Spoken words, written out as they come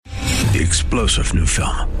the explosive new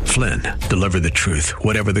film, Flynn, Deliver the Truth,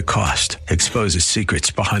 Whatever the Cost, exposes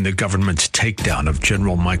secrets behind the government's takedown of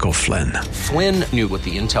General Michael Flynn. Flynn knew what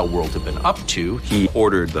the intel world had been up to. He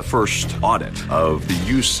ordered the first audit of the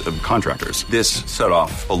use of contractors. This set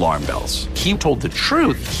off alarm bells. He told the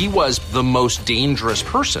truth. He was the most dangerous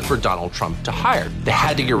person for Donald Trump to hire. They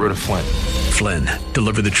had to get rid of Flynn. Flynn,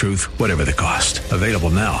 Deliver the Truth, Whatever the Cost. Available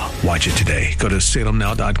now. Watch it today. Go to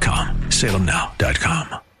salemnow.com.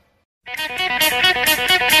 salemnow.com.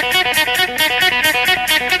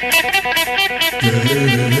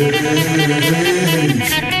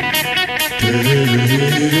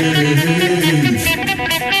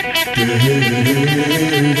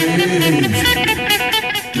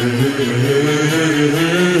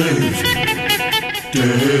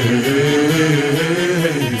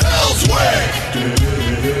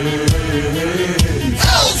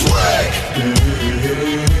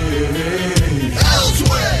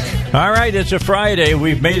 All right, it's a Friday.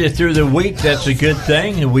 We've made it through the week. That's a good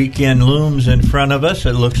thing. The weekend looms in front of us.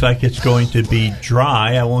 It looks like it's going to be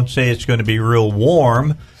dry. I won't say it's going to be real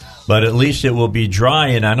warm, but at least it will be dry.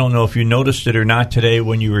 And I don't know if you noticed it or not today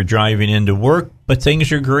when you were driving into work, but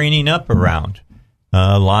things are greening up around.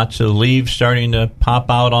 Lots of leaves starting to pop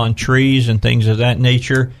out on trees and things of that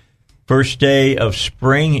nature. First day of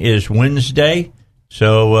spring is Wednesday,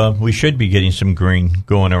 so we should be getting some green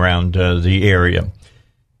going around the area.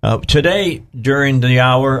 Today, during the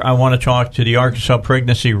hour, I want to talk to the Arkansas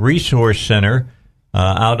Pregnancy Resource Center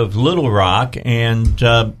out of Little Rock, and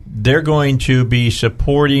they're going to be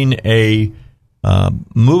supporting a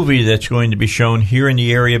movie that's going to be shown here in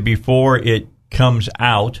the area before it comes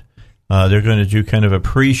out. They're going to do kind of a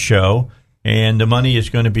pre-show, and the money is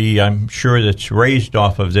going to be, I'm sure that's raised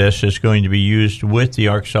off of this, is going to be used with the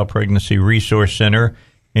Arkansas Pregnancy Resource Center.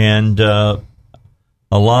 And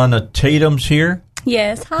Alana Tatum's here.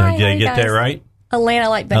 Yes. Hi. Did I get that right? Alana,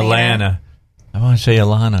 like banana. Alana. I want to say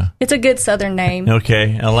Alana. It's a good Southern name.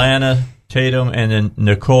 Okay. Alana Tatum and then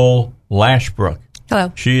Nicole Lashbrook.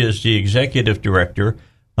 Hello. She is the executive director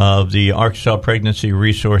of the Arkansas Pregnancy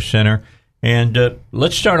Resource Center. And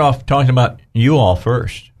let's start off talking about you all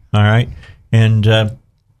first. All right. And let's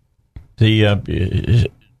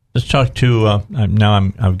talk to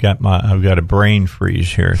now. I've got a brain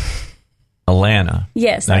freeze here. Alana.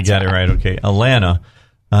 Yes, I got it right. Okay, Alana,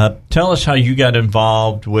 tell us how you got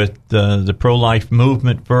involved with the pro-life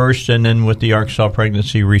movement first, and then with the Arkansas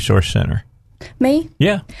Pregnancy Resource Center. Me?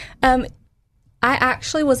 Yeah. I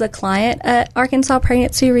actually was a client at Arkansas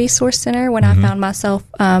Pregnancy Resource Center when I found myself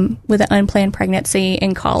with an unplanned pregnancy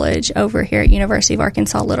in college over here at University of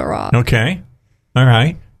Arkansas Little Rock. Okay. All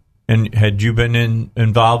right. And had you been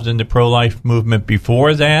involved in the pro-life movement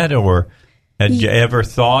before that, or had you ever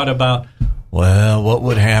thought about, well, what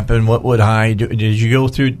would happen? What would I do? Did you go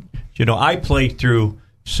through, I play through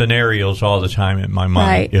scenarios all the time in my mind.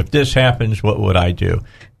 Right. If this happens, what would I do?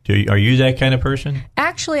 Are you that kind of person?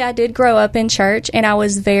 Actually, I did grow up in church, and I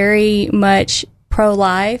was very much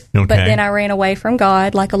pro-life, okay. But then I ran away from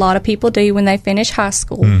God, like a lot of people do when they finish high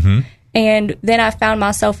school. Mm-hmm. And then I found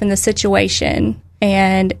myself in the situation,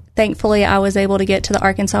 and thankfully I was able to get to the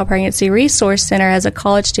Arkansas Pregnancy Resource Center as a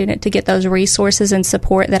college student to get those resources and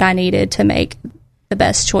support that I needed to make the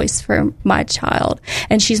best choice for my child.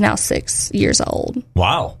 And she's now 6 years old.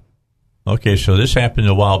 Wow. Okay, so this happened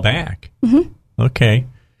a while back. Mm-hmm. Okay.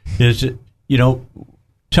 Is it,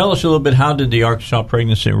 tell us a little bit, how did the Arkansas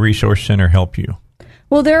Pregnancy Resource Center help you?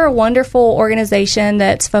 Well, they're a wonderful organization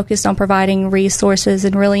that's focused on providing resources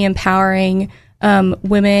and really empowering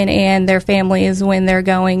women and their families when they're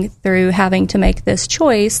going through having to make this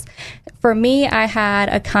choice. For me, I had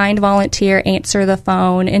a kind volunteer answer the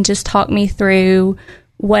phone and just talk me through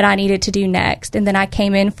what I needed to do next. And then I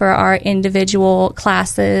came in for our individual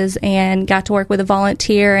classes and got to work with a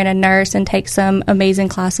volunteer and a nurse and take some amazing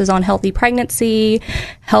classes on healthy pregnancy,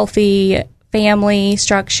 healthy family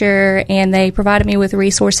structure, and they provided me with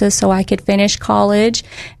resources so I could finish college.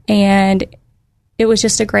 And it was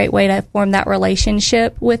just a great way to form that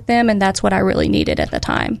relationship with them, and that's what I really needed at the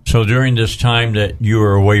time. So during this time that you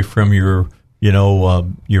were away from your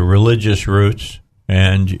religious roots,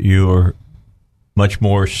 and you were much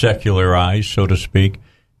more secularized, so to speak,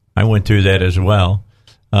 I went through that as well.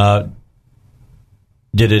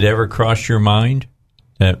 Did it ever cross your mind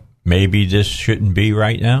that maybe this shouldn't be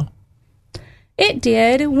right now? It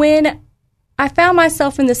did. When I found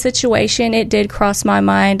myself in the situation, it did cross my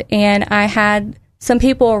mind, and I had some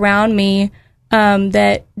people around me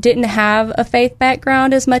that didn't have a faith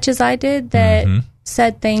background as much as I did that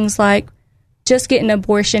said things like, just get an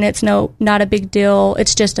abortion, it's not a big deal,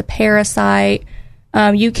 it's just a parasite.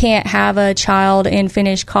 You can't have a child and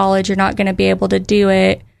finish college. You're not going to be able to do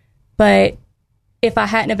it. But if I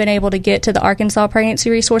hadn't have been able to get to the Arkansas Pregnancy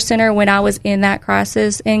Resource Center when I was in that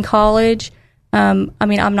crisis in college, I'm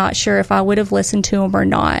not sure if I would have listened to them or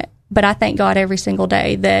not. But I thank God every single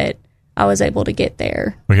day that I was able to get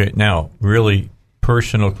there. Okay, now, really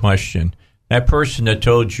personal question. That person that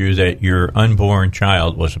told you that your unborn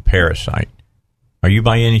child was a parasite, are you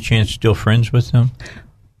by any chance still friends with them?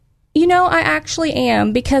 I actually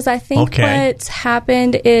am, because I think what's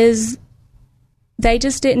happened is they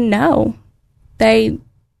just didn't know. Have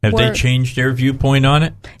they changed their viewpoint on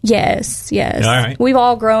it? Yes. All right. We've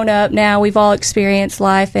all grown up now. We've all experienced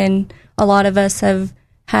life, and a lot of us have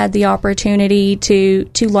had the opportunity to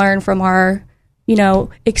learn from our,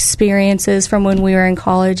 experiences from when we were in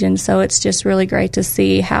college. And so it's just really great to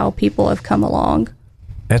see how people have come along.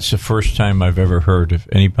 That's the first time I've ever heard of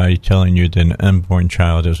anybody telling you that an unborn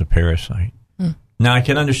child is a parasite. Now, I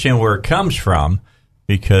can understand where it comes from,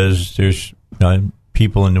 because there's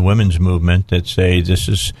people in the women's movement that say this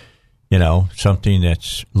is, something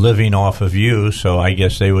that's living off of you. So I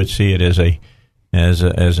guess they would see it as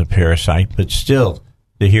a parasite. But still,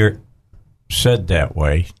 to hear it said that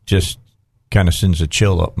way just kind of sends a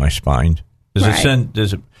chill up my spine.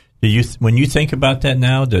 When you think about that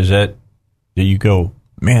now, do you go,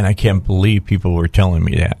 man, I can't believe people were telling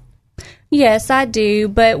me that? Yes, I do.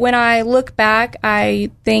 But when I look back,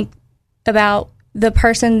 I think about the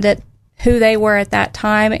person who they were at that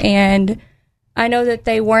time, and I know that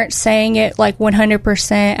they weren't saying it like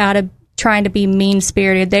 100% out of trying to be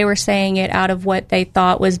mean-spirited. They were saying it out of what they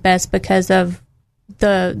thought was best because of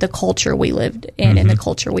the culture we lived in and the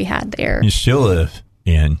culture we had there. You still live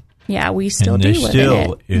in. Yeah, we still do live in it. And there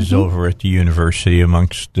still is over at the university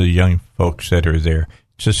amongst the young folks that are there.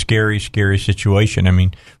 It's a scary, scary situation. I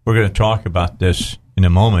mean, we're going to talk about this in a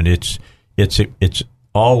moment. It's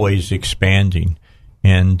always expanding.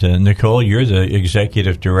 And Nicole, you're the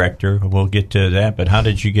executive director. We'll get to that. But how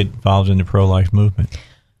did you get involved in the pro-life movement?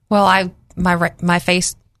 Well, my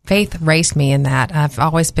faith raised me in that. I've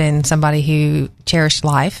always been somebody who cherished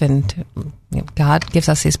life, and God gives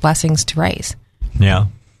us these blessings to raise. Yeah.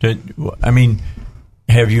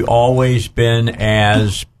 Have you always been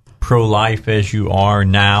as pro-life as you are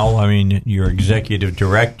now? I mean, you're executive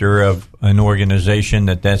director of an organization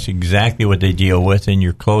that's exactly what they deal with, and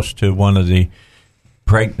you're close to one of the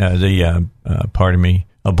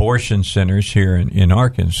abortion centers here in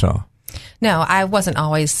Arkansas. No, I wasn't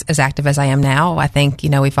always as active as I am now. I think,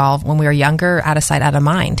 we've all, when we were younger, out of sight, out of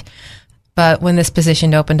mind. But when this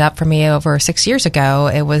position opened up for me over 6 years ago,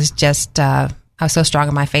 it was just, I was so strong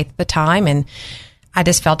in my faith at the time, and I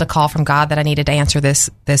just felt a call from God that I needed to answer this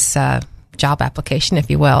job application, if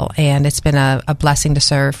you will. And it's been a blessing to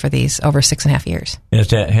serve for these over 6.5 years.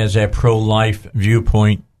 Has that pro-life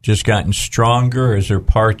viewpoint just gotten stronger? Is there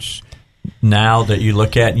parts now that you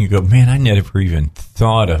look at and you go, man, I never even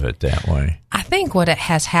thought of it that way? I think what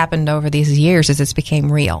has happened over these years is it's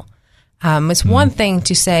became real. It's one thing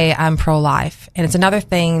to say I'm pro-life, and it's another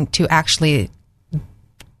thing to actually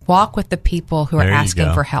walk with the people who are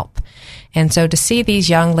asking for help. And so to see these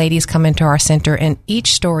young ladies come into our center, and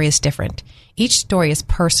each story is different. Each story is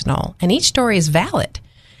personal, and each story is valid.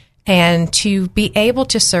 And to be able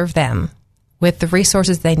to serve them with the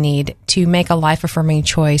resources they need to make a life-affirming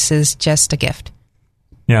choice is just a gift.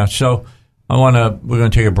 Yeah, so we're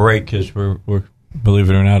going to take a break, because we're believe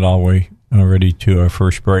it or not, already to our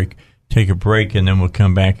first break. Take a break, and then we'll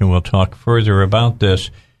come back and we'll talk further about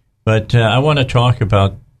this. But I want to talk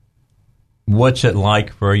about what's it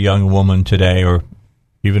like for a young woman today, or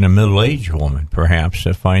even a middle-aged woman, perhaps,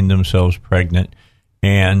 to find themselves pregnant,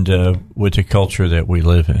 and with the culture that we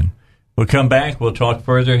live in. We'll come back. We'll talk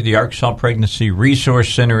further. The Arkansas Pregnancy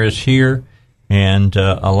Resource Center is here, and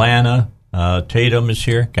Alana Tatum is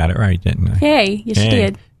here. Got it right, didn't I? Hey, yes, you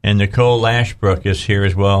did. And Nicole Lashbrook is here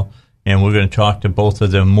as well, and we're going to talk to both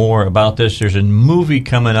of them more about this. There's a movie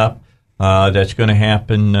coming up that's going to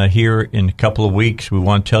happen here in a couple of weeks. We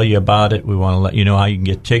want to tell you about it. We want to let you know how you can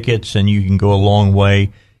get tickets, and you can go a long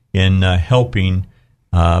way in helping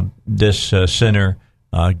this center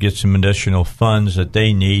get some additional funds that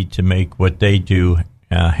they need to make what they do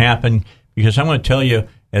happen. Because I want to tell you,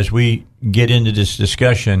 as we get into this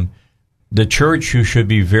discussion, the church, who should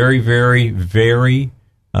be very, very, very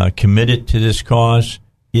committed to this cause,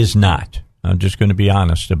 is not. I'm just going to be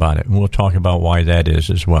honest about it, and we'll talk about why that is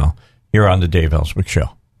as well here on the Dave Elswick Show.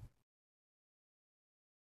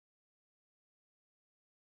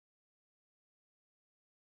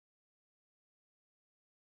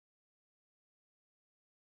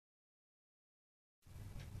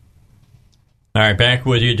 All right, back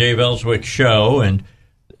with you, Dave Elswick Show. And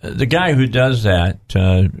the guy who does that,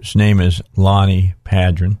 his name is Lonnie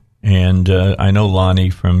Padron. And I know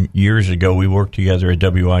Lonnie from years ago. We worked together at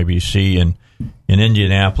WIBC in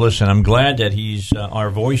Indianapolis, and I'm glad that he's our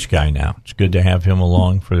voice guy now. It's good to have him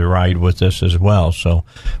along for the ride with us as well. So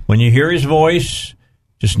when you hear his voice,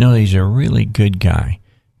 just know he's a really good guy.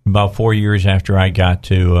 About 4 years after I got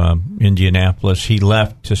to Indianapolis, he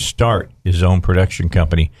left to start his own production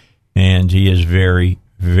company, and he is very,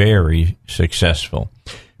 very successful.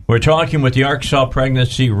 We're talking with the Arkansas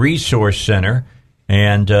Pregnancy Resource Center,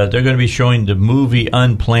 and they're going to be showing the movie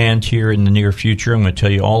Unplanned here in the near future. I'm going to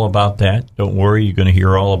tell you all about that. Don't worry, you're going to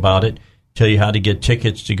hear all about it. Tell you how to get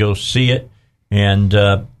tickets to go see it. And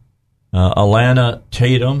Alana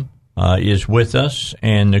Tatum is with us,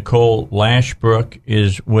 and Nicole Lashbrook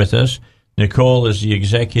is with us. Nicole is the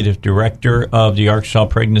executive director of the Arkansas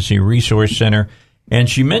Pregnancy Resource Center, and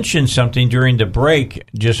she mentioned something during the break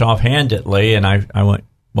just offhandedly, and I went,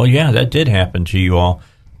 well, yeah, that did happen to you all.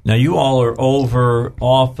 Now, you all are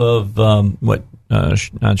off of, not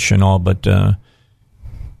Chenal, but...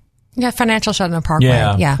 Financial Chenal Parkway.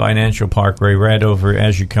 Yeah, Financial Parkway, right over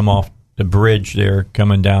as you come off the bridge there,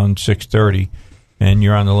 coming down 630. And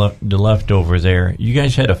you're on the left over there. You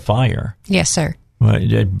guys had a fire. Yes, sir. Well,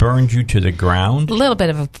 it burned you to the ground? A little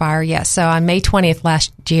bit of a fire, yes. So on May 20th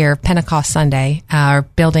last year, Pentecost Sunday, our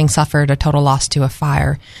building suffered a total loss to a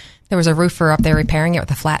fire. There was a roofer up there repairing it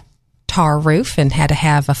with a flat tar roof and had to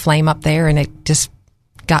have a flame up there, and it just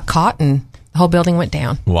got caught and the whole building went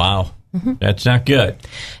down. Wow. Mm-hmm. That's not good.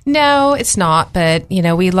 No, it's not. But,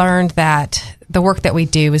 we learned that the work that we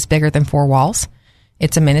do is bigger than four walls.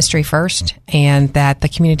 It's a ministry first, and that the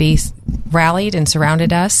community rallied and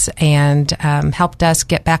surrounded us and helped us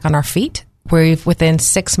get back on our feet. We've, within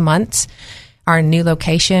 6 months, our new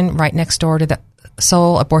location right next door to the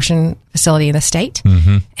sole abortion facility in the state.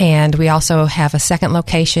 Mm-hmm. And we also have a second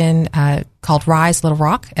location called Rise Little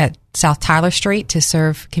Rock at South Tyler Street to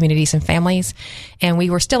serve communities and families. And we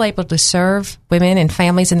were still able to serve women and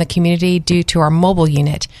families in the community due to our mobile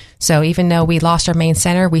unit. So even though we lost our main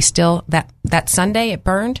center, we still, that Sunday it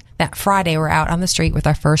burned, that Friday we're out on the street with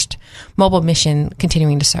our first mobile mission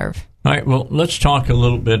continuing to serve. All right, well, let's talk a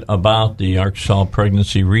little bit about the Arkansas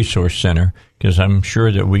Pregnancy Resource Center, because I'm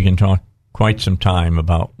sure that we can talk quite some time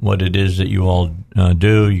about what it is that you all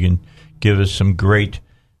do. You can give us some great,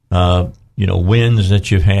 wins that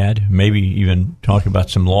you've had, maybe even talk about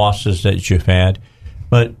some losses that you've had.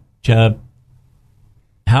 But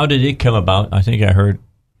how did it come about? I think I heard,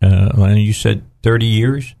 Lana, you said 30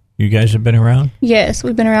 years you guys have been around? Yes,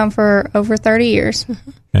 we've been around for over 30 years.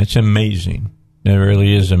 That's amazing. That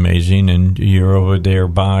really is amazing. And you're over there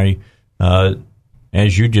by,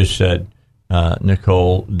 as you just said,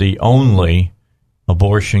 Nicole, the only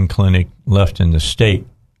abortion clinic left in the state.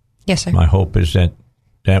 Yes, sir. My hope is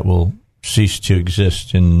that will cease to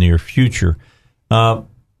exist in the near future. So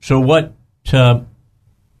what, who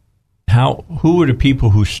were the people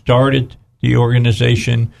who started the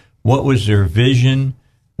organization? What was their vision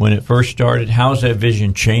when it first started? How's that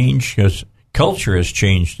vision changed? Because culture has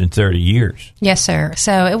changed in 30 years. Yes, sir.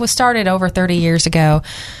 So it was started over 30 years ago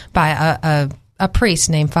by a priest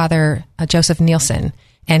named Father Joseph Nielsen.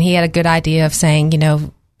 And he had a good idea of saying,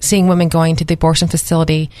 seeing women going to the abortion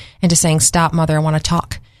facility and just saying, "Stop, mother, I want to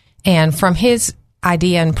talk." And from his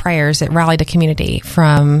idea and prayers, it rallied a community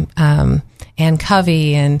from Ann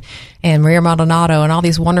Covey and Maria Maldonado and all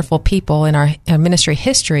these wonderful people in our ministry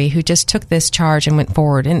history who just took this charge and went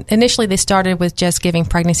forward. And initially they started with just giving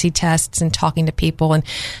pregnancy tests and talking to people and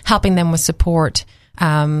helping them with support.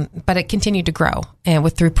 But it continued to grow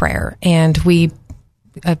through prayer. And we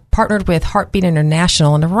partnered with Heartbeat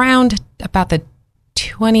International and around about the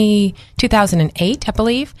 2008, I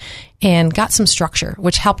believe, and got some structure,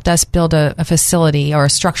 which helped us build a facility or a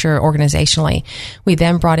structure organizationally. We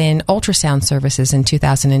then brought in ultrasound services in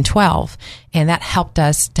 2012, and that helped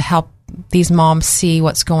us to help these moms see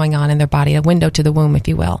what's going on in their body, a window to the womb, if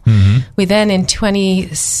you will. Mm-hmm. We then, in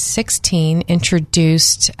 2016,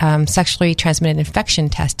 introduced sexually transmitted infection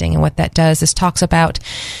testing. And what that does is talks about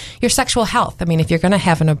your sexual health. I mean, if you're going to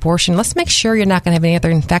have an abortion, let's make sure you're not going to have any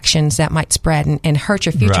other infections that might spread and hurt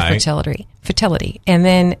your future fertility. And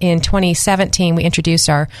then in 2017, we introduced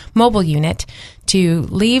our mobile unit to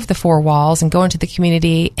leave the four walls and go into the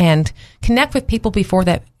community and connect with people before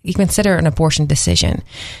that you consider an abortion decision.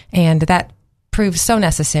 And that proved so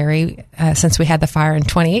necessary since we had the fire in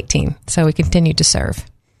 2018. So we continued to serve.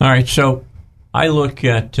 All right. So I look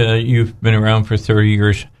at, you've been around for 30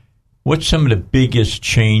 years. What's some of the biggest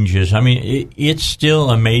changes? I mean, it still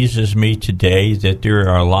amazes me today that there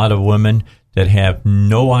are a lot of women that have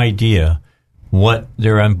no idea what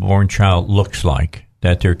their unborn child looks like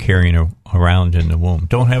that they're carrying around in the womb.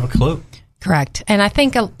 Don't have a clue. Correct. And I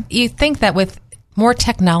think you think that with more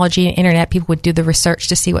technology and internet, people would do the research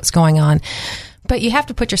to see what's going on. But you have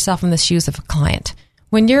to put yourself in the shoes of a client.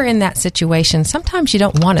 When you're in that situation, sometimes you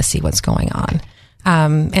don't want to see what's going on.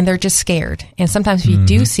 And they're just scared. And sometimes if you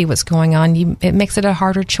do see what's going on, it makes it a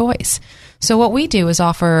harder choice. So what we do is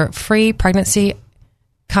offer free pregnancy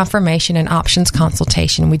confirmation and options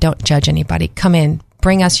consultation. We don't judge anybody. Come in,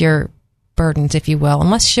 bring us your burdens, if you will, and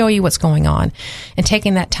let's show you what's going on. And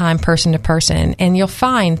taking that time person to person. And you'll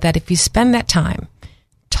find that if you spend that time,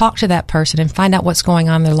 talk to that person and find out what's going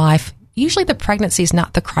on in their life, usually the pregnancy is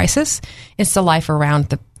not the crisis. It's the life around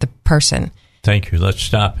the person. Thank you. Let's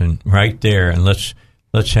stop right there, and let's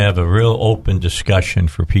have a real open discussion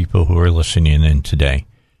for people who are listening in today.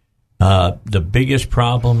 The biggest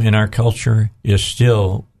problem in our culture is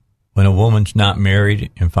still when a woman's not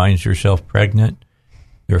married and finds herself pregnant,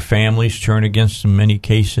 their families turn against them in many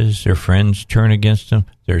cases, their friends turn against them,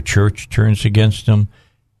 their church turns against them,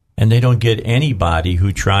 and they don't get anybody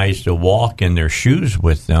who tries to walk in their shoes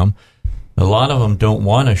with them. A lot of them don't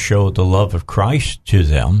want to show the love of Christ to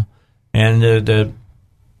them, and it's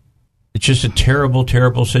just a terrible,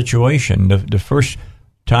 terrible situation. The first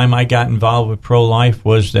time I got involved with pro-life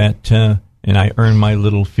was that, and I earned my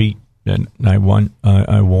little feet that I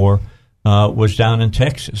wore, was down in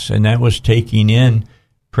Texas, and that was taking in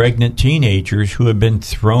pregnant teenagers who had been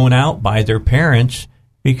thrown out by their parents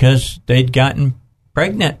because they'd gotten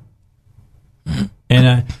pregnant.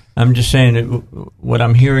 And I'm just saying that what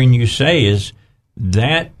I'm hearing you say is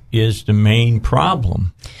that is the main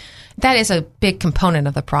problem. That is a big component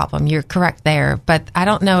of the problem. You're correct there. But I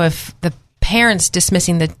don't know if the parents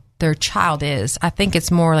dismissing their child is. I think it's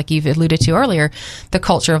more, like you've alluded to earlier, the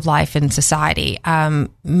culture of life in society.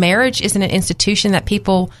 Marriage isn't an institution that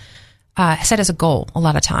people set as a goal a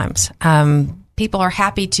lot of times. People are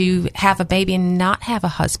happy to have a baby and not have a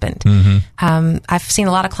husband. Mm-hmm. I've seen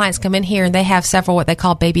a lot of clients come in here and they have several what they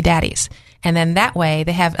call baby daddies. And then that way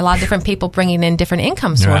they have a lot of different people bringing in different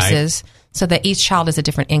income sources, right, so that each child is a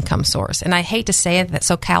different income source. And I hate to say it that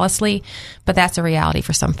so callously, but that's a reality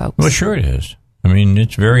for some folks. Well, sure it is. I mean,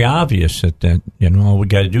 it's very obvious that all we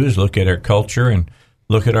got to do is look at our culture and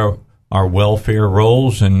look at our welfare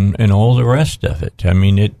rolls and all the rest of it. I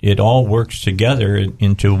mean, it all works together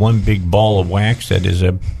into one big ball of wax that is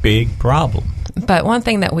a big problem. But one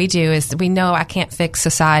thing that we do is we know I can't fix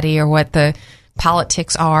society or what the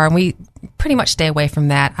politics are, and we pretty much stay away from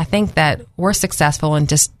that. I think that we're successful in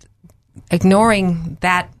just ignoring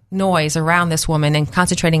that noise around this woman and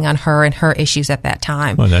concentrating on her and her issues at that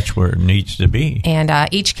time. Well, that's where it needs to be. And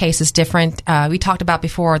each case is different. We talked about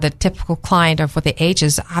before the typical client of what the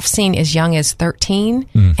ages I've seen as young as 13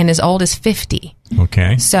 and as old as 50.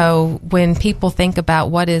 Okay. So when people think about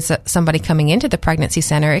what is somebody coming into the pregnancy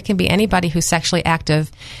center, it can be anybody who's sexually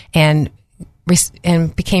active and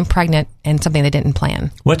became pregnant and something they didn't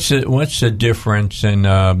plan. What's the difference in,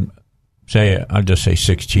 I'll just say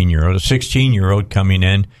 16-year-old, a 16-year-old coming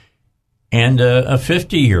in and a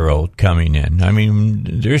 50-year-old coming in? I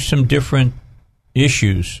mean, there's some different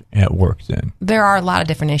issues at work then. There are a lot of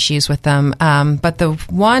different issues with them, but the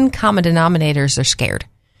one common denominator is they're scared.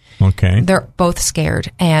 Okay. They're both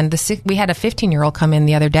scared. And we had a 15-year-old come in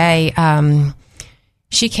the other day.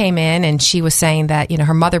 She came in and she was saying that,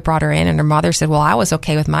 her mother brought her in and her mother said, well, I was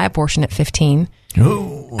okay with my abortion at 15.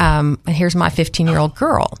 Ooh. And here's my 15-year-old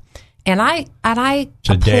girl. And I it's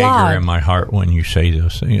a dagger in my heart when you say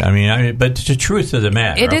those things. I mean, but it's the truth of the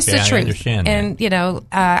matter. It is the truth. I understand and, that.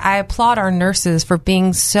 I applaud our nurses for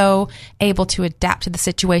being so able to adapt to the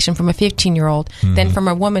situation from a 15-year-old than from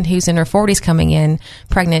a woman who's in her 40s coming in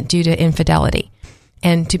pregnant due to infidelity.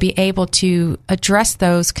 And to be able to address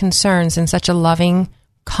those concerns in such a loving,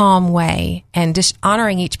 calm way and just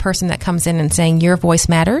honoring each person that comes in and saying, your voice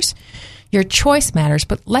matters, your choice matters,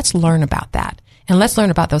 but let's learn about that. And let's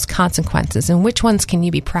learn about those consequences and which ones can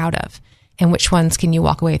you be proud of and which ones can you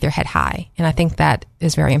walk away with your head high. And I think that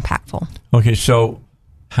is very impactful. Okay, so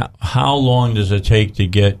how long does it take to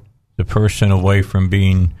get the person away from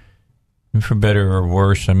being, for better or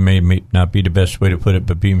worse, and may not be the best way to put it,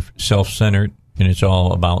 but being self-centered and it's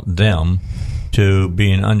all about them, to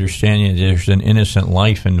being understanding that there's an innocent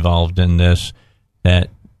life involved in this that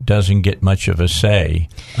doesn't get much of a say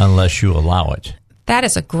unless you allow it? That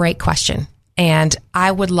is a great question. And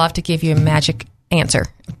I would love to give you a magic answer,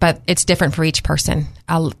 but it's different for each person.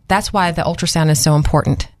 That's why the ultrasound is so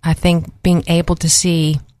important. I think being able to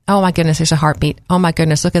see, oh my goodness, there's a heartbeat. Oh my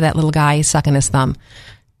goodness, look at that little guy, he's sucking his thumb,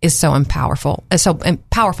 is so powerful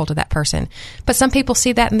to that person. But some people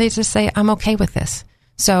see that and they just say, I'm okay with this.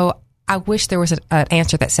 So I wish there was an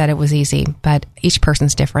answer that said it was easy, but each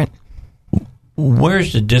person's different.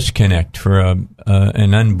 Where's the disconnect for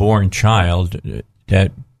an unborn child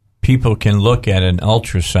that people can look at an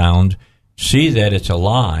ultrasound, see that it's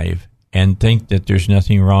alive, and think that there's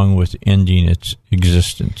nothing wrong with ending its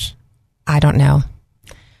existence? I don't know.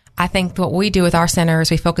 I think what we do with our center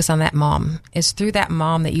is we focus on that mom. It's through that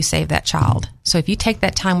mom that you save that child. So if you take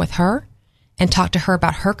that time with her and talk to her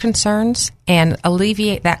about her concerns and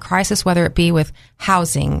alleviate that crisis, whether it be with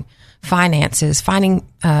housing, finances, finding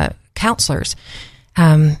counselors,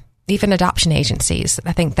 even adoption agencies,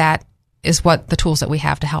 I think that is what the tools that we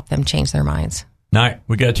have to help them change their minds. All right,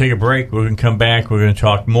 we got to take a break. We're going to come back. We're going to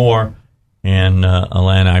talk more. And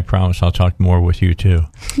Alana, I promise I'll talk more with you too.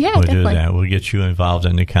 Yeah, we'll definitely. do that. We'll get you involved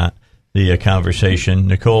in the conversation.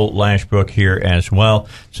 Nicole Lashbrook here as well.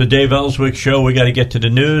 So Dave Elswick Show, we got to get to the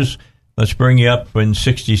news. Let's bring you up in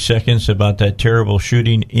 60 seconds about that terrible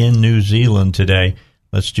shooting in New Zealand today.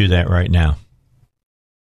 Let's do that right now.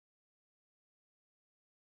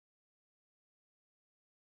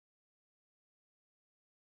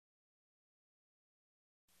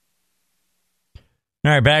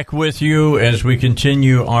 All right, back with you as we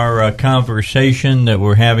continue our conversation that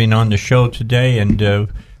we're having on the show today. And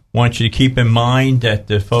want you to keep in mind that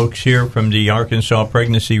the folks here from the Arkansas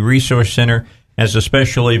Pregnancy Resource Center has a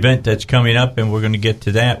special event that's coming up, and we're going to get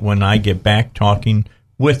to that when I get back talking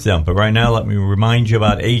with them. But right now, let me remind you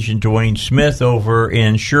about Agent Dwayne Smith over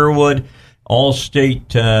in Sherwood,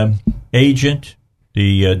 Allstate agent,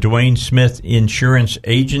 the Dwayne Smith Insurance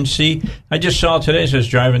Agency. I just saw today, as I was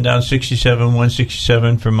driving down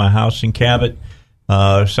 167 from my house in Cabot,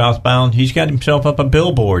 southbound, he's got himself up a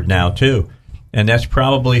billboard now, too. And that's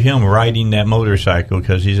probably him riding that motorcycle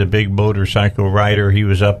because he's a big motorcycle rider. He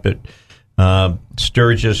was up at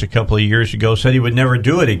Sturgis a couple of years ago, said he would never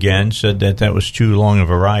do it again, said that was too long of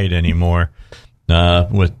a ride anymore,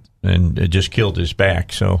 and it just killed his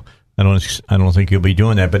back. So I don't think he'll be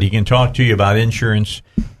doing that, but he can talk to you about insurance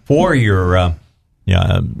for your,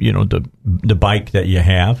 the bike that you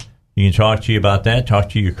have. He can talk to you about that, talk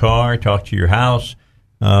to your car, talk to your house,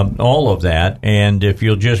 all of that. And if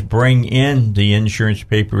you'll just bring in the insurance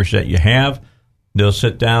papers that you have, they'll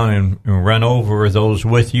sit down and run over those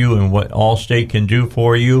with you and what Allstate can do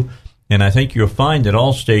for you. And I think you'll find that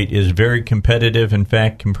Allstate is very competitive. In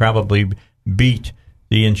fact, can probably beat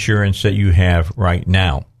the insurance that you have right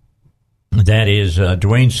now. That is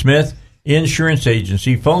Dwayne Smith Insurance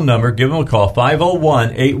Agency. Phone number, give them a call,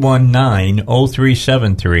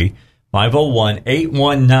 501-819-0373,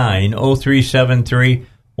 501-819-0373,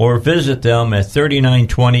 or visit them at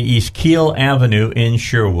 3920 East Keel Avenue in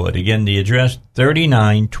Sherwood. Again, the address,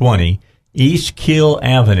 3920 East Keel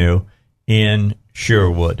Avenue in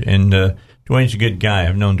Sherwood. And Dwayne's a good guy.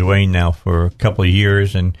 I've known Dwayne now for a couple of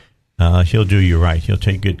years, and he'll do you right. He'll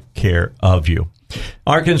take good care of you.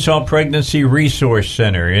 Arkansas Pregnancy Resource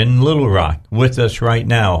Center in Little Rock with us right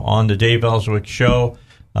now on the Dave Elswick Show.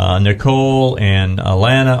 Nicole and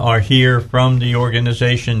Alana are here from the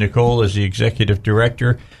organization. Nicole is the executive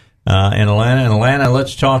director, and Alana,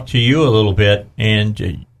 let's talk to you a little bit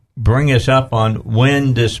and bring us up on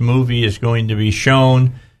when this movie is going to be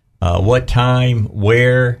shown, what time,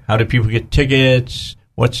 where, how do people get tickets,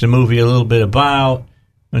 what's the movie a little bit about.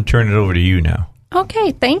 I'm going to turn it over to you now.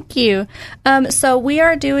 Okay, thank you. So we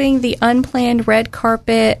are doing the Unplanned Red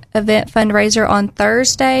Carpet event fundraiser on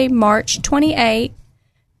Thursday, March 28th.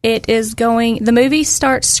 The movie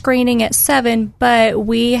starts screening at 7, but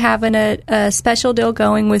we have a special deal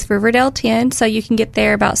going with Riverdale 10, so you can get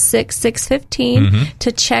there about 6:15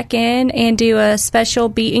 to check in and do a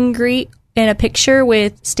special meet and greet and a picture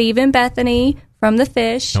with Steve and Bethany from the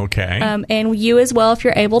Fish. Okay. And you as well, if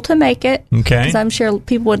you're able to make it. Okay. Because I'm sure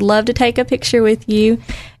people would love to take a picture with you.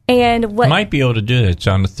 And what might be able to do that. It's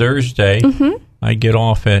on a Thursday. I get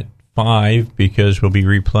off at 5 because we'll be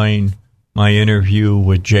replaying my interview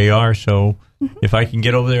with JR. So if I can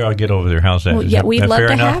get over there, I'll get over there. How's that? Well, we'd love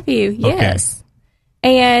to have you. Yes.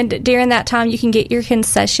 Okay. And during that time, you can get your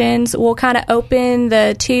concessions. We'll kind of open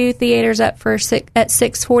the 2 theaters up at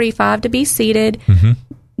 6:45 to be seated.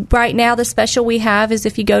 Right now, the special we have is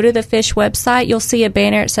if you go to the Fish website, you'll see a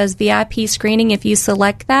banner. It says VIP screening. If you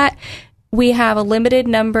select that, we have a limited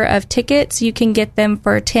number of tickets. You can get them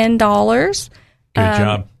for $10. Good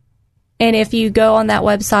job. And if you go on that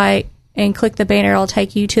website and click the banner, it'll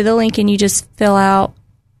take you to the link, and you just fill out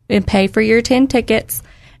and pay for your 10 tickets.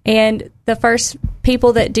 And the first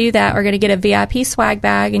people that do that are going to get a VIP swag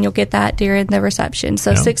bag, and you'll get that during the reception.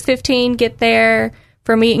 So 6:15, get there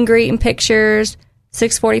for meet and greet and pictures.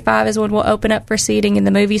 6:45 is when we'll open up for seating, and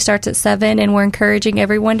the movie starts at 7, and we're encouraging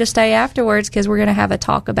everyone to stay afterwards because we're going to have a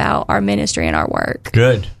talk about our ministry and our work.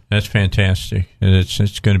 Good. That's fantastic.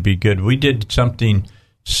 It's going to be good. We did something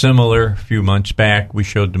similar a few months back. We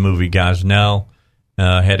showed the movie Gosnell. We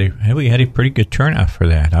had a pretty good turnout for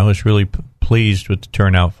that. I was really pleased with the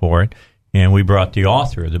turnout for it, and we brought the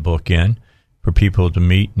author of the book in for people to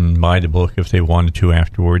meet and buy the book if they wanted to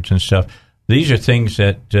afterwards and stuff. These are things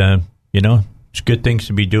that it's good things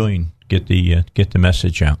to be doing. Get the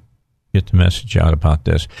message out. Get the message out about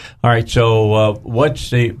this. All right. So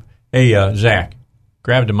Zach,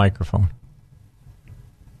 grab the microphone.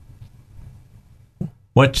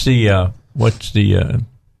 What's the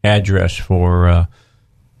address for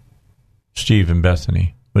Steve and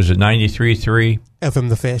Bethany? Was it 93.3 FM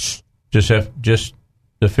The Fish? Just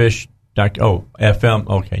the Fish. FM.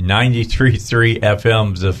 Okay, 93.3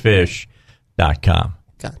 FM thefish.com.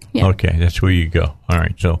 Yeah. Okay, that's where you go. All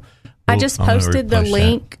right. So I just posted the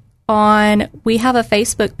link on. We have a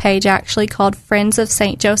Facebook page actually called Friends of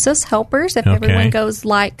St. Joseph's Helpers. If everyone goes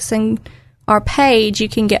likes and our page, you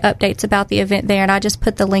can get updates about the event there. And I just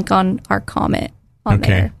put the link on our comment on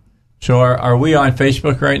there. So are we on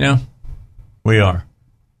Facebook right now? We are.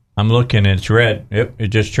 I'm looking and it's red. Yep, it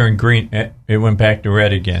just turned green. It went back to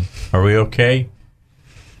red again. Are we okay?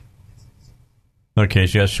 Okay,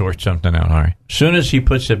 so you got to sort something out. All right. As soon as he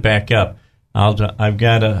puts it back up, I've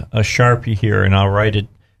got a Sharpie here, and I'll write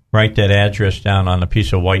that address down on a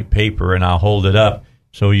piece of white paper, and I'll hold it up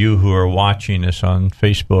so you who are watching this on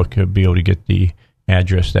Facebook will be able to get the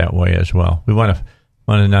address that way as well. I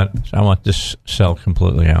want this sell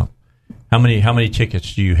completely out. How many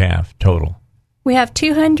tickets do you have total? We have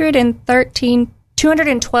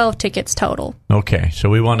 212 tickets total. Okay, so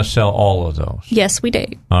we want to sell all of those. Yes, we do.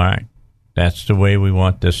 All right. That's the way we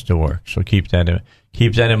want this to work. So keep that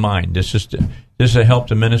in mind. This is to help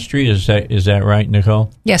the ministry. Is that right, Nicole?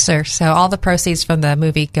 Yes, sir. So all the proceeds from the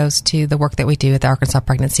movie goes to the work that we do at the Arkansas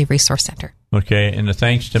Pregnancy Resource Center. Okay, and the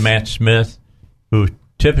thanks to Matt Smith, who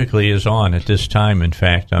typically is on at this time, in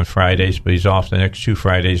fact, on Fridays, but he's off the next 2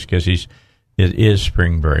 Fridays because it is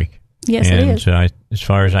spring break. Yes, and it is. As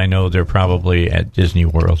far as I know, they're probably at Disney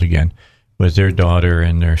World again with their daughter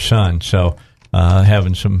and their son. So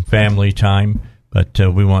having some family time, but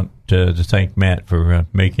we want to thank Matt for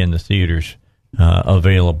making the theaters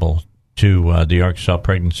available to the Arkansas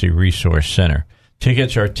Pregnancy Resource Center.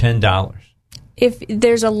 Tickets are $10. If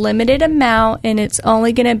there's a limited amount, and it's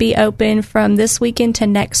only going to be open from this weekend to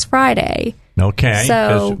next Friday. Okay,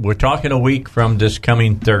 so we're talking a week from this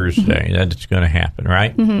coming Thursday that it's going to happen,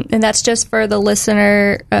 right? Mm-hmm. And that's just for the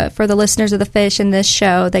listeners of the Fish in this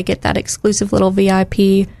show. They get that exclusive little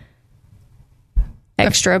VIP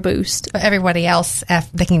extra boost. But everybody else,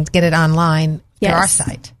 they can get it online through our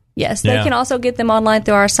site. Yes, they can also get them online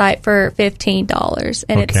through our site for $15,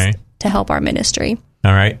 and it's to help our ministry.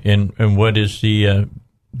 All right, and what is the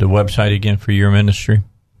website again for your ministry?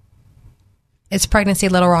 It's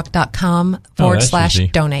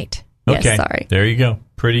pregnancylittlerock.com/donate. Okay, yes, sorry. There you go.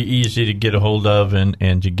 Pretty easy to get a hold of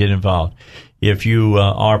and to get involved. If you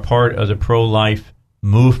are part of the pro-life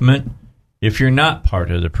movement, if you're not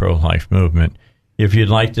part of the pro-life movement, if you'd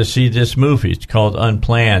like to see this movie, it's called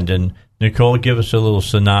Unplanned. And Nicole, give us a little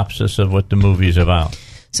synopsis of what the movie's about.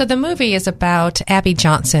 So the movie is about Abby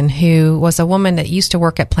Johnson, who was a woman that used to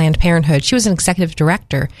work at Planned Parenthood. She was an executive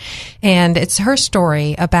director, and it's her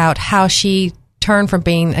story about how she turned from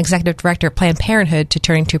being executive director at Planned Parenthood to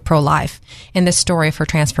turning to pro-life, and this story of her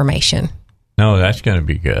transformation. No, that's going to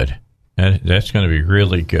be good. That's going to be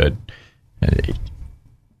really good.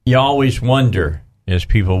 You always wonder, as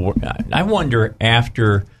people, I wonder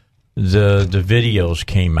after the videos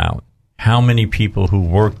came out, how many people who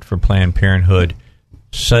worked for Planned Parenthood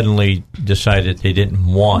suddenly decided they didn't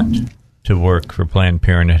want to work for Planned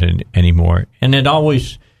Parenthood anymore. And it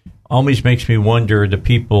always makes me wonder, the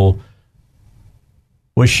people,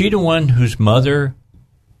 was she the one whose mother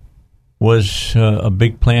was a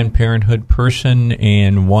big Planned Parenthood person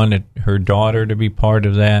and wanted her daughter to be part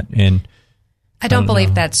of that? And I don't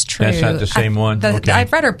believe that's true. That's not the same one? Okay.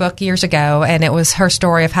 I've read her book years ago, and it was her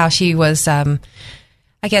story of how she was,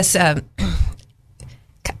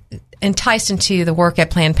 enticed into the work at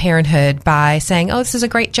Planned Parenthood by saying, oh, this is a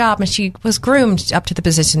great job. And she was groomed up to the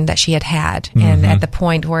position that she had. Mm-hmm. And at the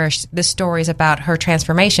point where this story is about her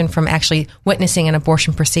transformation from actually witnessing an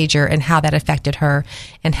abortion procedure and how that affected her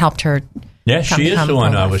and helped her. Yeah, she is the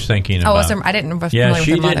one I was thinking about. I didn't know with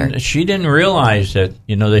her mother. She didn't realize that,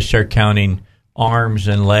 they start counting arms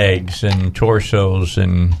and legs and torsos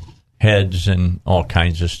and heads and all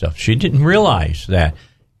kinds of stuff. She didn't realize that.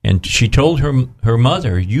 And she told her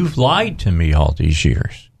mother, "You've lied to me all these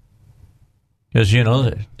years." Because, you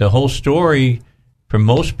know, the whole story for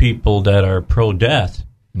most people that are pro-death,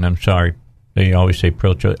 and I'm sorry, they always say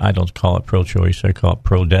pro-choice. I don't call it pro-choice. I call it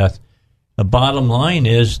pro-death. The bottom line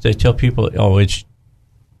is they tell people, oh, it's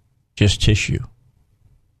just tissue.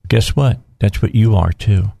 Guess what? That's what you are,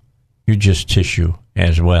 too. You're just tissue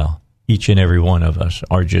as well. Each and every one of us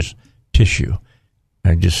are just tissue.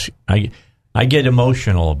 I get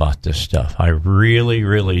emotional about this stuff. I really,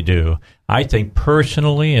 really do. I think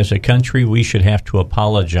personally, as a country, we should have to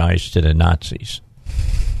apologize to the Nazis.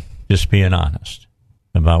 Just being honest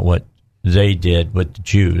about what they did with the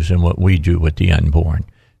Jews and what we do with the unborn.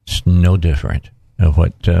 It's no different of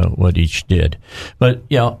what each did. But,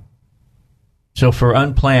 you know, so for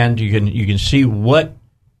Unplanned, you can see what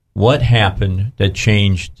happened that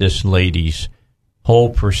changed this lady's whole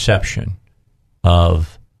perception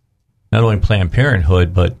of not only Planned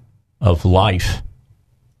Parenthood, but of life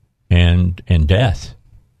and death.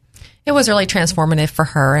 It was really transformative for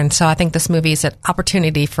her, and so I think this movie is an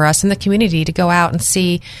opportunity for us in the community to go out and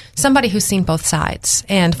see somebody who's seen both sides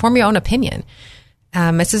and form your own opinion.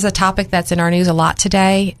 This is a topic that's in our news a lot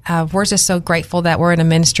today. We're just so grateful that we're in a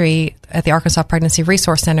ministry at the Arkansas Pregnancy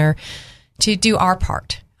Resource Center to do our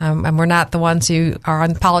part. And we're not the ones who are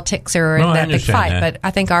on politics or in that big fight, but I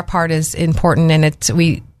think our part is important, and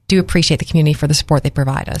we do appreciate the community for the support they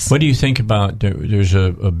provide us. What do you think about, there's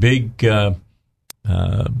a big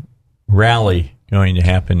rally going to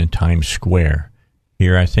happen in Times Square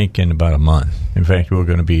here, I think, in about a month. In fact, we're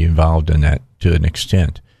going to be involved in that to an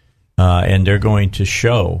extent. And they're going to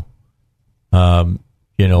show, on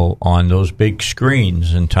those big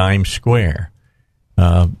screens in Times Square,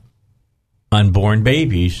 unborn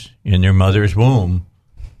babies in their mother's womb,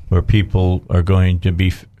 where people are going to be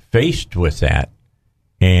faced with that.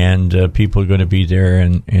 And people are going to be there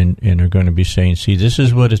and are going to be saying, see, this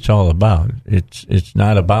is what it's all about. It's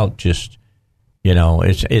not about just,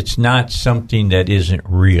 it's not something that isn't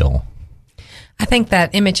real. I think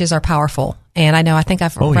that images are powerful. And I think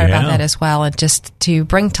I've read about that as well. And just to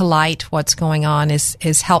bring to light what's going on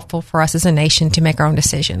is helpful for us as a nation to make our own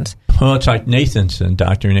decisions. Well, it's like Dr.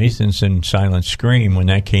 Nathanson, Silent Scream, when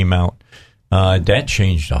that came out. That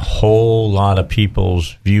changed a whole lot of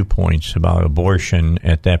people's viewpoints about abortion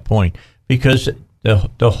at that point, because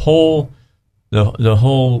the whole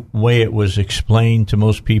way it was explained to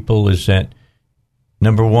most people is that,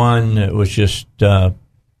 number one, it was just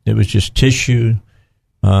tissue.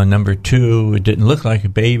 Number two, it didn't look like a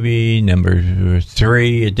baby. Number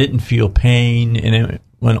three, it didn't feel pain, and it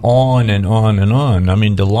went on and on and on. I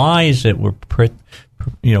mean, the lies that were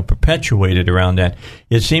perpetuated around that.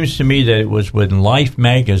 It seems to me that it was when Life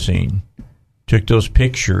magazine took those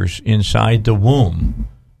pictures inside the womb,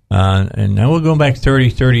 and now we're going back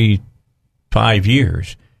 35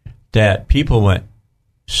 years, that people went,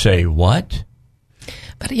 say what?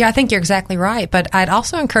 But yeah, I think you're exactly right. But I'd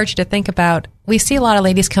also encourage you to think about, we see a lot of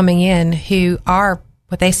ladies coming in who are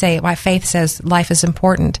what they say, my faith says life is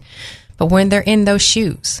important. But when they're in those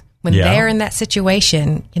shoes, when they're in that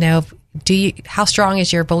situation, how strong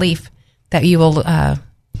is your belief that you will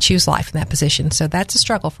choose life in that position? So that's a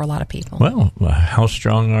struggle for a lot of people. Well, how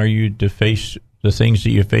strong are you to face the things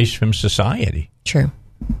that you face from society? True.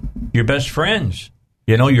 Your best friends,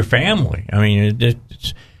 your family. I mean,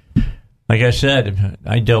 it's like I said,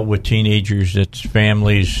 I dealt with teenagers that's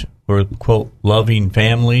families were, quote, loving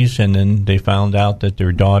families, and then they found out that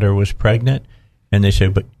their daughter was pregnant, and they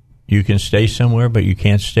said, but you can stay somewhere, but you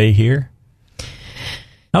can't stay here?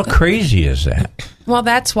 How crazy is that? Well,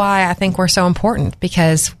 that's why I think we're so important,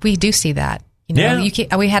 because we do see that.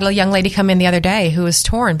 We had a young lady come in the other day who was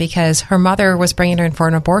torn because her mother was bringing her in for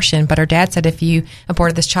an abortion, but her dad said, if you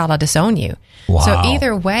aborted this child, I'll disown you. Wow. So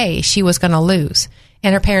either way, she was going to lose,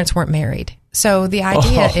 and her parents weren't married. So the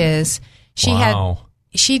idea is she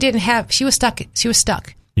was stuck. She was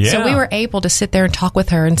stuck. Yeah. So we were able to sit there and talk with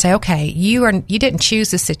her and say, okay, you didn't choose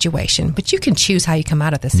this situation, but you can choose how you come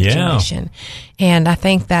out of this situation. Yeah. And I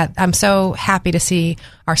think that I'm so happy to see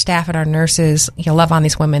our staff and our nurses love on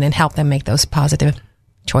these women and help them make those positive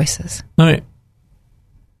choices.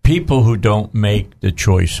 People who don't make the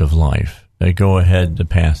choice of life, they go ahead the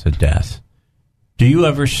path of death. Do you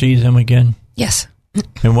ever see them again? Yes.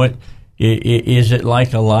 And what is it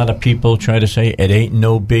like? A lot of people try to say it ain't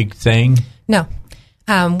no big thing? No.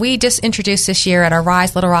 We just introduced this year at our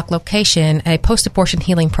Rise Little Rock location a post-abortion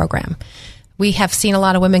healing program. We have seen a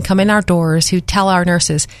lot of women come in our doors who tell our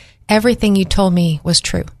nurses, everything you told me was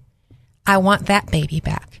true. I want that baby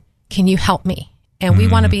back. Can you help me? And we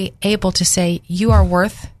want to be able to say, you are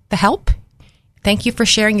worth the help. Thank you for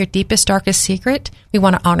sharing your deepest, darkest secret. We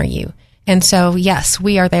want to honor you. And so, yes,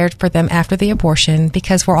 we are there for them after the abortion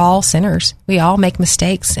because we're all sinners. We all make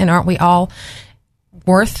mistakes, and aren't we all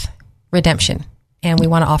worth redemption? And we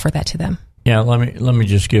want to offer that to them. Yeah, let me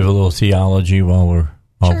just give a little theology while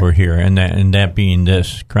we're here, and that being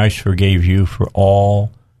this: Christ forgave you for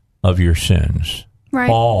all of your sins, right?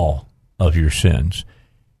 All of your sins.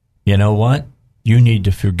 You know what? You need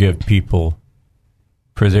to forgive people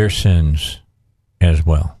for their sins as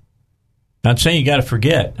well. Not saying you got to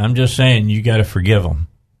forget. I'm just saying you got to forgive them.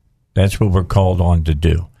 That's what we're called on to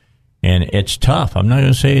do, and it's tough. I'm not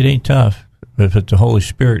going to say it ain't tough, but if it's the Holy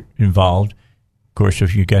Spirit involved. Of course,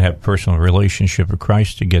 if you got to have a personal relationship with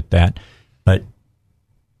Christ to get that, but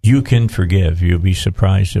you can forgive. You'll be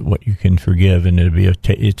surprised at what you can forgive, and it'll be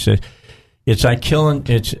it's like killing.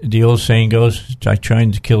 It's the old saying goes, it's like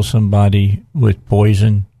trying to kill somebody with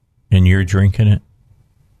poison, and you're drinking it.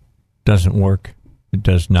 Doesn't work. It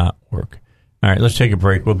does not work. All right, let's take a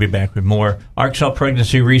break. We'll be back with more. Arkansas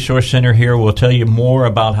Pregnancy Resource Center here. We'll tell you more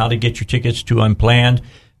about how to get your tickets to Unplanned.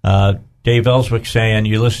 Dave Elswick saying,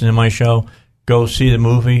 you listen to my show, go see the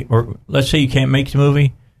movie, or let's say you can't make the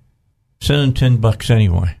movie, send them $10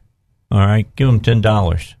 anyway. All right, give them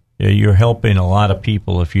 $10. You're helping a lot of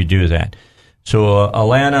people if you do that. So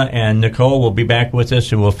Alana and Nicole will be back with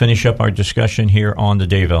us, and we'll finish up our discussion here on the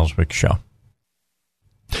Dave Elswick Show.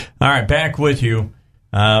 All right, back with you.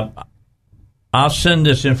 I'll send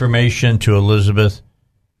this information to Elizabeth,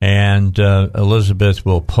 and Elizabeth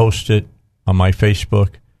will post it on my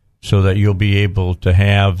Facebook so that you'll be able to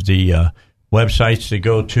have the websites to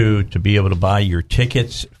go to be able to buy your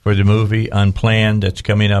tickets for the movie Unplanned that's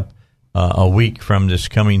coming up a week from this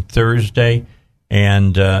coming Thursday,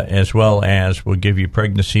 and as well as we'll give you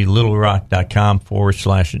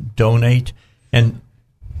pregnancylittlerock.com/donate. And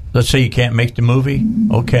let's say you can't make the movie,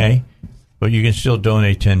 okay, but you can still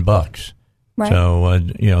donate $10. Right. So,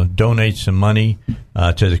 donate some money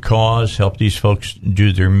to the cause, help these folks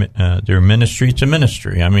do their ministry. It's a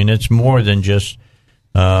ministry. I mean, it's more than just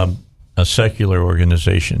a secular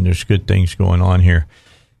organization. There's good things going on here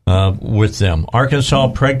with them. Arkansas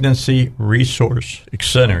Pregnancy Resource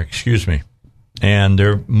Center, and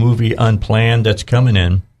their movie Unplanned that's coming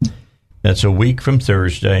in. That's a week from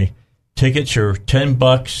Thursday. Tickets are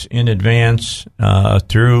 $10 in advance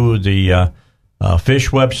through the Fish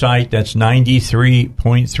website. That's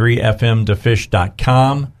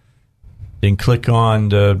 93.3fmtofish.com. Then click on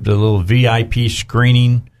the little VIP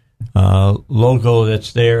screening logo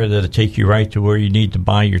that's there. That'll take you right to where you need to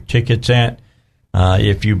buy your tickets at.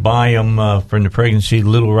 If you buy them from the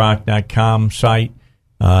pregnancylittlerock.com site,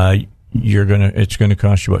 it's going to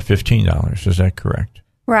cost you, $15? Is that correct?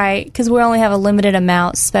 Right, because we only have a limited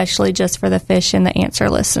amount, especially just for the Fish and the Answer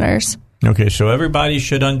listeners. Okay, so everybody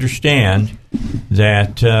should understand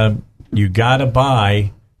that you got to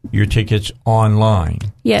buy your tickets online.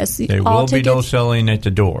 Yes. There will be no selling at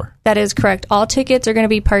the door. That is correct. All tickets are going to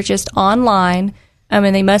be purchased online,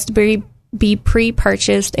 and they must be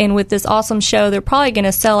pre-purchased. And with this awesome show, they're probably going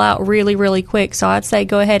to sell out really, really quick. So I'd say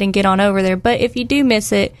go ahead and get on over there. But if you do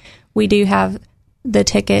miss it, we do have the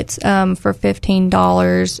tickets for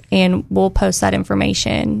 $15, and we'll post that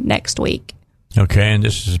information next week. Okay, and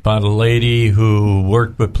this is about a lady who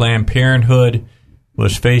worked with Planned Parenthood,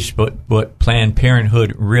 was faced with what Planned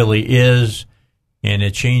Parenthood really is, and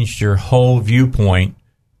it changed her whole viewpoint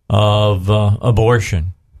of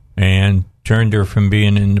abortion and turned her from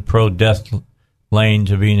being in the pro-death lane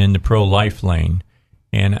to being in the pro-life lane.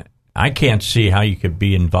 And I can't see how you could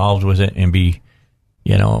be involved with it and be,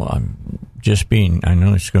 I know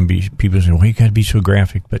it's going to be, people say, well, you got to be so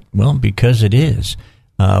graphic, but, well, because it is.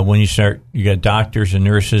 When you got doctors and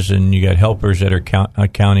nurses, and you got helpers that are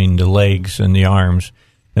counting the legs and the arms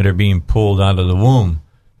that are being pulled out of the womb.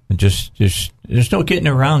 And just there's no getting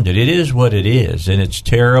around it. It is what it is, and it's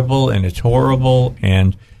terrible and it's horrible,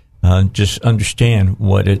 and just understand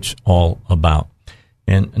what it's all about.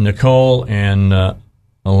 And Nicole and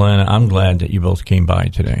Alana, I'm glad that you both came by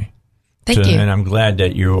today. Thank you. And I'm glad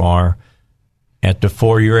that you are at the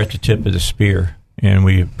fore. You're at the tip of the spear. And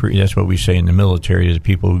that's what we say in the military, is the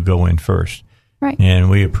people who go in first. Right.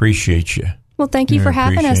 And we appreciate you. Well, thank you for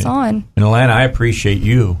having us on. And Alana, I appreciate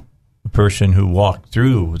you, the person who walked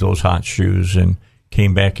through those hot shoes and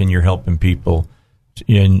came back, and you're helping people.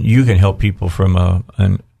 And you can help people from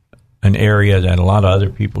an area that a lot of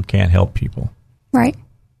other people can't help people. Right.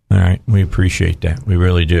 All right. We appreciate that. We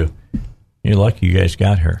really do. You're lucky you guys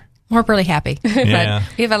got her. We're really happy. Yeah.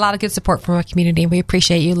 But we have a lot of good support from our community, and we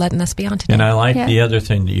appreciate you letting us be on today. And I like the other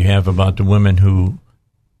thing that you have about the women who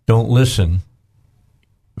don't listen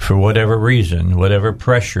for whatever reason, whatever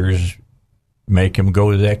pressures make them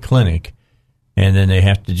go to that clinic, and then they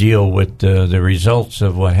have to deal with the results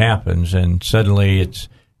of what happens, and suddenly it's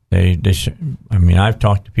I mean, I've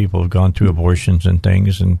talked to people who've gone through abortions and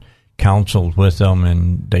things and counseled with them,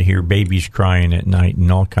 and they hear babies crying at night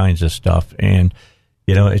and all kinds of stuff, and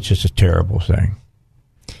it's just a terrible thing.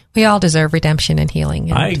 We all deserve redemption and healing.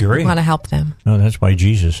 And I agree. We want to help them. No, that's why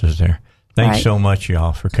Jesus is there. Thanks so much,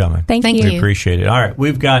 y'all, for coming. Thank you. We appreciate it. All right,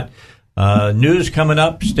 we've got news coming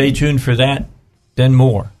up. Stay tuned for that, then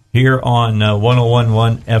more, here on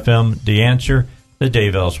 101.1 FM, The Answer, The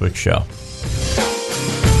Dave Elswick Show.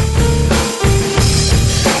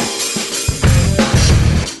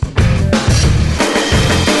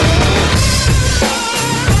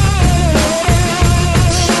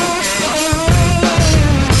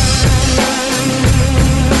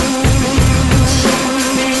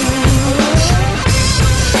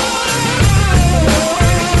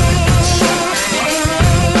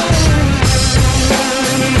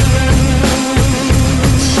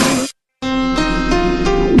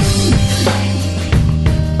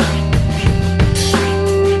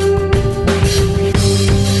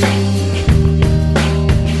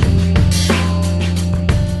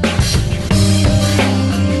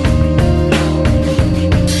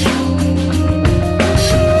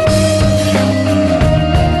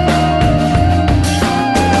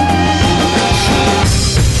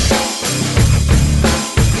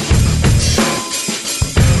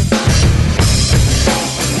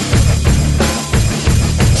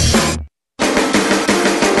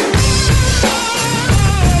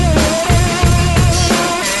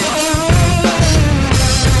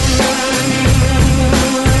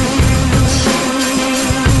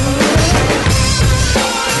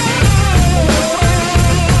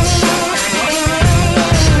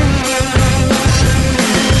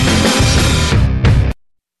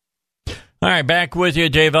 Back with you,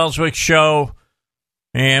 Dave Elswick Show,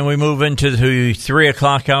 and we move into the 3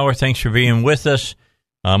 o'clock hour. Thanks for being with us.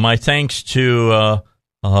 My thanks to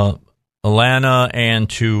Alana and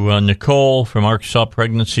to Nicole from Arkansas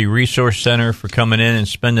Pregnancy Resource Center for coming in and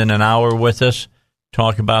spending an hour with us,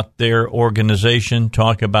 talk about their organization,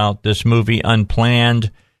 talk about this movie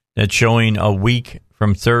Unplanned that's showing a week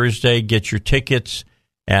from Thursday. Get your tickets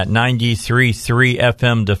at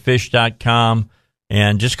 933fmthefish.com.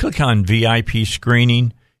 And just click on VIP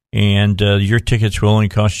screening, and your tickets will only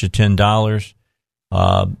cost you $10.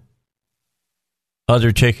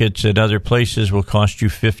 Other tickets at other places will cost you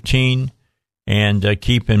 $15. And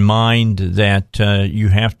keep in mind that you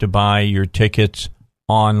have to buy your tickets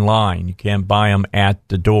online. You can't buy them at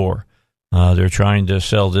the door. They're trying to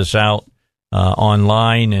sell this out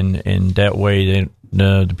online, and that way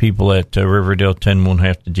the people at Riverdale 10 won't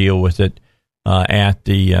have to deal with it at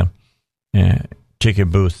the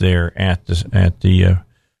ticket booth there at the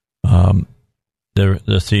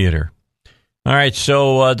theater. All right,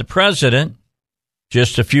 so the president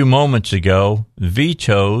just a few moments ago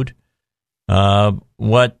vetoed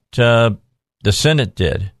what the Senate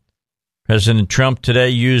did. President Trump today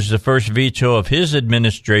used the first veto of his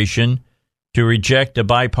administration to reject a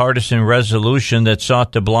bipartisan resolution that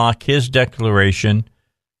sought to block his declaration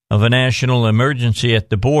of a national emergency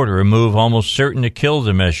at the border, a move almost certain to kill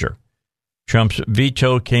the measure. Trump's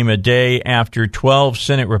veto came a day after 12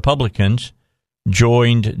 Senate Republicans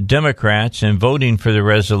joined Democrats in voting for the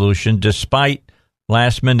resolution, despite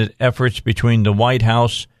last-minute efforts between the White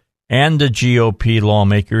House and the GOP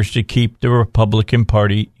lawmakers to keep the Republican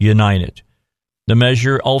Party united. The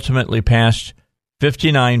measure ultimately passed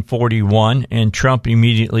 59-41, and Trump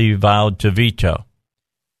immediately vowed to veto.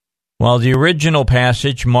 While the original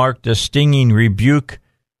passage marked a stinging rebuke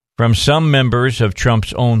from some members of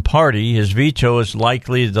Trump's own party, his veto is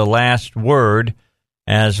likely the last word,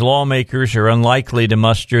 as lawmakers are unlikely to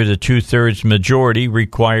muster the two-thirds majority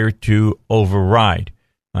required to override.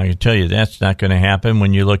 I can tell you that's not going to happen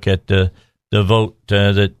when you look at the vote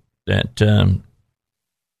of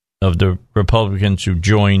the Republicans who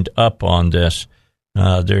joined up on this.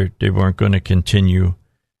 They weren't going to continue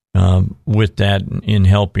with that in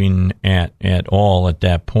helping at all at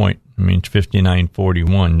that point. I mean, it's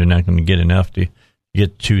 59-41. They're not going to get enough to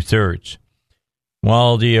get two-thirds.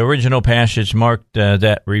 While the original passage marked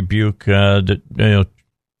that rebuke, it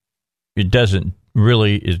doesn't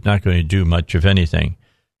really is not going to do much of anything.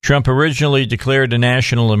 Trump originally declared a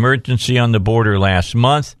national emergency on the border last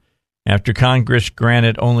month after Congress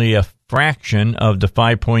granted only a fraction of the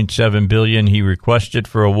 $5.7 billion he requested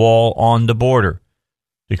for a wall on the border.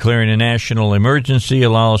 Declaring a national emergency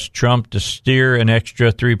allows Trump to steer an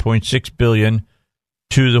extra $3.6 billion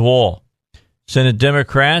to the wall. Senate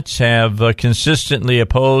Democrats have consistently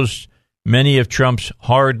opposed many of Trump's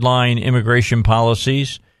hardline immigration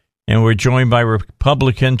policies, and were joined by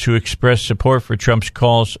Republicans who expressed support for Trump's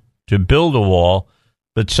calls to build a wall,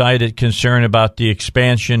 but cited concern about the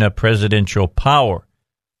expansion of presidential power.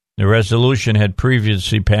 The resolution had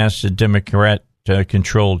previously passed the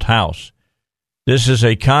Democrat-controlled House. This is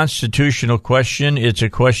a constitutional question. It's a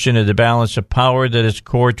question of the balance of power that is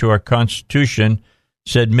core to our Constitution,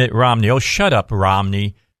 said Mitt Romney. Oh, shut up,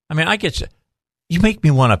 Romney. I mean, you make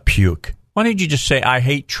me want to puke. Why don't you just say, I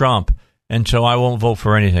hate Trump, and so I won't vote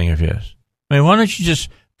for anything of his? I mean, why don't you just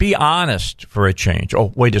be honest for a change?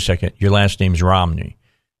 Oh, wait a second. Your last name's Romney.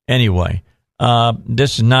 Anyway,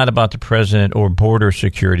 this is not about the president or border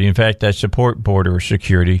security. In fact, I support border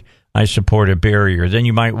security. I support a barrier. Then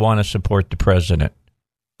you might want to support the president.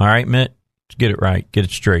 All right, Mitt? Let's get it right. Get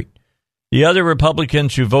it straight. The other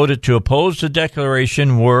Republicans who voted to oppose the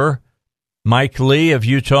declaration were Mike Lee of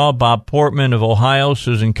Utah, Bob Portman of Ohio,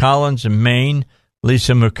 Susan Collins of Maine,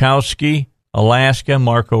 Lisa Murkowski, Alaska,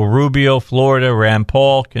 Marco Rubio, Florida, Rand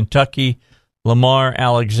Paul, Kentucky, Lamar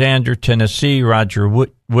Alexander, Tennessee, Roger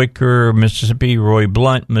Wicker, Mississippi, Roy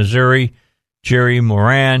Blunt, Missouri, Jerry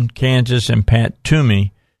Moran, Kansas, and Pat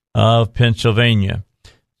Toomey of Pennsylvania.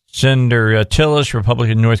 Senator Tillis,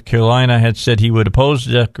 Republican North Carolina, had said he would oppose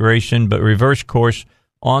the declaration, but reversed course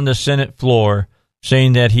on the Senate floor,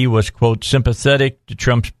 saying that he was, quote, sympathetic to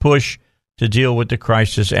Trump's push to deal with the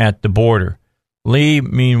crisis at the border. Lee,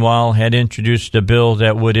 meanwhile, had introduced a bill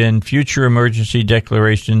that would end future emergency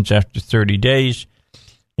declarations after 30 days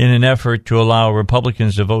in an effort to allow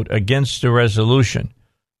Republicans to vote against the resolution.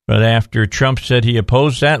 But after Trump said he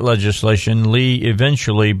opposed that legislation, Lee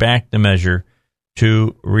eventually backed the measure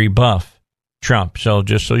to rebuff Trump. So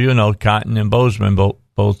just so you know, Cotton and Bozeman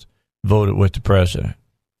both voted with the president,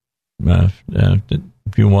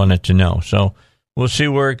 if you wanted to know. So we'll see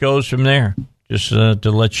where it goes from there, just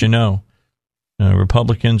to let you know.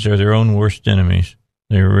 Republicans are their own worst enemies.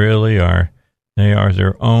 They really are. They are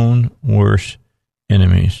their own worst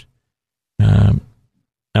enemies. I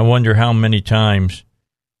wonder how many times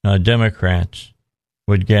Democrats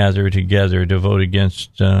would gather together to vote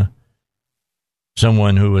against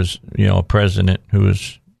someone who was, a president who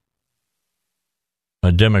was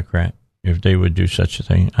a Democrat, if they would do such a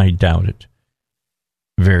thing. I doubt it.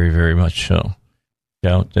 Very, very much so.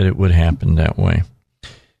 Doubt that it would happen that way.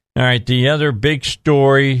 All right, the other big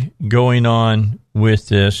story going on with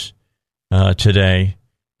this today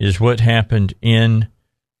is what happened in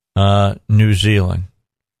New Zealand,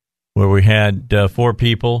 where we had 4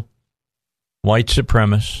 people, white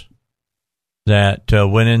supremacists, that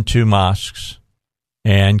went into mosques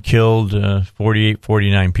and killed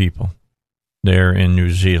 49 people there in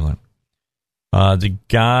New Zealand. The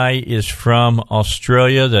guy is from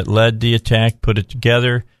Australia that led the attack, put it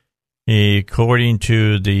together. According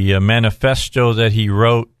to the manifesto that he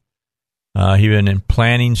wrote, he'd been in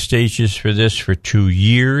planning stages for this for 2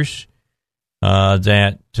 years.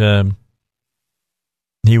 That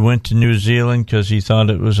he went to New Zealand because he thought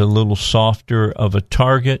it was a little softer of a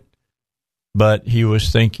target, but he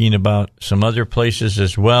was thinking about some other places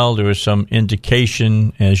as well. There was some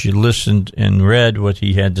indication, as you listened and read what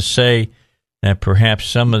he had to say, that perhaps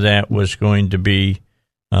some of that was going to be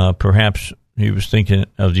perhaps he was thinking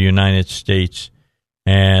of the United States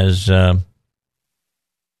as well.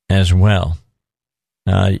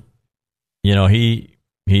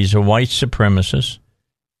 He's a white supremacist.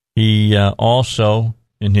 He also,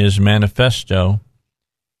 in his manifesto,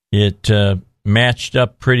 it matched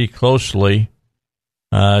up pretty closely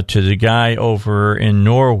to the guy over in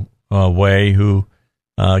Norway who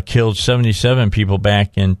killed 77 people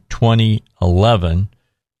back in 2011.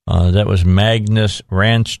 That was Magnus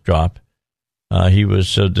Ranstorp. He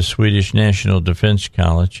was of the Swedish National Defense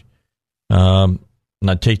College. I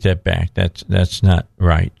take that back. That's not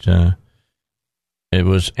right. It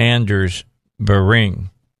was Anders Breivik,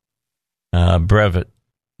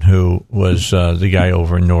 who was the guy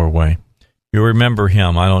over in Norway. You remember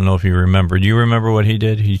him. I don't know if you remember. Do you remember what he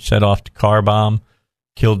did? He set off the car bomb,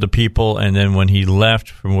 killed the people, and then when he left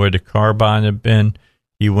from where the car bomb had been,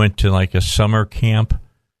 he went to like a summer camp,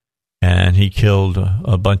 and he killed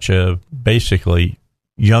a bunch of basically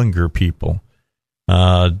younger people.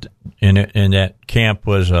 And that camp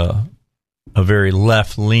was a very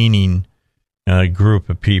left-leaning group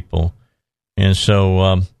of people. And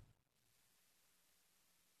so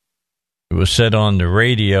it was said on the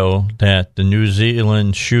radio that the New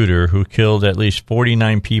Zealand shooter who killed at least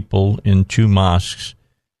 49 people in 2 mosques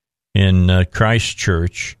in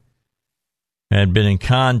Christchurch had been in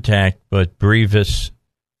contact with Breivik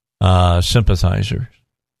sympathizers.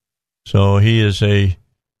 So he is a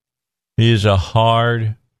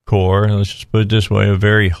hardcore hardcore, let's just put it this way, a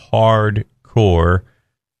very hardcore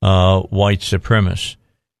white supremacist.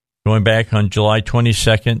 Going back on July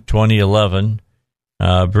 22nd, 2011,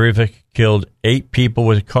 Breivik killed 8 people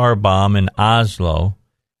with a car bomb in Oslo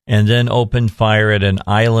and then opened fire at an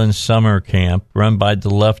island summer camp run by the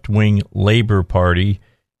left-wing Labour Party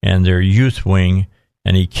and their youth wing,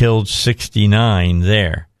 and he killed 69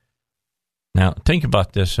 there. Now, think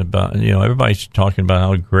about this, everybody's talking about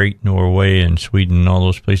how great Norway and Sweden and all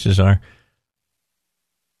those places are.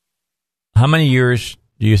 How many years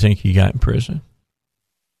do you think he got in prison?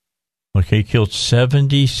 Okay, he killed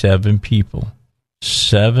 77 people.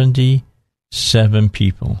 77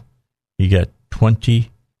 people. He got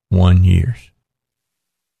 21 years.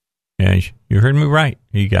 And you heard me right.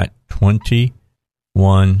 He got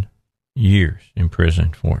 21 years in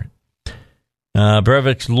prison for it.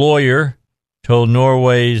 Breivik's lawyer told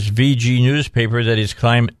Norway's VG newspaper that his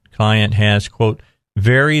client has, quote,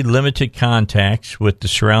 very limited contacts with the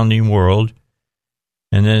surrounding world.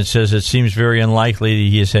 And then it says it seems very unlikely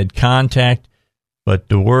that he has had contact, but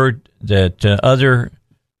the word that other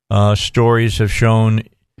stories have shown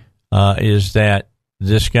is that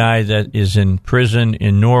this guy that is in prison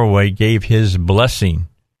in Norway gave his blessing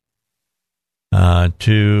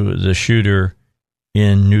to the shooter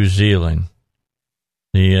in New Zealand.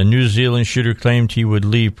 The New Zealand shooter claimed he would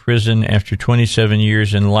leave prison after 27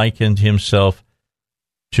 years and likened himself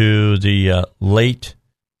to the late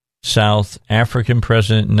South African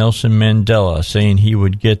President Nelson Mandela, saying he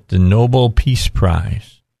would get the Nobel Peace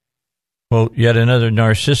Prize. Quote, yet another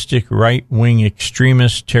narcissistic right-wing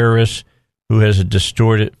extremist terrorist who has a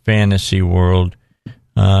distorted fantasy world,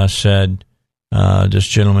 said this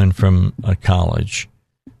gentleman from a college.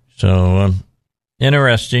 So,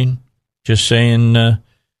 interesting. Just saying,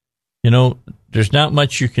 there's not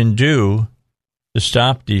much you can do to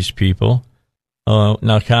stop these people. Now,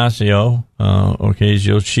 Ocasio,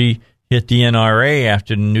 she hit the NRA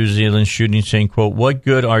after the New Zealand shooting, saying, quote, what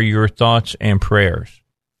good are your thoughts and prayers?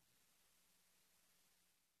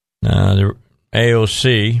 The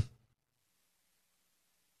AOC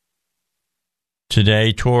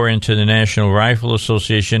today tore into the National Rifle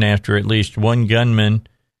Association after at least one gunman,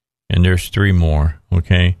 and there's 3 more,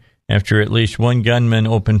 after at least one gunman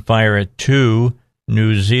opened fire at 2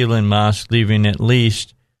 New Zealand mosques, leaving at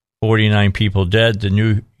least 49 people dead. The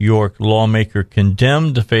New York lawmaker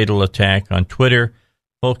condemned the fatal attack on Twitter,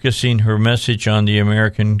 focusing her message on the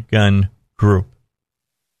American Gun Group.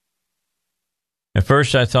 At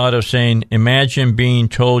first, I thought of saying, imagine being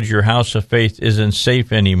told your house of faith isn't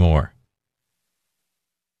safe anymore.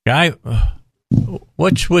 Guy,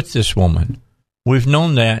 what's with this woman? We've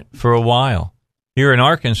known that for a while. Here in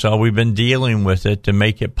Arkansas, we've been dealing with it to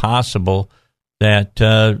make it possible that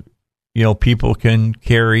people can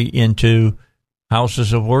carry into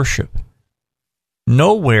houses of worship.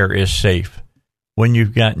 Nowhere is safe when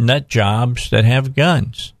you've got nut jobs that have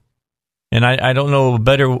guns. And I don't know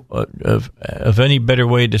of any better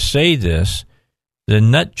way to say this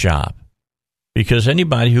than nut job. Because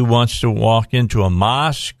anybody who wants to walk into a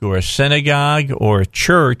mosque or a synagogue or a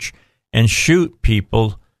church and shoot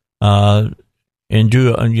people and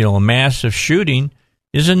do a massive shooting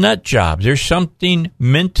is a nut job. There's something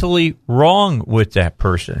mentally wrong with that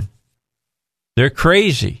person. They're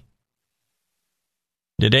crazy.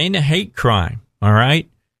 It ain't a hate crime, all right?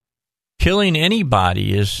 Killing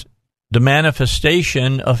anybody is the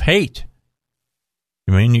manifestation of hate.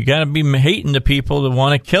 I mean, you got to be hating the people that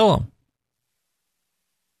want to kill them.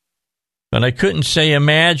 But I couldn't say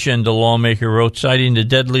imagine, the lawmaker wrote, citing the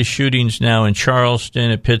deadly shootings now in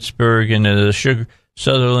Charleston, at Pittsburgh, and at the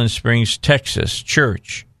Sutherland Springs, Texas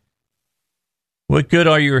church. What good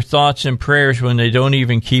are your thoughts and prayers when they don't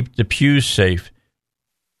even keep the pews safe?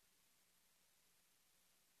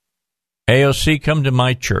 AOC, come to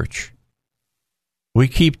my church. We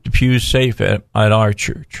keep the pews safe at our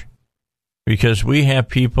church because we have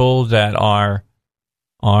people that are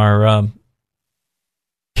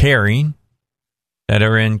caring, that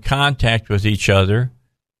are in contact with each other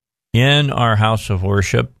in our house of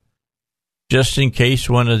worship, just in case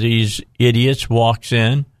one of these idiots walks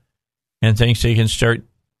in and thinks they can start,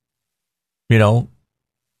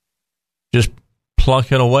 just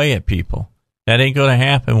plucking away at people. That ain't going to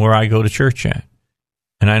happen where I go to church at.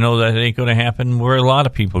 And I know that ain't going to happen where a lot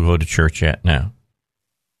of people go to church at now.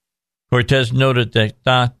 Cortez noted that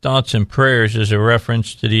thoughts and prayers is a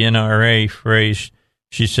reference to the NRA phrase,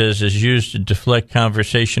 she says, is used to deflect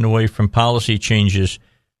conversation away from policy changes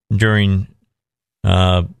during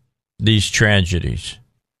these tragedies.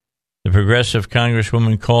 The progressive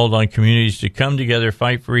congresswoman called on communities to come together,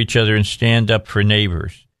 fight for each other, and stand up for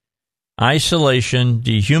neighbors. isolation,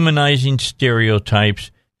 dehumanizing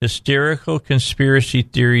stereotypes, hysterical conspiracy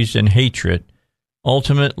theories, and hatred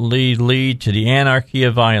ultimately lead to the anarchy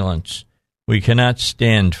of violence. We cannot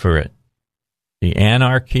stand for it. The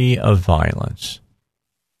anarchy of violence.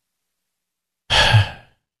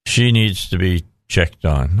 She needs to be checked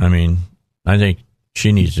on. I mean, I think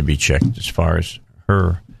she needs to be checked as far as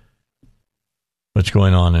what's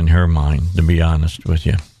going on in her mind, to be honest with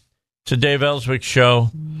you. It's a Dave Elswick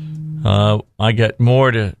show. I got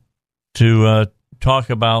more to talk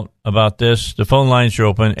about this. The phone lines are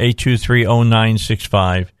open,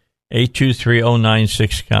 823-0965,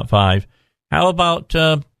 823-0965. How about,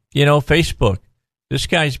 Facebook? This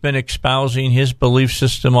guy's been espousing his belief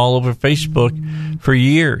system all over Facebook for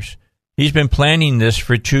years. He's been planning this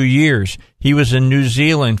for 2 years. He was in New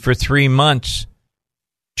Zealand for 3 months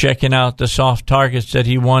checking out the soft targets that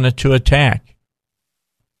he wanted to attack.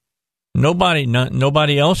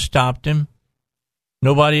 Nobody else stopped him.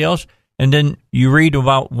 Nobody else. And then you read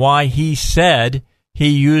about why he said he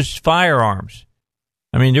used firearms.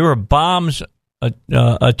 I mean, there were bombs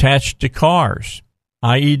attached to cars,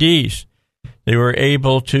 IEDs. They were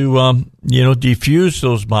able to, defuse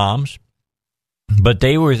those bombs, but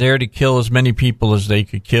they were there to kill as many people as they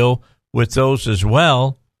could kill with those as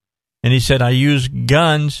well. And he said, I used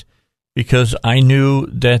guns because I knew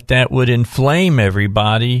that would inflame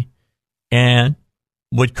everybody and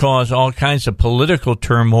would cause all kinds of political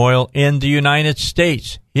turmoil in the United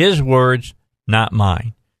States. His words, not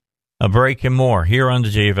mine. A break and more here on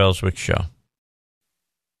the Dave Elswick Show.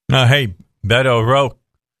 Now, hey, Beto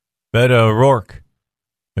O'Rourke,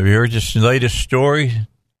 have you heard this latest story?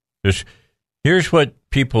 Here's what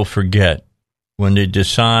people forget when they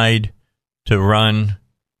decide to run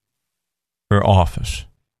for office.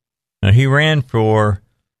 Now, he ran for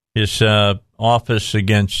his office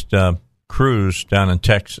against Cruz down in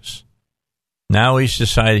Texas. Now he's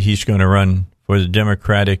decided he's going to run for the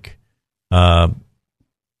Democratic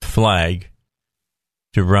flag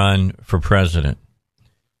to run for president.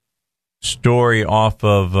 Story off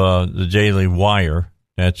of the Daily Wire.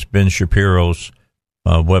 That's Ben Shapiro's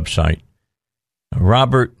website.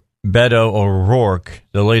 Robert Beto O'Rourke,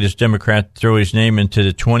 the latest Democrat to throw his name into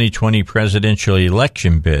the 2020 presidential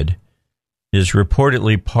election bid, is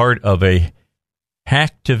reportedly part of a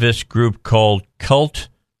hacktivist group called Cult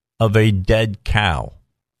of a Dead Cow,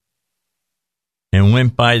 and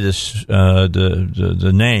went by this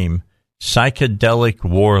the name Psychedelic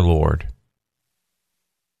Warlord.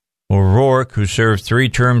 O'Rourke, who served 3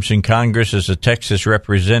 terms in Congress as a Texas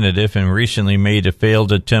representative and recently made a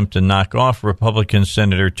failed attempt to knock off Republican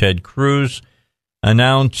Senator Ted Cruz,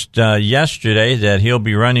 announced yesterday that he'll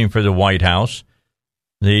be running for the White House.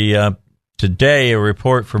 Today, a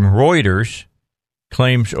report from Reuters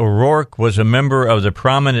claims O'Rourke was a member of the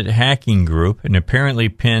prominent hacking group and apparently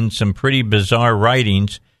penned some pretty bizarre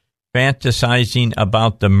writings fantasizing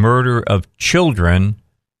about the murder of children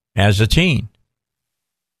as a teen.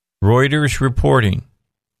 Reuters reporting,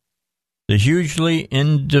 the hugely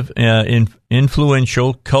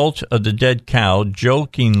influential Cult of the Dead Cow,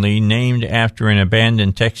 jokingly named after an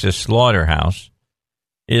abandoned Texas slaughterhouse,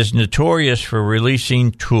 is notorious for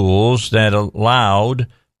releasing tools that allowed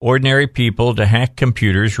ordinary people to hack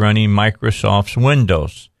computers running Microsoft's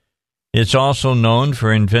Windows. It's also known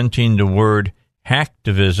for inventing the word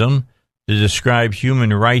hacktivism to describe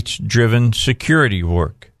human rights-driven security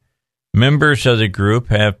work. Members of the group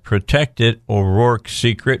have protected O'Rourke's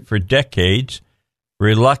secret for decades,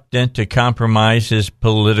 reluctant to compromise his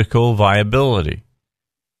political viability.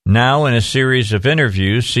 Now, in a series of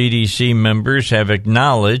interviews, CDC members have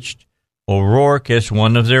acknowledged O'Rourke as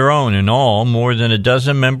one of their own. In all, more than a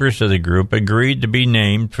dozen members of the group agreed to be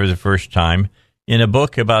named for the first time in a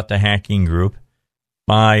book about the hacking group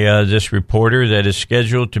by this reporter that is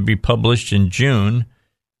scheduled to be published in June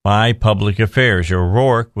by Public Affairs.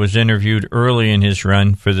 O'Rourke was interviewed early in his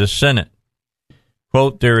run for the Senate.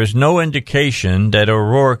 Quote, there is no indication that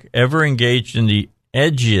O'Rourke ever engaged in the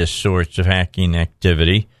edgiest sorts of hacking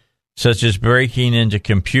activity, such as breaking into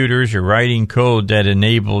computers or writing code that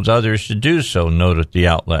enabled others to do so, noted the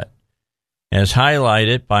outlet. As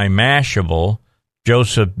highlighted by Mashable,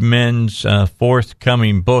 Joseph Minn's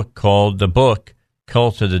forthcoming book called The Book,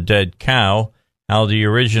 Cult of the Dead Cow, How the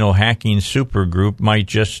Original Hacking Supergroup Might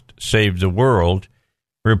Just Save the World,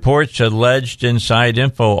 reports alleged inside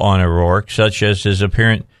info on O'Rourke, such as his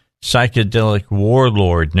apparent psychedelic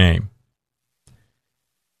warlord name.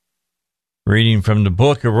 Reading from the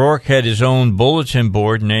book, O'Rourke had his own bulletin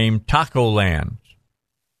board named Taco Land.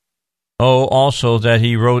 Oh, also that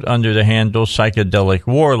he wrote under the handle Psychedelic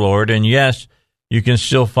Warlord, and yes, You can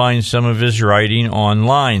still find some of his writing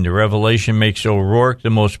online. The revelation makes O'Rourke the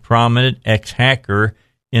most prominent ex-hacker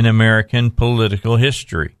in American political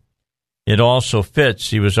history. It also fits.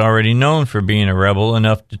 He was already known for being a rebel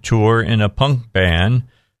enough to tour in a punk band,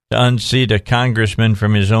 to unseat a congressman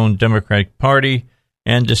from his own Democratic Party,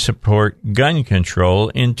 and to support gun control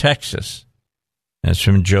in Texas. That's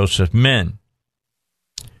from Joseph Min.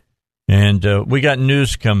 And we got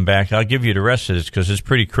news come back. I'll give you the rest of this because it's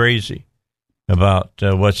pretty crazy about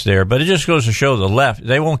what's there. But it just goes to show the left,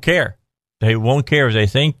 they won't care. They won't care if they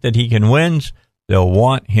think that he can win. They'll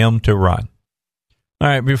want him to run. All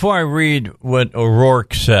right, before I read what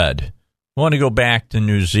O'Rourke said, I want to go back to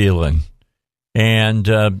New Zealand. And,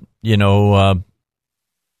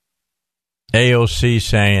 AOC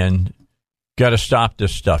saying, got to stop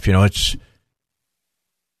this stuff. It's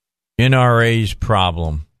NRA's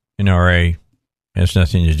problem. NRA has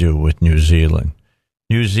nothing to do with New Zealand.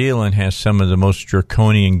 New Zealand has some of the most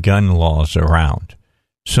draconian gun laws around.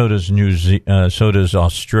 So does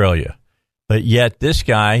Australia. But yet this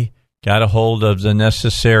guy got a hold of the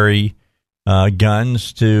necessary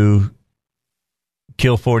guns to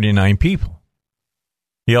kill 49 people.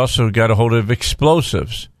 He also got a hold of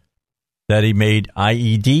explosives that he made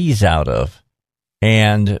IEDs out of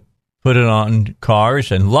and put it on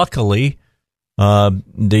cars. And luckily, the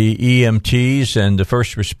EMTs and the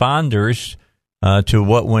first responders to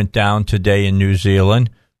what went down today in New Zealand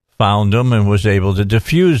found them and was able to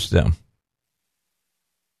defuse them.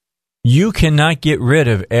 You cannot get rid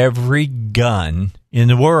of every gun in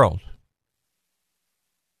the world.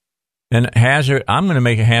 And I'm going to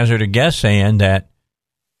make a hazard guess saying that,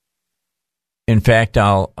 in fact,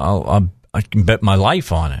 I can bet my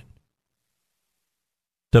life on it.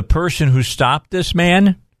 The person who stopped this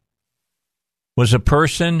man was a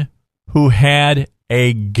person who had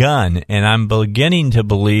a gun, and I'm beginning to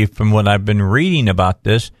believe from what I've been reading about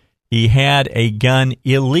this, he had a gun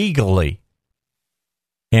illegally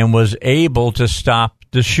and was able to stop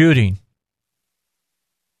the shooting.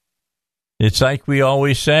 It's like we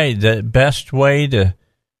always say, the best way to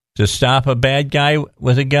stop a bad guy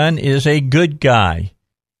with a gun is a good guy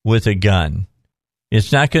with a gun.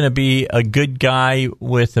 It's not going to be a good guy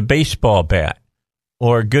with a baseball bat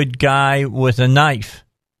or a good guy with a knife.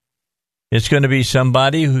 It's going to be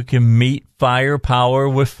somebody who can meet firepower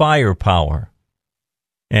with firepower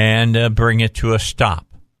and bring it to a stop.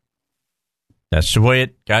 That's the way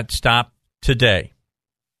it got stopped today.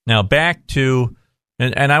 Now back to,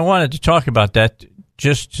 and I wanted to talk about that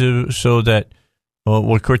just so that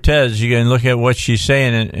with Cortez, you can look at what she's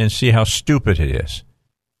saying and see how stupid it is.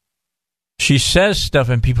 She says stuff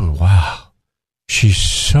and people go, wow, she's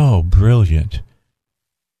so brilliant.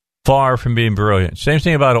 Far from being brilliant. Same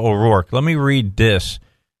thing about O'Rourke. Let me read this,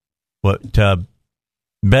 what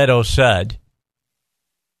Beto said,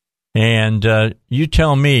 and you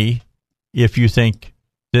tell me if you think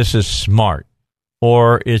this is smart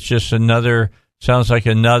or it's just sounds like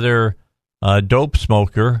another dope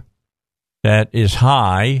smoker that is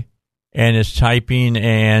high and is typing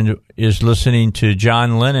and is listening to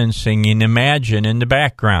John Lennon singing Imagine in the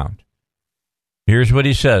background. Here's what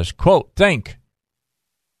he says, quote, think.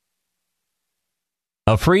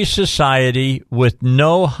 A free society with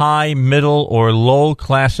no high, middle, or low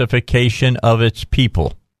classification of its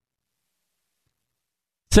people.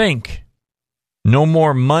 Think. No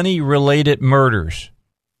more money-related murders.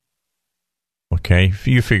 Okay,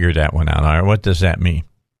 you figured that one out. All right, what does that mean?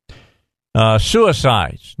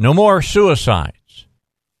 Suicides. No more suicides.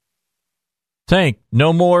 Think.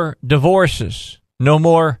 No more divorces. No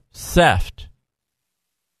more theft.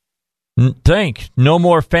 Think. No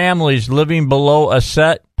more families living below a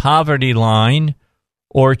set poverty line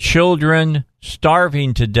or children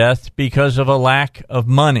starving to death because of a lack of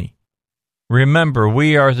money. Remember,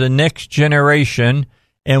 we are the next generation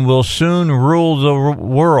and will soon rule the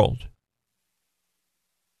world.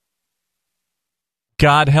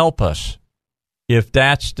 God help us if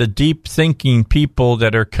that's the deep thinking people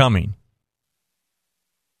that are coming.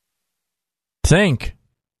 Think.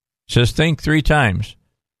 It says think 3 times.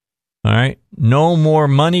 All right. No more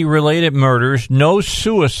money-related murders. No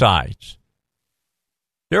suicides.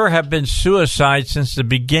 There have been suicides since the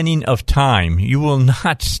beginning of time. You will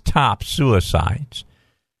not stop suicides.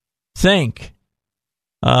 Think.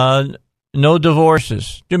 No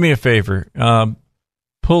divorces. Do me a favor.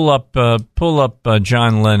 Pull up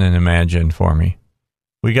John Lennon Imagine for me.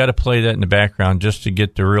 We got to play that in the background just to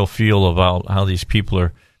get the real feel of how these people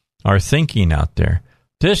are thinking out there.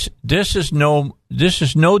 This is no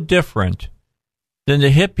different than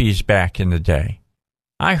the hippies back in the day.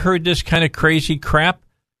 I heard this kind of crazy crap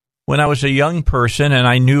when I was a young person and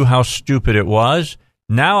I knew how stupid it was.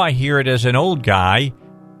 Now I hear it as an old guy,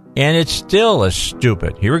 and it's still as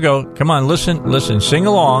stupid. Here we go. Come on, listen, sing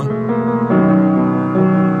along.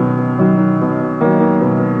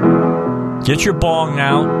 Get your bong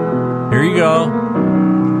out. Here you go.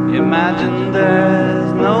 Imagine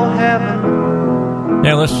there's no heaven.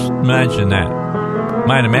 Yeah, let's imagine that.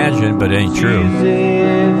 Might imagine, but it ain't true.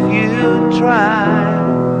 If you try.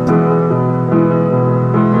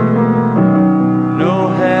 No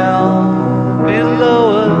hell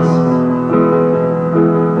below us.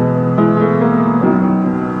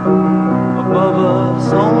 Above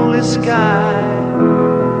us, only sky.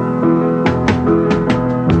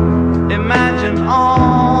 Imagine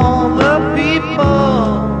all the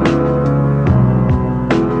people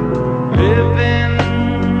living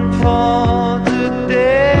for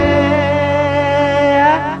today.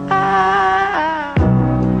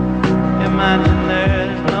 Imagine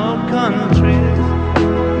there's no countries.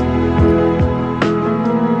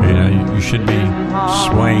 You should be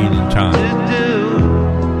swaying in time.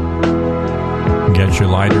 Get your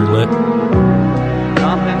lighter lit.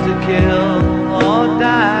 Nothing to kill or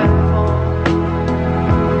die for.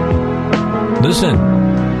 Listen.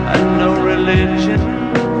 And no religion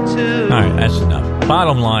too. All right, that's enough.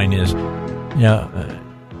 Bottom line is,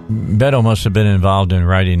 Beto must have been involved in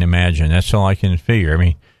writing Imagine. That's all I can figure. I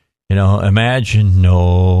mean, imagine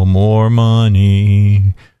no more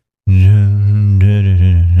money.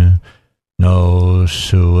 No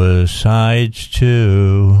suicides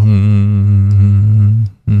too.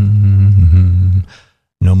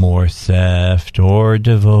 No more theft or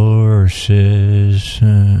divorces.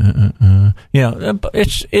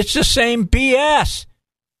 It's the same BS.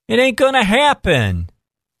 It ain't going to happen.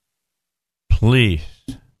 Please.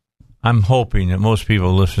 I'm hoping that most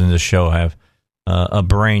people listening to the show have a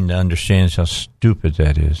brain that understands how stupid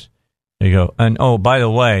that is. There you go. And, oh, by the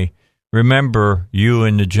way, remember, you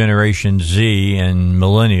and the Generation Z and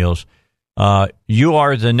millennials, you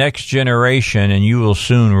are the next generation, and you will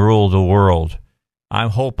soon rule the world. I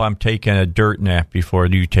hope I'm taking a dirt nap before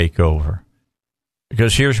you take over.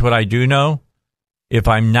 Because here's what I do know. If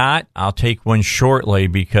I'm not, I'll take one shortly,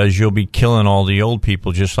 because you'll be killing all the old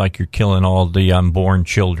people just like you're killing all the unborn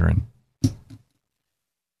children.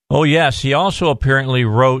 Oh, yes, he also apparently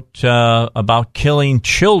wrote about killing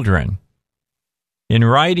children. In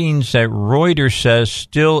writings that Reuters says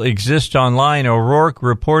still exist online, O'Rourke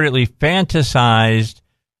reportedly fantasized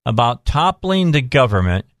about toppling the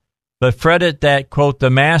government, but fretted that, quote, the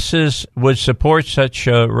masses would support such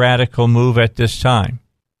a radical move at this time.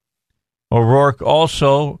 O'Rourke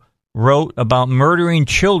also wrote about murdering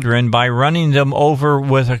children by running them over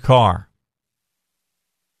with a car.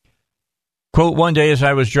 Quote, one day as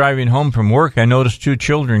I was driving home from work, I noticed two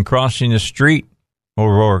children crossing the street,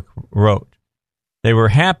 O'Rourke wrote. They were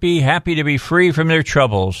happy to be free from their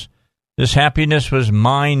troubles. This happiness was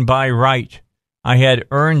mine by right. I had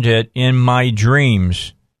earned it in my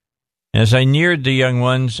dreams. As I neared the young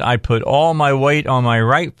ones, I put all my weight on my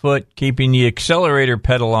right foot, keeping the accelerator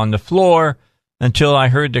pedal on the floor, until I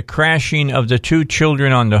heard the crashing of the two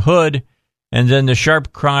children on the hood, and then the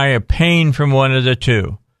sharp cry of pain from one of the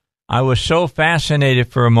two. I was so fascinated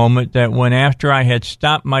for a moment that when, after I had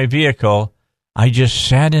stopped my vehicle, I just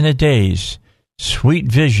sat in a daze, sweet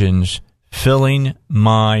visions filling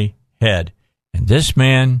my head. And this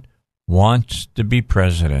man wants to be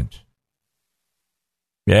president.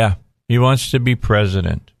 Yeah. He wants to be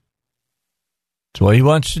president. That's what he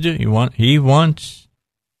wants to do. He wants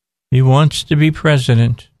to be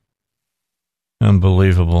president.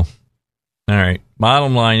 Unbelievable. All right.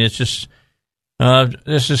 Bottom line, it's just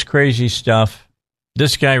this is crazy stuff.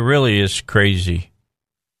 This guy really is crazy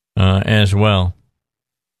as well.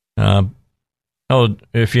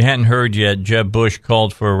 If you hadn't heard yet, Jeb Bush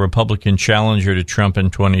called for a Republican challenger to Trump in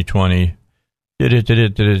 2020.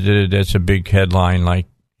 That's a big headline, like,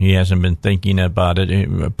 he hasn't been thinking about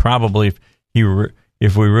it. Probably,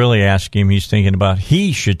 if we really ask him, he's thinking about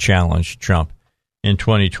he should challenge Trump in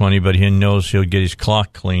 2020, but he knows he'll get his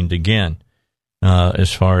clock cleaned again,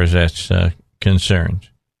 as far as that's concerned.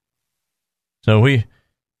 So we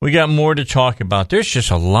got more to talk about. There's just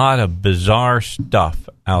a lot of bizarre stuff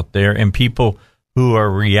out there, and people who are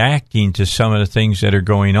reacting to some of the things that are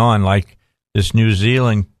going on, like this New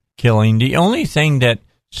Zealand killing. The only thing that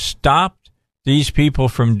stopped these people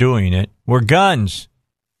from doing it were guns.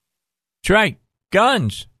 That's right,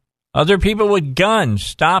 guns. Other people with guns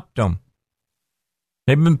stopped them.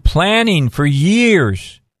 They've been planning for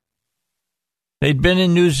years. They'd been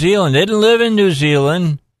in New Zealand. They didn't live in New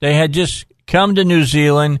Zealand. They had just come to New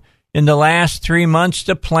Zealand in the last 3 months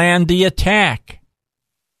to plan the attack.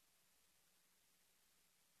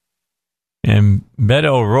 And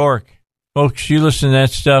Beto O'Rourke, folks, you listen to that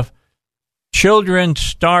stuff. Children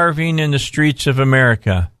starving in the streets of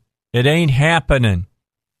America. It ain't happening.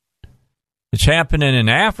 It's happening in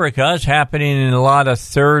Africa. It's happening in a lot of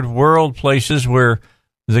third world places where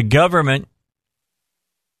the government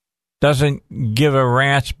doesn't give a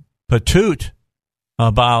rat's patoot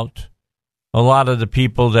about a lot of the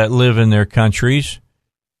people that live in their countries.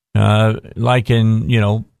 Like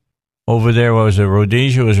in, over there, what was it,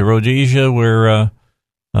 Rhodesia? Was it Rhodesia where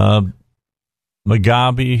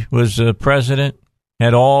Mugabe was the president?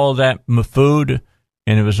 Had all that food,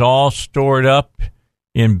 and it was all stored up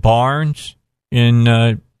in barns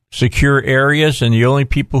in secure areas, and the only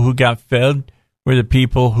people who got fed were the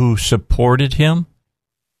people who supported him.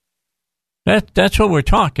 That's what we're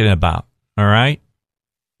talking about, all right?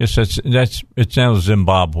 Yes, it's now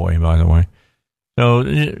Zimbabwe, by the way. So,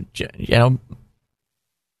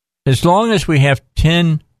 as long as we have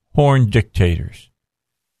 10 horned dictators,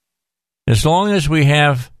 as long as we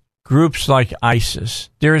have groups like ISIS,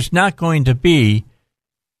 there is not going to be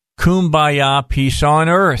kumbaya peace on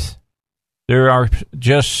earth. There are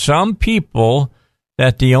just some people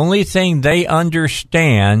that the only thing they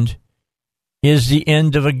understand is the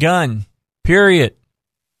end of a gun. Period.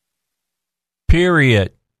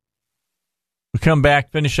 We'll come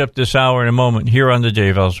back, finish up this hour in a moment here on the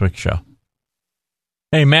Dave Elswick Show.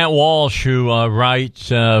 Hey, Matt Walsh, who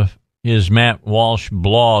writes his Matt Walsh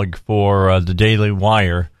blog for the Daily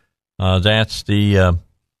Wire, that's the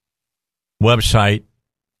website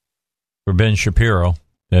for Ben Shapiro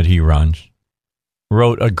that he runs,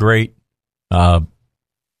 wrote a great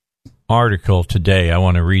article today. I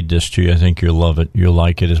want to read this to you. I think you'll love it. You'll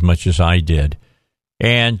like it as much as I did.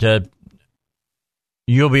 And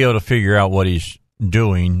you'll be able to figure out what he's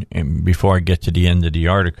doing before I get to the end of the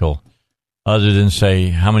article, other than say,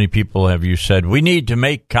 how many people have you said, we need to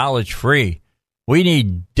make college free? We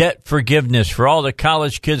need debt forgiveness for all the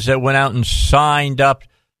college kids that went out and signed up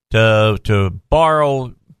to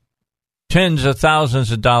borrow tens of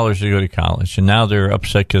thousands of dollars to go to college, and now they're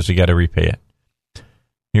upset because they got to repay it.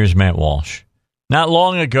 Here's Matt Walsh. Not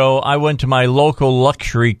long ago, I went to my local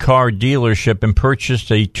luxury car dealership and purchased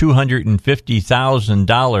a $250,000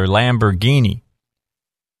 Lamborghini.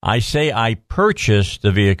 I say I purchased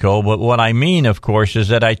the vehicle, but what I mean, of course, is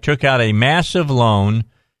that I took out a massive loan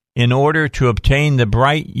in order to obtain the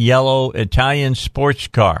bright yellow Italian sports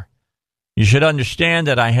car. You should understand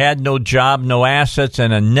that I had no job, no assets,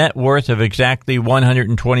 and a net worth of exactly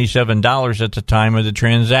 $127 at the time of the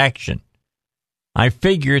transaction. I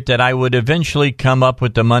figured that I would eventually come up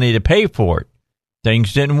with the money to pay for it.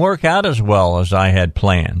 Things didn't work out as well as I had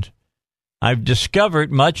planned. I've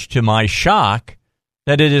discovered, much to my shock,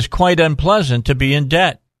 that it is quite unpleasant to be in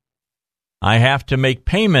debt. I have to make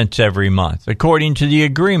payments every month, according to the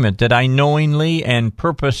agreement that I knowingly and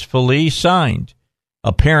purposefully signed.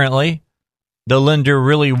 Apparently, the lender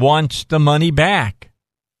really wants the money back.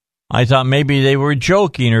 I thought maybe they were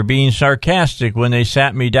joking or being sarcastic when they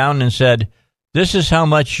sat me down and said, this is how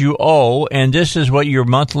much you owe, and this is what your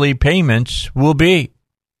monthly payments will be.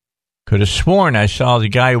 Could have sworn I saw the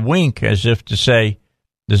guy wink as if to say,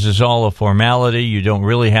 this is all a formality. You don't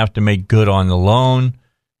really have to make good on the loan.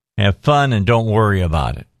 Have fun and don't worry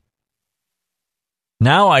about it.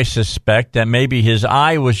 Now I suspect that maybe his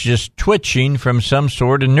eye was just twitching from some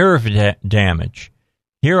sort of nerve damage.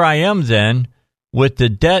 Here I am then, with the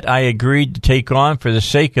debt I agreed to take on for the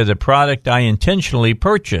sake of the product I intentionally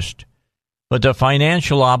purchased. But the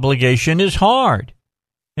financial obligation is hard.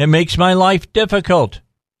 It makes my life difficult.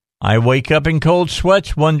 I wake up in cold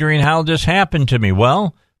sweats wondering how this happened to me.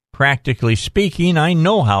 Well, practically speaking, I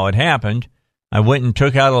know how it happened. I went and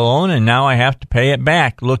took out a loan, and now I have to pay it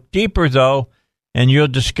back. Look deeper, though, and you'll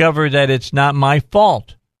discover that it's not my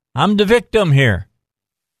fault. I'm the victim here.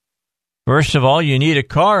 First of all, you need a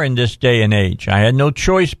car in this day and age. I had no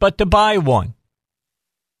choice but to buy one.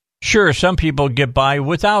 Sure, some people get by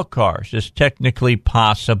without cars. It's technically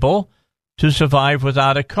possible to survive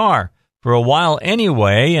without a car. For a while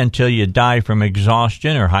anyway, until you die from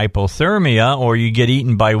exhaustion or hypothermia, or you get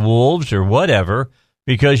eaten by wolves or whatever,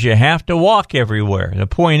 because you have to walk everywhere. The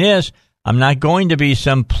point is, I'm not going to be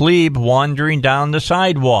some plebe wandering down the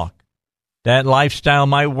sidewalk. That lifestyle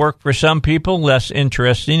might work for some people, less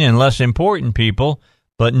interesting and less important people,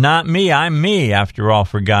 but not me. I'm me, after all,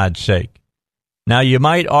 for God's sake. Now, you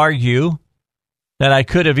might argue that I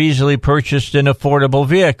could have easily purchased an affordable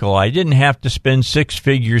vehicle. I didn't have to spend six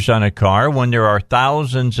figures on a car when there are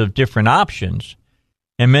thousands of different options,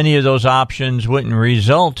 and many of those options wouldn't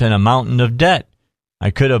result in a mountain of debt. I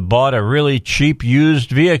could have bought a really cheap used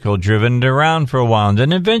vehicle, driven it around for a while, and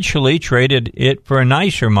then eventually traded it for a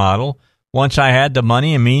nicer model once I had the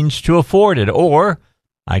money and means to afford it. Or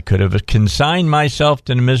I could have consigned myself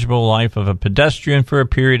to the miserable life of a pedestrian for a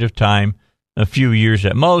period of time, a few years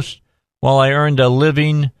at most, while I earned a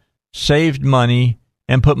living, saved money,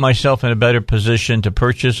 and put myself in a better position to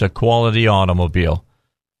purchase a quality automobile.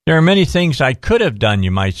 There are many things I could have done,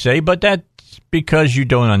 you might say, but that's because you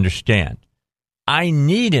don't understand. I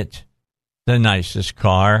needed the nicest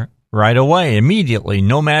car right away, immediately,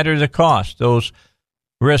 no matter the cost. Those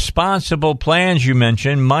responsible plans you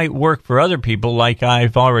mentioned might work for other people, like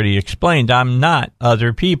I've already explained. I'm not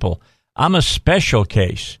other people. I'm a special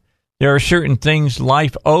case. There are certain things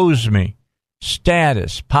life owes me.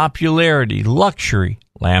 Status, popularity, luxury,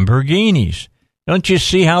 Lamborghinis. Don't you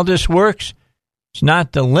see how this works? It's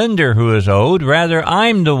not the lender who is owed. Rather,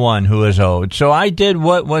 I'm the one who is owed. So I did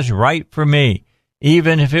what was right for me,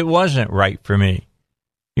 even if it wasn't right for me.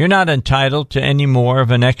 You're not entitled to any more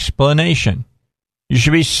of an explanation. You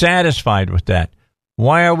should be satisfied with that.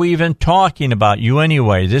 Why are we even talking about you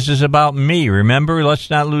anyway? This is about me. Remember, let's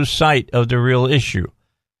not lose sight of the real issue.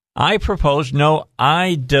 I propose, no,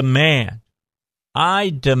 I demand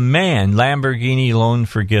Lamborghini loan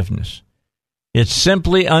forgiveness. It's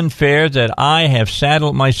simply unfair that I have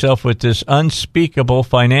saddled myself with this unspeakable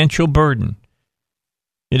financial burden.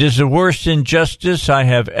 It is the worst injustice I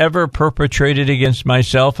have ever perpetrated against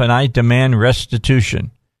myself, and I demand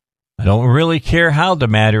restitution. I don't really care how the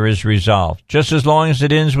matter is resolved, just as long as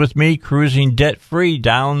it ends with me cruising debt-free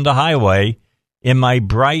down the highway in my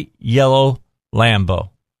bright yellow Lambo.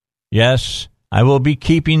 Yes, I will be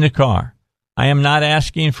keeping the car. I am not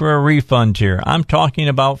asking for a refund here. I'm talking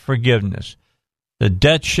about forgiveness. The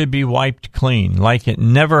debt should be wiped clean, like it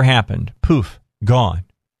never happened. Poof, gone.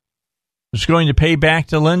 Who's going to pay back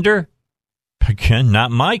the lender? Again,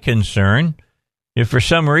 not my concern. If for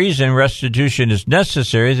some reason restitution is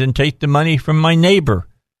necessary, then take the money from my neighbor.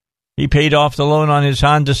 He paid off the loan on his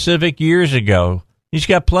Honda Civic years ago. He's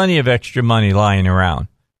got plenty of extra money lying around.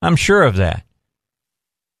 I'm sure of that.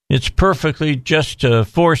 It's perfectly just to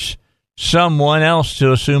force someone else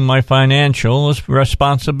to assume my financial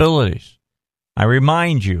responsibilities. I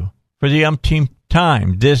remind you, for the umpteenth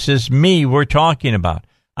time, this is me we're talking about.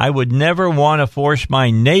 I would never want to force my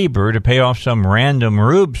neighbor to pay off some random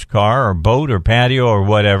Rube's car or boat or patio or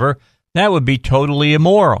whatever. That would be totally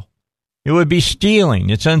immoral. It would be stealing.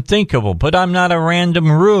 It's unthinkable. But I'm not a random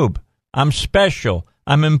Rube. I'm special.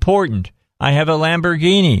 I'm important. I have a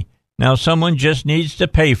Lamborghini. Now someone just needs to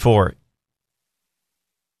pay for it.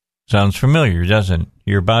 Sounds familiar, doesn't it?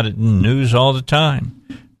 You hear about it in the news all the time.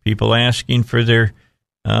 People asking for their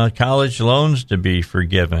college loans to be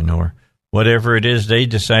forgiven, or whatever it is they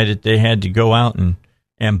decided they had to go out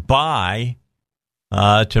and buy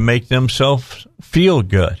to make themselves feel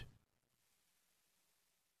good.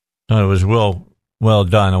 So it was well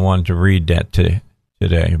done. I wanted to read that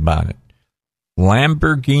today about it.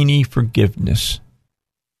 Lamborghini forgiveness.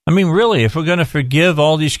 I mean, really, if we're going to forgive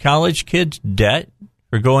all these college kids' debt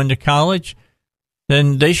for going to college,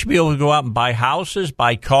 then they should be able to go out and buy houses,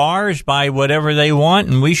 buy cars, buy whatever they want,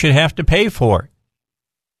 and we should have to pay for it.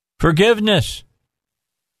 Forgiveness.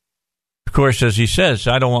 Of course, as he says,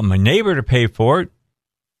 I don't want my neighbor to pay for it.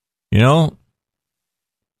 You know,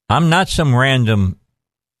 I'm not some random,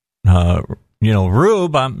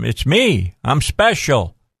 Rube. It's me. I'm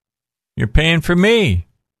special. You're paying for me,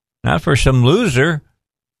 not for some loser.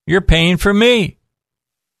 You're paying for me.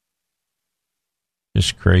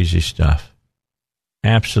 Just crazy stuff.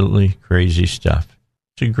 Absolutely crazy stuff.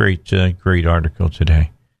 It's a great article today.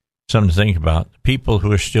 Something to think about. The people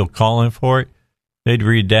who are still calling for it, they'd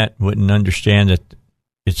read that, wouldn't understand that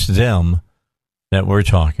it's them that we're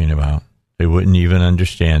talking about. They wouldn't even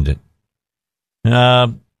understand it.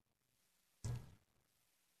 The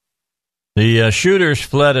shooters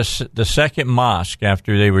fled the second mosque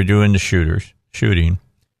after they were doing the shooting.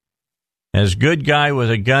 As good guy with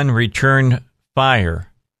a gun returned fire,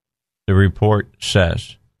 the report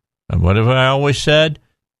says. And what have I always said?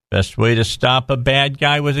 Best way to stop a bad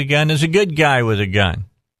guy with a gun is a good guy with a gun.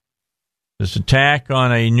 This attack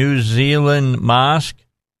on a New Zealand mosque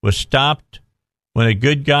was stopped when a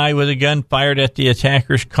good guy with a gun fired at the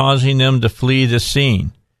attackers, causing them to flee the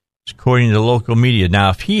scene, according to local media.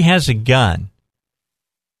 Now, if he has a gun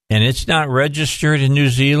and it's not registered in New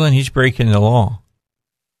Zealand, he's breaking the law.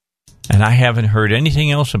 And I haven't heard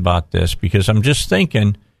anything else about this because I'm just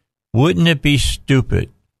thinking, wouldn't it be stupid?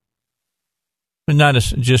 But not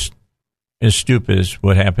just as stupid as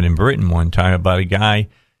what happened in Britain one time about a guy,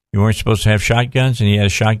 you weren't supposed to have shotguns, and he had a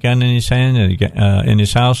shotgun in his hand in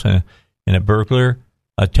his house, and a burglar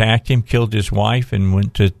attacked him, killed his wife, and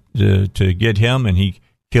went to get him, and he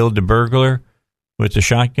killed the burglar with the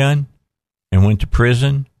shotgun. and went to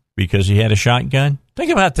prison because he had a shotgun?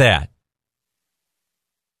 Think about that.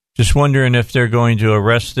 Just wondering if they're going to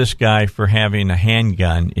arrest this guy for having a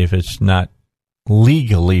handgun if it's not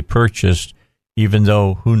legally purchased, even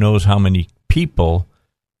though who knows how many people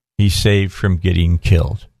he saved from getting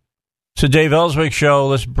killed. So Dave Elswick Show,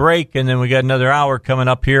 let's break, and then we got another hour coming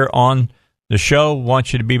up here on the show.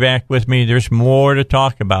 Want you to be back with me. There's more to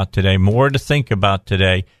talk about today, more to think about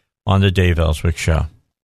today on the Dave Elswick Show.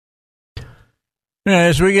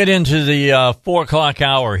 As we get into the 4 o'clock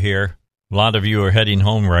hour here, a lot of you are heading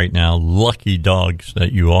home right now. Lucky dogs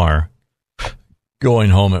that you are.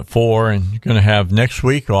 Going home at 4, and you're going to have next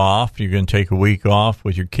week off. You're going to take a week off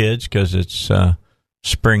with your kids because it's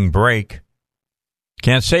spring break.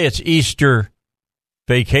 Can't say it's Easter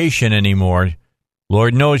vacation anymore.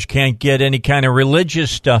 Lord knows you can't get any kind of religious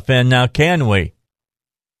stuff in now, can we?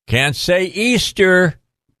 Can't say Easter.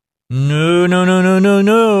 No.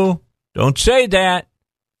 Don't say that.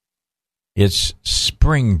 It's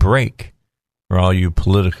spring break for all you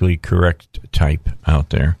politically correct type out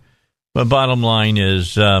there. But bottom line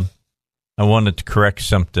is I wanted to correct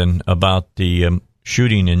something about the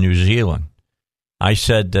shooting in New Zealand. I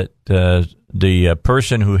said that the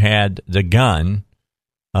person who had the gun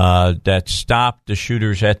that stopped the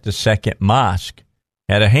shooters at the second mosque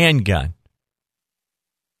had a handgun.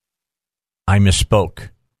 I misspoke.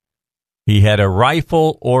 He had a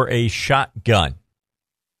rifle or a shotgun.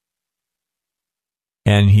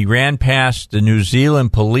 And he ran past the New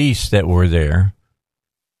Zealand police that were there,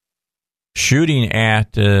 shooting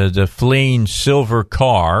at the fleeing silver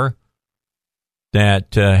car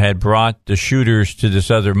that had brought the shooters to this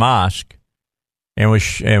other mosque, and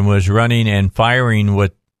was running and firing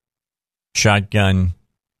with shotgun,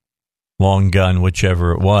 long gun,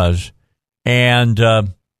 whichever it was, and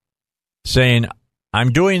saying,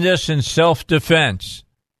 "I'm doing this in self-defense."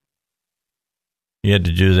 He had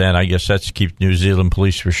to do that. I guess that's to keep New Zealand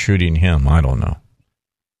police from shooting him. I don't know.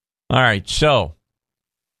 All right, so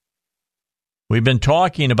we've been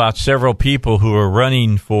talking about several people who are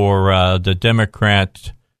running for the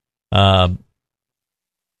Democrat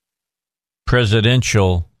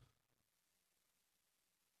presidential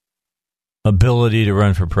ability to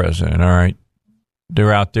run for president, all right?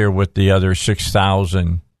 They're out there with the other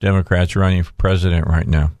 6,000 Democrats running for president right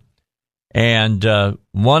now. And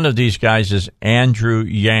one of these guys is Andrew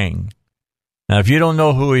Yang. Now, if you don't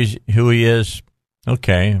know who he is,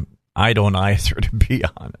 okay, I don't either, to be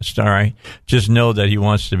honest, all right? Just know that he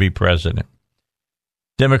wants to be president.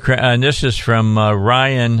 Democrat, and this is from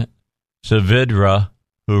Ryan Saavedra,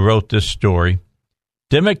 who wrote this story.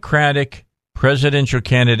 Democratic presidential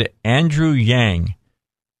candidate Andrew Yang.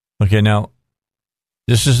 Okay, now,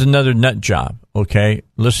 this is another nut job, okay?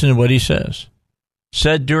 Listen to what he says.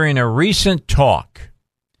 Said during a recent talk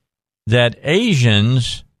that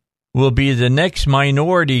Asians will be the next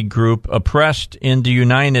minority group oppressed in the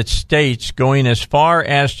United States, going as far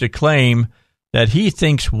as to claim that he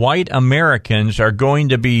thinks white Americans are going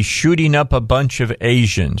to be shooting up a bunch of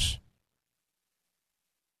Asians.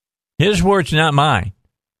 His words, not mine.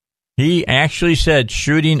 He actually said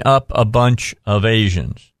shooting up a bunch of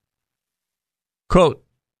Asians. Quote,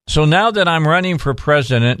 "So now that I'm running for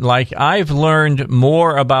president, like I've learned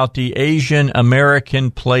more about the Asian American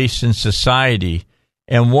place in society.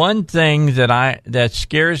 And one thing that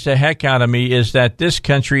scares the heck out of me is that this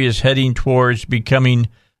country is heading towards becoming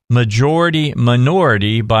majority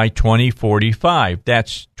minority by 2045.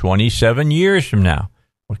 That's 27 years from now."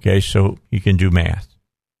 Okay, so you can do math.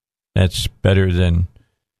 That's better than,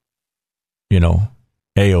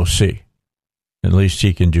 AOC. At least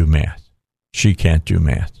he can do math. She can't do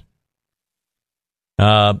math.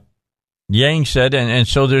 Yang said, and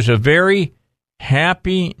so there's a very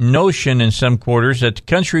happy notion in some quarters that the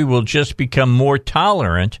country will just become more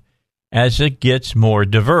tolerant as it gets more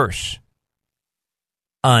diverse.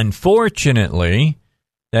 Unfortunately,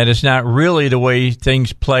 that is not really the way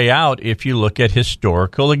things play out if you look at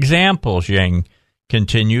historical examples, Yang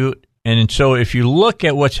continued. And so if you look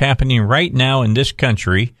at what's happening right now in this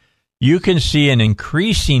country, you can see an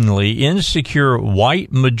increasingly insecure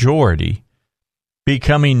white majority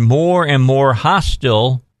becoming more and more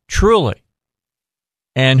hostile, truly.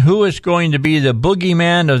 And who is going to be the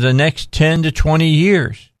boogeyman of the next 10 to 20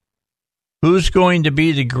 years? Who's going to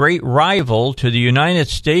be the great rival to the United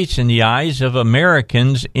States in the eyes of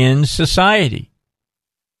Americans in society?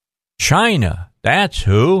 China, that's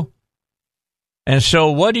who. And so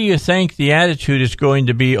what do you think the attitude is going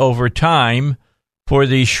to be over time for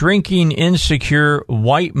the shrinking, insecure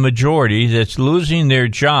white majority that's losing their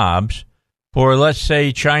jobs for, let's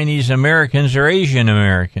say, Chinese Americans or Asian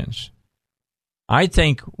Americans? I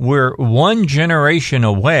think we're one generation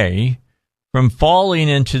away from falling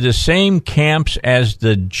into the same camps as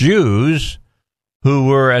the Jews who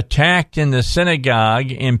were attacked in the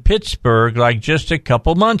synagogue in Pittsburgh like just a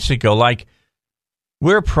couple months ago. Like,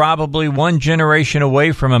 we're probably one generation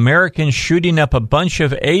away from Americans shooting up a bunch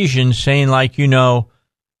of Asians saying, like,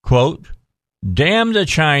 quote, damn the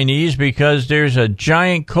Chinese because there's a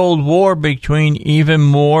giant Cold War between even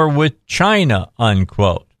more with China,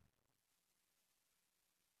 unquote.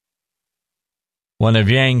 One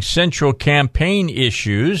of Yang's central campaign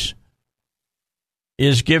issues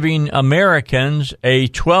is giving Americans a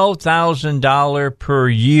 $12,000 per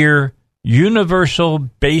year universal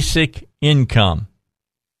basic income.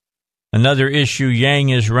 Another issue Yang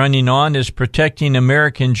is running on is protecting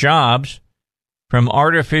American jobs from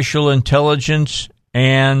artificial intelligence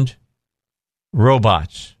and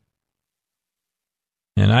robots.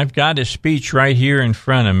 And I've got his speech right here in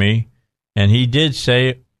front of me, and he did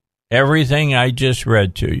say everything I just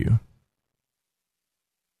read to you.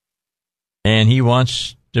 And he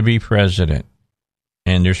wants to be president.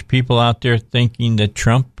 And there's people out there thinking that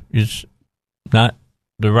Trump is not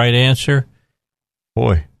the right answer.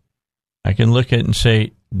 Boy, I can look at it and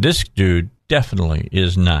say, this dude definitely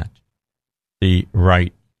is not the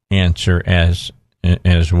right answer as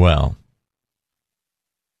well.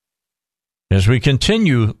 As we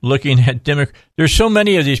continue looking at there's so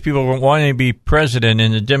many of these people wanting to be president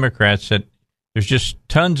in the Democrats that there's just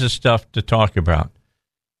tons of stuff to talk about.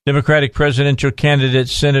 Democratic presidential candidate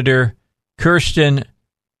Senator Kirsten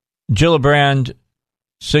Gillibrand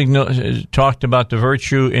talked about the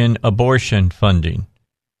virtue in abortion funding.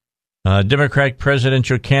 Democratic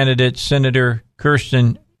presidential candidate Senator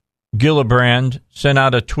Kirsten Gillibrand sent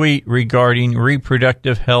out a tweet regarding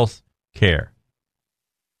reproductive health care.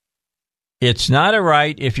 It's not a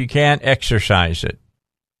right if you can't exercise it.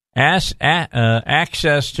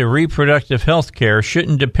 Access to reproductive health care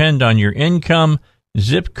shouldn't depend on your income,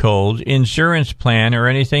 zip code, insurance plan, or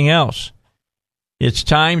anything else. It's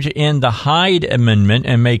time to end the Hyde Amendment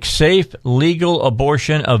and make safe, legal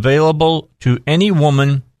abortion available to any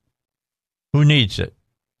woman who needs it.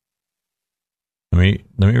 Let me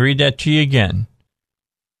read that to you again.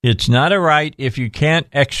 It's not a right if you can't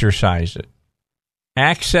exercise it.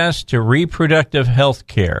 Access to reproductive health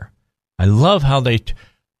care. I love how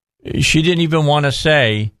she didn't even want to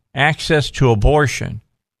say access to abortion.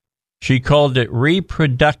 She called it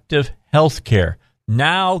reproductive health care.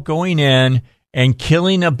 Now going in and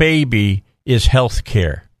killing a baby is health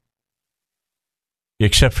care.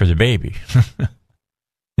 Except for the baby.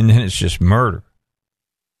 And then it's just murder.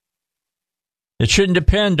 It shouldn't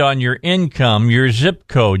depend on your income, your zip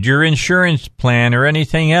code, your insurance plan, or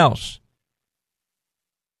anything else.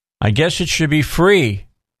 I guess it should be free.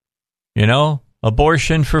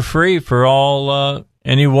 Abortion for free for all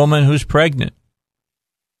any woman who's pregnant.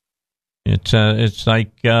 It's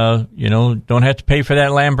like don't have to pay for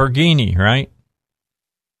that Lamborghini, right?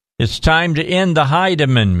 It's time to end the Hyde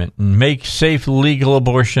Amendment and make safe legal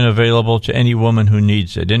abortion available to any woman who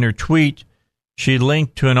needs it. In her tweet, she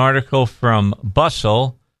linked to an article from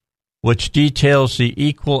Bustle, which details the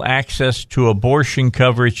Equal Access to Abortion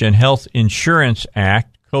Coverage and Health Insurance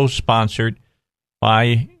Act, co-sponsored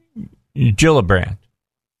by Gillibrand.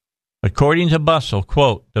 According to Bustle,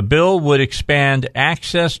 quote, the bill would expand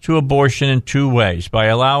access to abortion in two ways: by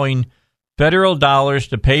allowing federal dollars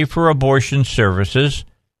to pay for abortion services,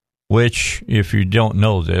 which, if you don't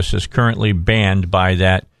know this, is currently banned by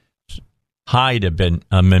that Hyde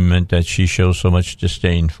Amendment that she shows so much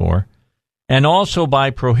disdain for, and also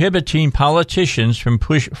by prohibiting politicians from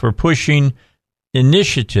pushing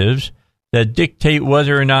initiatives that dictate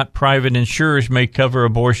whether or not private insurers may cover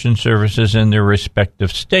abortion services in their respective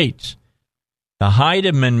states. The Hyde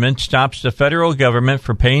Amendment stops the federal government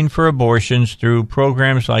from paying for abortions through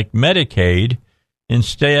programs like Medicaid,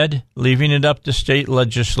 instead leaving it up to state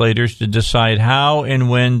legislators to decide how and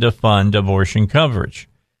when to fund abortion coverage.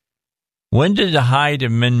 When did the Hyde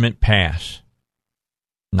Amendment pass?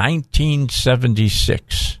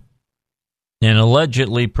 1976. And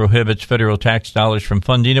allegedly prohibits federal tax dollars from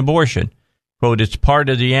funding abortion. Quote, it's part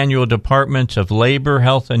of the annual Departments of Labor,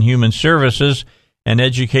 Health and Human Services and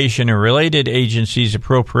Education and Related Agencies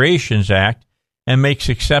Appropriations Act, and makes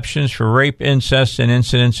exceptions for rape, incest, and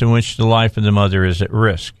incidents in which the life of the mother is at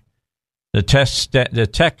risk. The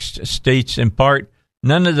text states in part,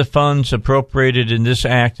 none of the funds appropriated in this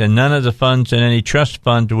act and none of the funds in any trust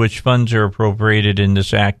fund to which funds are appropriated in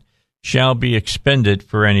this act shall be expended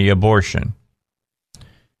for any abortion.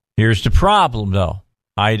 Here's the problem, though.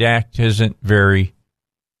 Hyde Act isn't very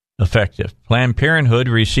effective. Planned Parenthood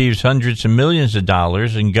receives hundreds of millions of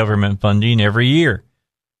dollars in government funding every year.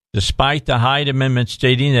 Despite the Hyde Amendment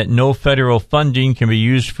stating that no federal funding can be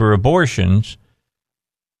used for abortions,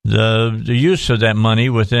 the use of that money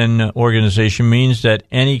within the organization means that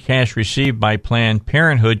any cash received by Planned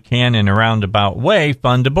Parenthood can, in a roundabout way,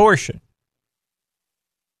 fund abortion.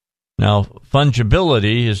 Now,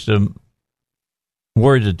 fungibility is the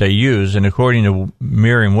word that they use, and according to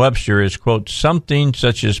Merriam-Webster, is, quote, something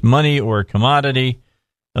such as money or a commodity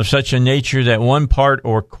of such a nature that one part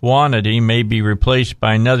or quantity may be replaced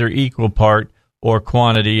by another equal part or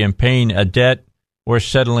quantity in paying a debt or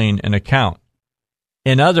settling an account.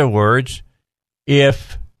 In other words,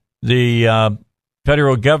 if the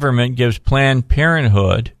federal government gives Planned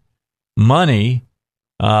Parenthood money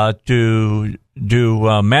to do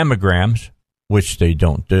mammograms, which they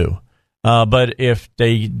don't do, but if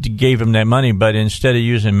they gave them that money, but instead of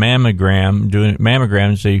using doing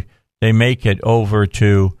mammograms, they make it over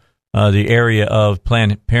to the area of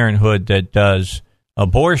Planned Parenthood that does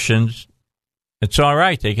abortions, it's all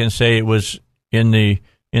right. They can say it was in the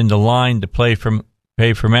line to pay for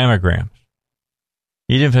mammograms.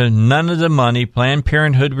 Even if none of the money Planned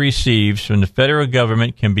Parenthood receives from the federal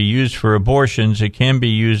government can be used for abortions, it can be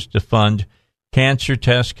used to fund cancer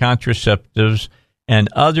tests, contraceptives, and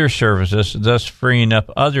other services, thus freeing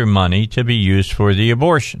up other money to be used for the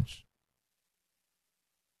abortions.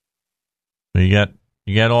 You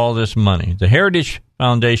got all this money. The Heritage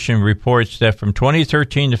Foundation reports that from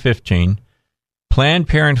 2013 to 15, Planned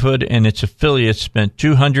Parenthood and its affiliates spent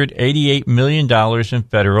 $288 million in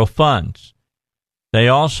federal funds. They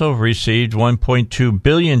also received $1.2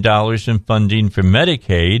 billion in funding from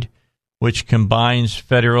Medicaid, which combines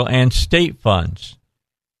federal and state funds.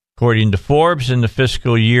 According to Forbes, in the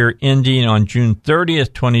fiscal year ending on June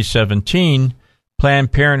 30th, 2017,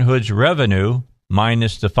 Planned Parenthood's revenue,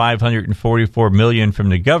 minus the $544 million from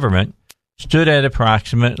the government, stood at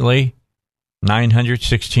approximately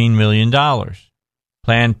 $916 million.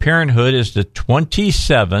 Planned Parenthood is the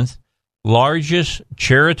 27th largest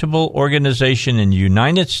charitable organization in the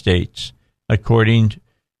United States, according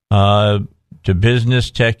to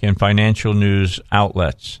business, tech, and financial news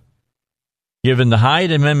outlets. Given the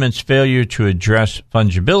Hyde Amendment's failure to address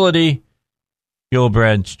fungibility,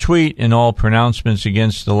 Gilbrad's tweet and all pronouncements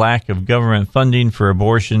against the lack of government funding for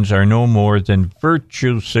abortions are no more than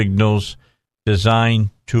virtue signals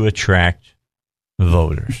designed to attract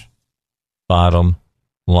voters. Bottom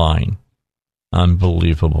line.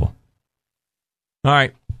 Unbelievable. All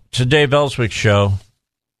right, it's the Dave Elswick Show.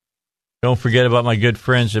 Don't forget about my good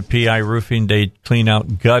friends at PI Roofing. They clean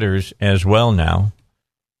out gutters as well now,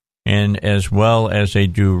 and as well as they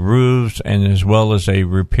do roofs, and as well as they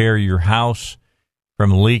repair your house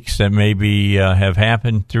from leaks that maybe have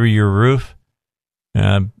happened through your roof.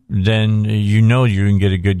 Then you know you can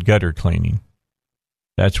get a good gutter cleaning.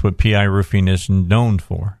 That's what PI Roofing is known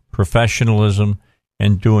for: professionalism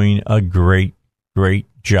and doing a great, great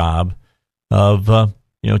job of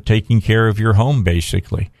taking care of your home,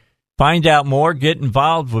 basically. Find out more, get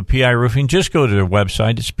involved with PI Roofing. Just go to their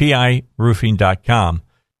website. It's piroofing.com.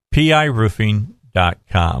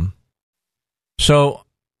 piroofing.com. So,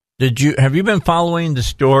 have you been following the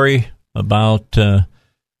story about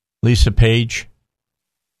Lisa Page?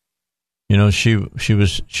 You know,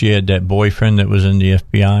 she had that boyfriend that was in the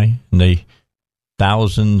FBI, and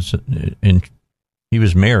thousands, and he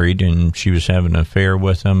was married, and she was having an affair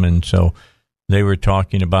with him, and so they were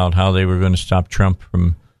talking about how they were going to stop Trump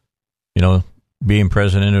from, being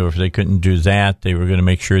president, or if they couldn't do that, they were going to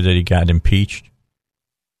make sure that he got impeached.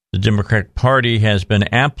 The Democratic Party has been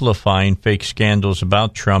amplifying fake scandals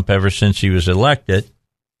about Trump ever since he was elected.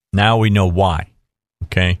 Now we know why.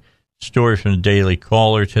 Okay? Story from the Daily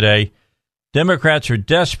Caller today. Democrats are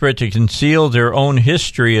desperate to conceal their own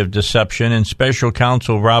history of deception, and Special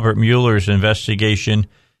Counsel Robert Mueller's investigation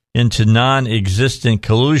into non-existent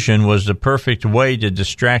collusion was the perfect way to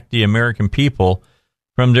distract the American people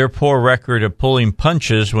from their poor record of pulling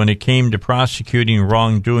punches when it came to prosecuting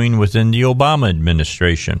wrongdoing within the Obama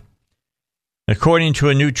administration. According to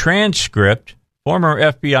a new transcript, former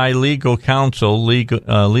FBI legal counsel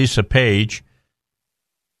Lisa Page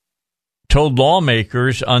told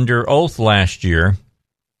lawmakers under oath last year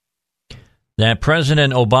that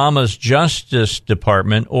President Obama's Justice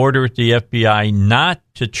Department ordered the FBI not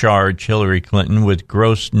to charge Hillary Clinton with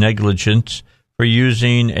gross negligence for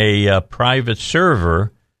using a private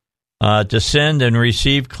server to send and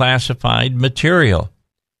receive classified material.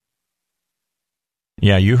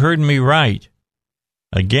 Yeah, you heard me right.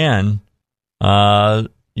 Again,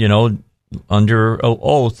 under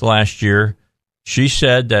oath last year, She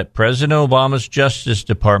said that President Obama's Justice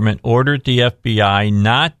Department ordered the FBI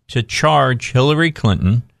not to charge Hillary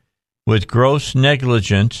Clinton with gross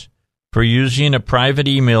negligence for using a private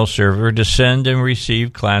email server to send and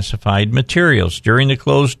receive classified materials. During the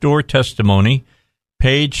closed-door testimony,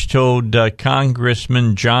 Page told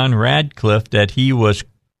Congressman John Radcliffe that he was,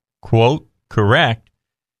 quote, correct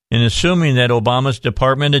in assuming that Obama's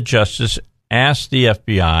Department of Justice asked the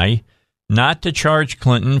FBI not to charge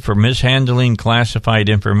Clinton for mishandling classified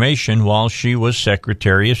information while she was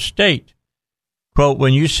Secretary of State. Quote,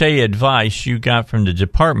 when you say advice you got from the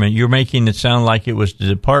department, you're making it sound like it was the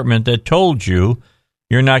department that told you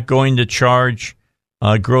you're not going to charge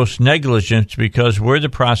gross negligence because we're the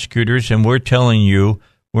prosecutors and we're telling you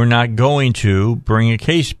we're not going to bring a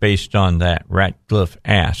case based on that, Ratcliffe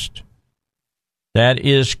asked. That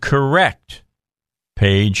is correct,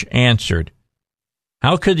 Page answered.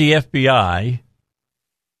 How could the FBI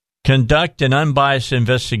conduct an unbiased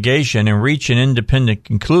investigation and reach an independent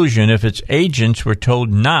conclusion if its agents were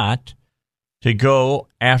told not to go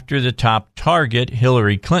after the top target,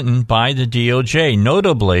 Hillary Clinton, by the DOJ?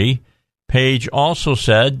 Notably, Page also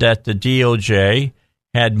said that the DOJ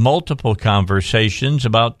had multiple conversations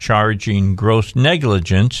about charging gross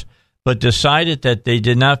negligence, but decided that they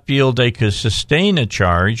did not feel they could sustain a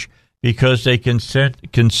charge because they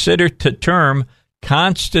considered the term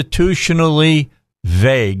constitutionally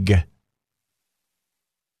vague.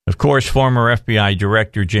 Of course, former FBI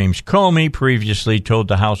Director James Comey previously told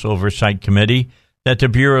the House Oversight Committee that the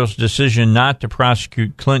Bureau's decision not to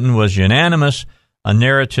prosecute Clinton was unanimous, a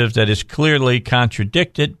narrative that is clearly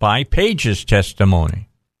contradicted by Page's testimony.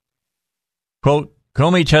 Quote,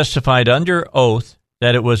 Comey testified under oath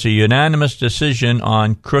that it was a unanimous decision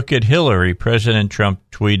on Crooked Hillary, President Trump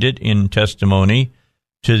tweeted in testimony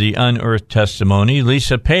to the unearthed testimony.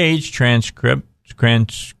 Lisa Page transcripts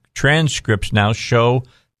now show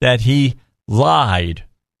that he lied,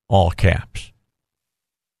 all caps.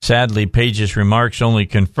 Sadly, Page's remarks only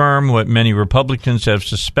confirm what many Republicans have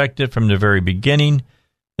suspected from the very beginning,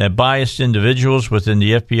 that biased individuals within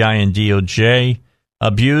the FBI and DOJ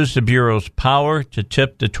abused the Bureau's power to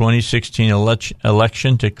tip the 2016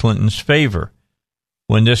 election to Clinton's favor.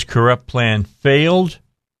 When this corrupt plan failed,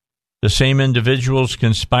 the same individuals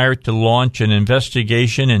conspired to launch an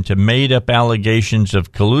investigation into made-up allegations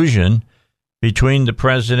of collusion between the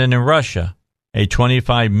president and Russia, a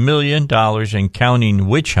 $25 million and counting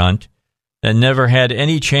witch hunt that never had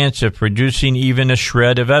any chance of producing even a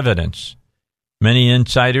shred of evidence. Many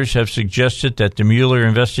insiders have suggested that the Mueller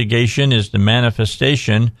investigation is the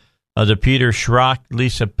manifestation of the Peter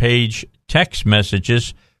Schrock-Lisa Page text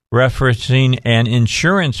messages referencing an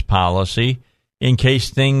insurance policy in case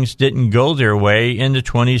things didn't go their way in the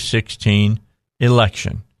 2016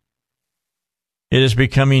 election. It is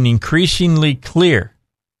becoming increasingly clear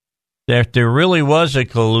that there really was a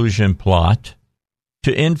collusion plot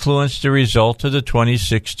to influence the result of the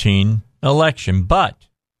 2016 election, but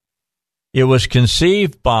it was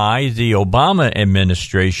conceived by the Obama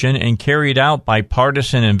administration and carried out by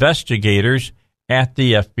partisan investigators at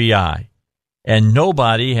the FBI. And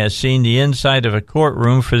nobody has seen the inside of a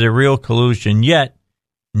courtroom for the real collusion yet,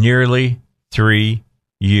 nearly 3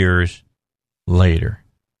 years later.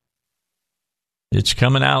 It's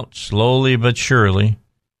coming out slowly but surely.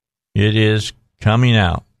 It is coming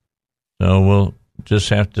out. So we'll just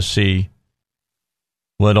have to see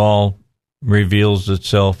what all reveals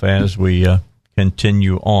itself as we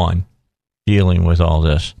continue on dealing with all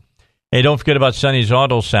this. Hey, don't forget about Sonny's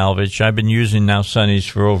Auto Salvage. I've been using now Sonny's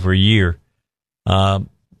for over a year.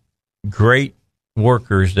 Great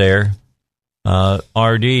workers there.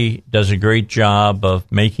 RD does a great job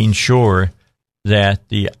of making sure that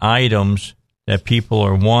the items that people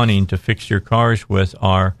are wanting to fix your cars with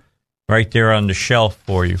are right there on the shelf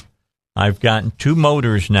for you. I've gotten 2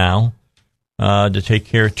 motors now to take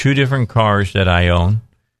care of 2 different cars that I own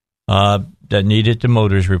that needed the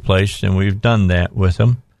motors replaced, and we've done that with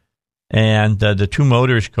them. And the 2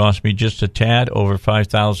 motors cost me just a tad over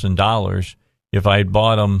 $5,000. If I had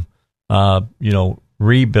bought them,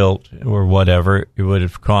 rebuilt or whatever, it would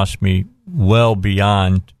have cost me well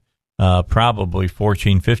beyond probably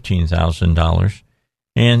 $14,000, $15,000.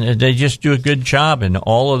 And they just do a good job. And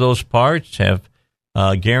all of those parts have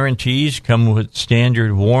guarantees, come with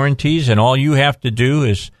standard warranties. And all you have to do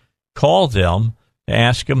is call them to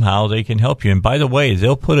ask them how they can help you. And by the way,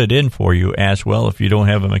 they'll put it in for you as well if you don't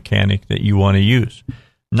have a mechanic that you want to use.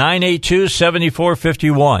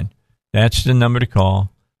 982-7451. That's the number to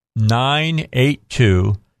call.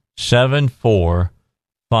 982-7451.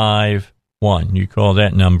 You call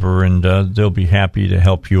that number, and they'll be happy to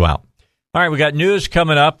help you out. All right, we got news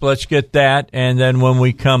coming up. Let's get that. And then when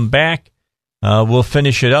we come back, we'll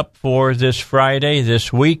finish it up for this Friday,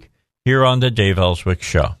 this week, here on the Dave Elswick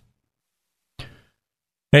Show.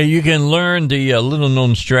 Hey, you can learn the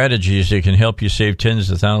little-known strategies that can help you save tens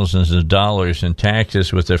of thousands of dollars in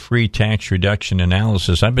taxes with a free tax reduction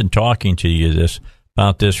analysis. I've been talking to you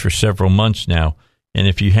about this for several months now, and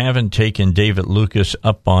if you haven't taken David Lucas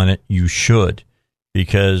up on it, you should,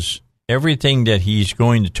 because everything that he's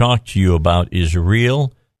going to talk to you about is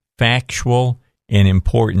real, factual, and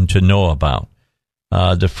important to know about.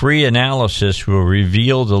 The free analysis will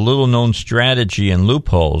reveal the little-known strategy and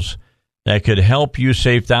loopholes that could help you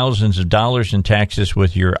save thousands of dollars in taxes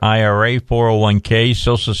with your IRA, 401k,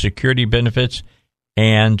 Social Security benefits,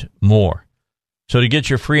 and more. So to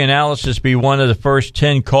get your free analysis, be one of the first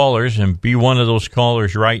 10 callers, and be one of those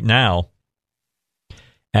callers right now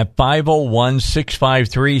at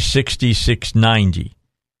 501-653-6690.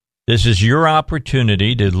 This is your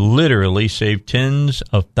opportunity to literally save tens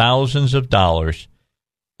of thousands of dollars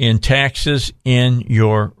in taxes in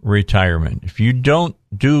your retirement. If you don't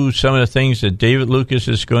do some of the things that David Lucas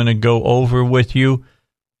is going to go over with you,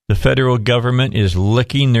 the federal government is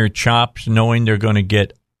licking their chops, knowing they're going to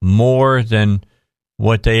get more than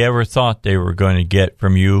what they ever thought they were going to get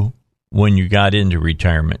from you when you got into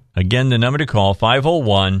retirement. Again, the number to call,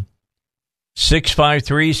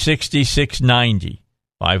 501-653-6690.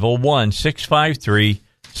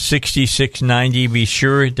 501-653-6690. Be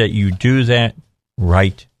sure that you do that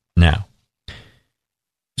right now.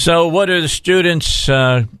 So what are the students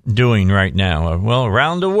doing right now? Well,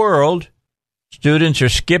 around the world, students are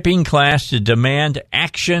skipping class to demand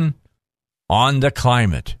action on the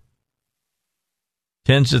climate.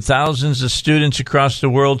 Tens of thousands of students across the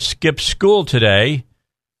world skipped school today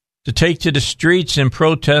to take to the streets and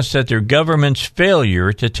protest at their government's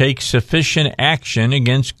failure to take sufficient action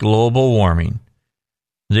against global warming.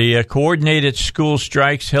 The coordinated school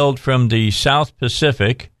strikes held from the South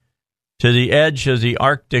Pacific to the edge of the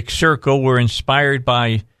Arctic Circle were inspired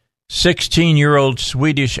by 16-year-old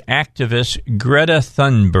Swedish activist Greta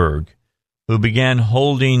Thunberg, who began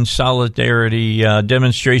holding solidarity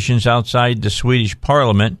demonstrations outside the Swedish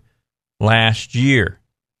parliament last year.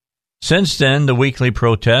 Since then, the weekly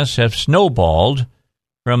protests have snowballed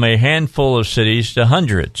from a handful of cities to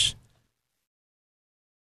hundreds,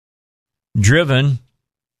 driven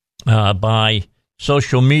by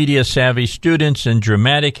social media savvy students and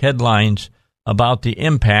dramatic headlines about the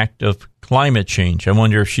impact of climate change. I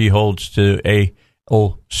wonder if she holds to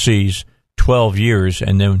AOC's 12 years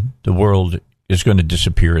and then the world is going to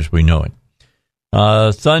disappear as we know it.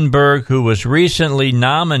 Thunberg, who was recently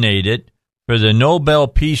nominated for the Nobel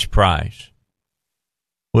Peace Prize,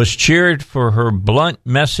 was cheered for her blunt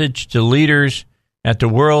message to leaders at the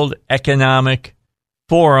World Economic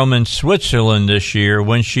Forum in Switzerland this year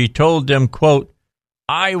when she told them, quote,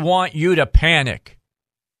 "I want you to panic.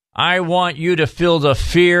 I want you to feel the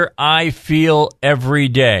fear I feel every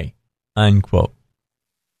day," unquote.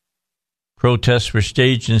 Protests were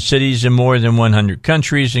staged in cities in more than 100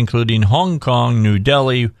 countries, including Hong Kong, New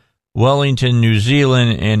Delhi, Wellington, New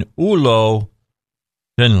Zealand, and Oulu,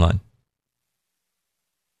 Finland.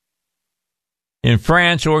 In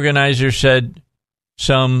France, organizers said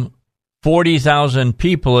some 40,000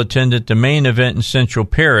 people attended the main event in central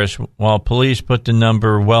Paris, while police put the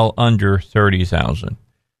number well under 30,000.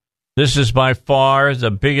 This is by far the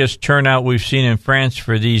biggest turnout we've seen in France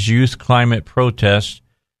for these youth climate protests,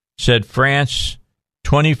 said France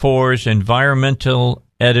 24's environmental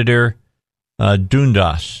editor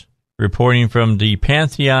Dundas, reporting from the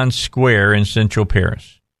Pantheon Square in central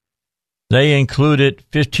Paris. They included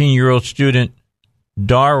 15-year-old student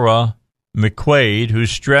Dara McQuaid, who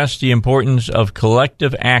stressed the importance of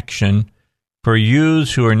collective action for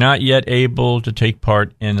youths who are not yet able to take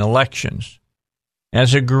part in elections.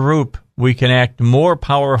 As a group, we can act more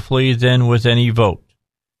powerfully than with any vote,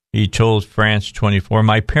 he told France 24.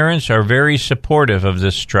 My parents are very supportive of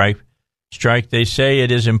this strike. They say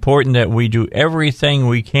it is important that we do everything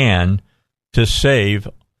we can to save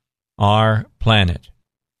our planet.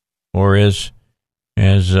 Or as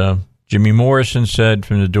Jimmy Morrison said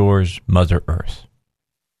from the Doors, Mother Earth.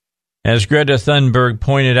 As Greta Thunberg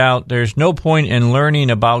pointed out, there's no point in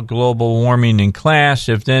learning about global warming in class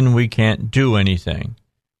if then we can't do anything,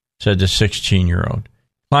 said the 16-year-old.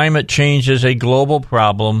 Climate change is a global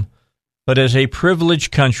problem, but as a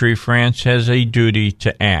privileged country, France has a duty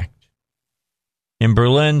to act. In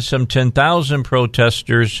Berlin, some 10,000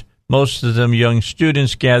 protesters, most of them young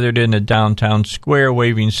students, gathered in a downtown square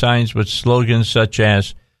waving signs with slogans such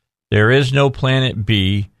as "There is no Planet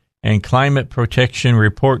B" and "Climate Protection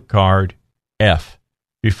Report Card F."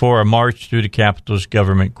 before a march through the Capitol's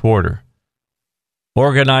government quarter.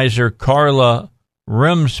 Organizer Carla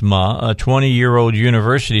Rimsma, a 20-year-old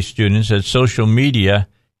university student, said social media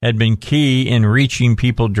had been key in reaching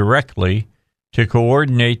people directly to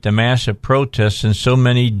coordinate the massive protests in so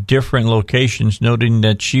many different locations, noting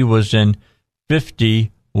that she was in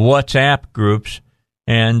 50 WhatsApp groups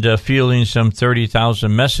and fielding some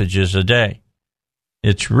 30,000 messages a day.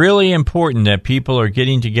 It's really important that people are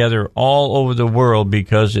getting together all over the world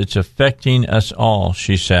because it's affecting us all,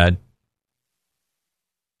 she said.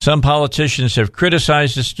 Some politicians have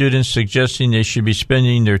criticized the students, suggesting they should be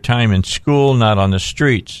spending their time in school, not on the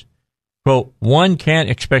streets. Quote, one can't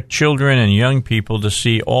expect children and young people to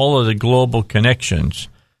see all of the global connections,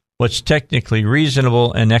 what's technically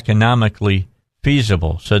reasonable and economically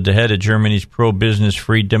feasible, said the head of Germany's pro-business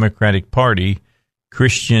Free Democratic Party,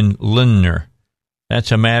 Christian Lindner.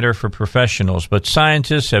 That's a matter for professionals, but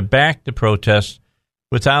scientists have backed the protests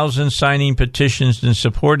with thousands signing petitions in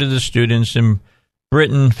support of the students in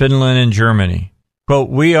Britain, Finland, and Germany. Quote,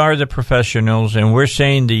 we are the professionals, and we're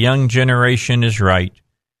saying the young generation is right,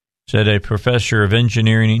 said a professor of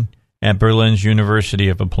engineering at Berlin's University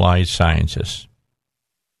of Applied Sciences.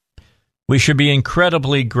 We should be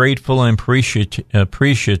incredibly grateful and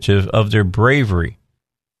appreciative of their bravery,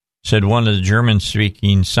 said one of the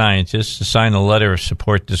German-speaking scientists, to sign a letter of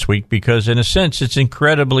support this week because, in a sense, it's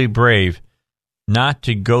incredibly brave not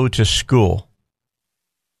to go to school.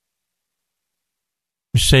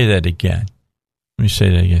 Let me say that again.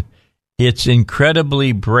 It's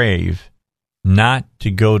incredibly brave not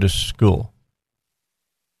to go to school.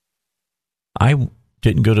 I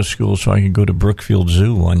didn't go to school so I could go to Brookfield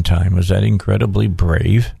Zoo one time. Was that incredibly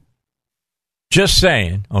brave? Just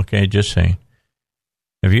saying. Okay, just saying.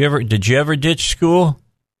 Did you ever ditch school?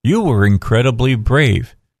 You were incredibly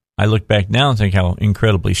brave. I look back now and think how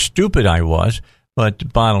incredibly stupid I was, but the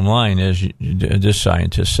bottom line is this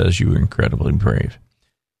scientist says you were incredibly brave.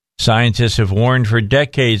 Scientists have warned for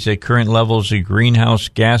decades that current levels of greenhouse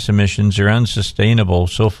gas emissions are unsustainable,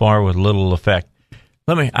 so far with little effect.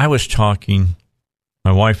 My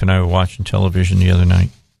wife and I were watching television the other night.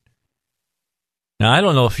 Now, I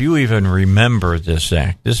don't know if you even remember this,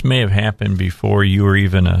 Zach. This may have happened before you were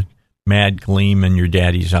even a mad gleam in your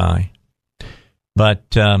daddy's eye.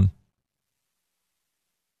 But at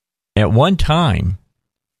one time,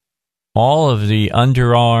 all of the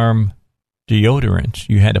underarm deodorants,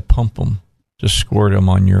 you had to pump them to squirt them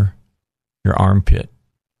on your armpit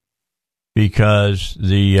because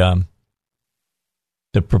the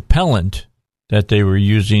propellant that they were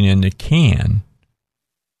using in the can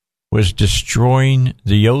was destroying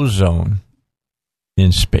the ozone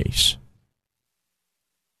in space.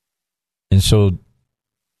 And so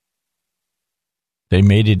they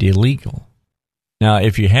made it illegal. Now,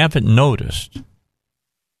 if you haven't noticed,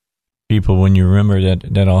 people, when you remember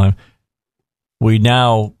that all happened, we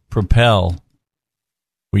now propel.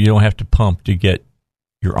 Well, you don't have to pump to get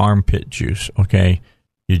your armpit juice, okay?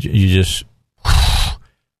 You just,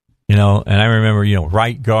 and I remember,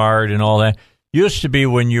 right guard and all that. Used to be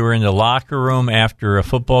when you were in the locker room after a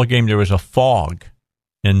football game, there was a fog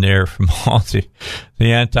in there from all the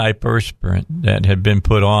antiperspirant that had been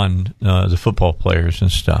put on the football players and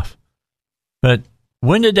stuff. But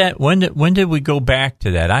when did we go back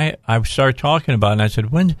to that? I started talking about it, and I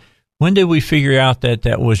said, when did we figure out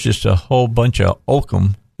that was just a whole bunch of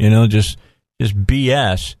oakum, just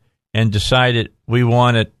BS, and decided we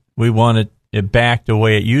wanted it back the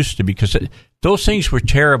way it used to be? Because those things were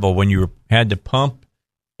terrible when you had to pump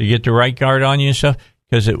to get the right guard on you and stuff,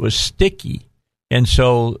 because it was sticky. And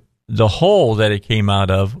so the hole that it came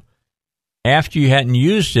out of, after you hadn't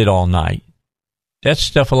used it all night, that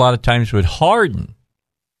stuff a lot of times would harden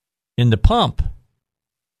in the pump,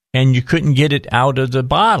 and you couldn't get it out of the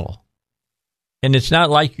bottle. And it's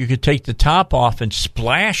not like you could take the top off and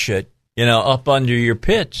splash it, up under your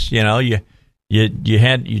pits. You'd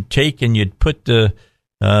take and you'd put the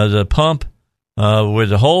pump where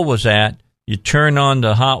the hole was at. You turn on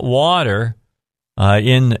the hot water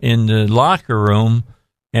in the locker room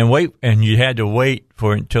and wait, and you had to wait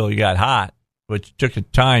for it until it got hot, which took a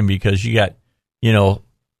time because you got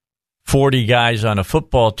 40 guys on a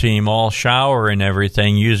football team all showering and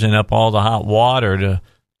everything, using up all the hot water to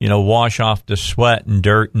wash off the sweat and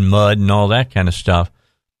dirt and mud and all that kind of stuff.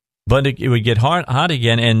 But it would get hot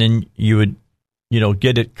again, and then you would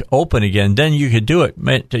get it open again. Then you could do it.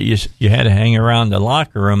 You had to hang around the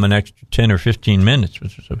locker room an extra 10 or 15 minutes,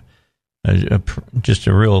 which was just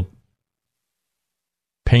a real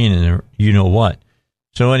pain in the what.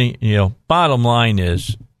 So bottom line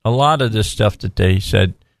is, a lot of this stuff that they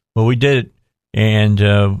said, well, we did it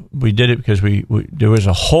And we did it because there was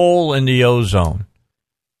a hole in the ozone.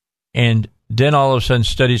 And then all of a sudden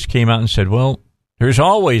studies came out and said, well, there's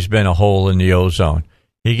always been a hole in the ozone.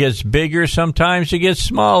 It gets bigger sometimes, it gets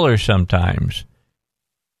smaller sometimes.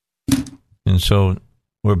 And so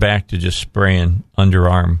we're back to just spraying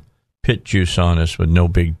underarm pit juice on us with no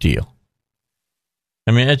big deal.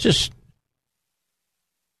 I mean, it's just,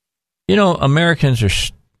 Americans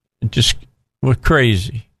are just, we're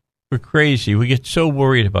crazy. We're crazy. We get so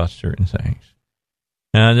worried about certain things.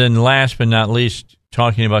 And then last but not least,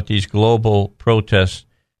 talking about these global protests,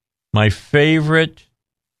 my favorite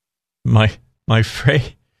one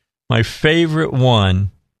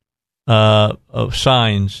of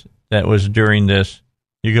signs that was during this,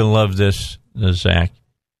 you're going to love this, Zach.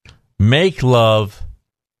 Make love,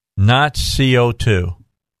 not CO2.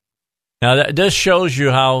 Now, this shows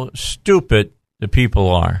you how stupid the people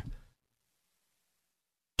are.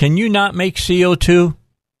 Can you not make CO2?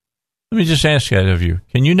 Let me just ask that of you.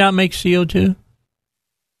 Can you not make CO2?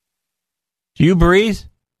 Do you breathe?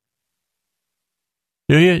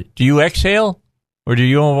 Do you? Do you exhale? Or do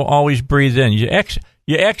you always breathe in? You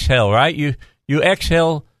exhale, right? You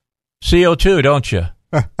exhale CO2, don't you?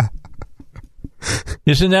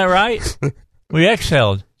 Isn't that right? We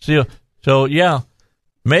exhaled. So, yeah,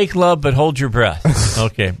 make love but hold your breath.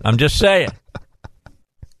 Okay, I'm just saying.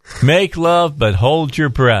 Make love but hold your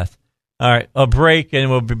breath. All right, a break,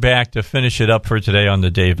 and we'll be back to finish it up for today on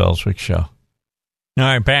the Dave Elswick Show. All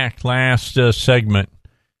right, back. Last segment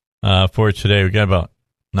for today. We got about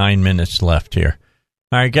 9 minutes left here.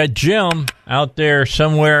 All right, got Jim out there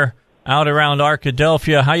somewhere out around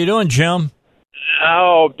Arkadelphia. How you doing, Jim?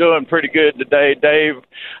 Oh, doing pretty good today, Dave.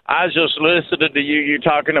 I was just listening to you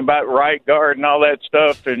talking about right guard and all that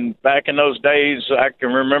stuff. And back in those days, I can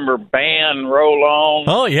remember Ban, Roll On.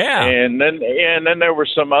 Oh, yeah. And then there were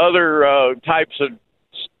some other types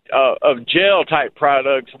of gel type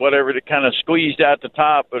products, whatever, that kind of squeezed out the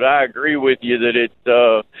top. But I agree with you that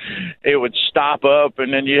it would stop up,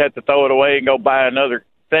 and then you had to throw it away and go buy another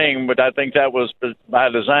thing. But I think that was by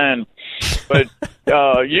design. But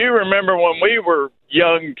you remember when we were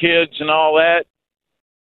young kids and all that,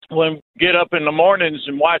 when we get up in the mornings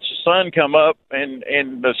and watch the sun come up, and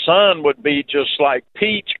the sun would be just like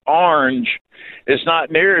peach orange. It's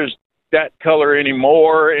not near as that color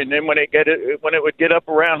anymore. And then when it would get up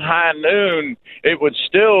around high noon, it would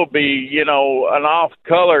still be, an off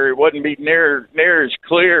color. It wouldn't be near as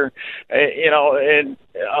clear, and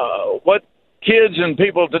what kids and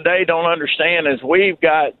people today don't understand is we've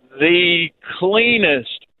got the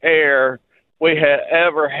cleanest air we have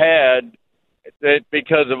ever had, that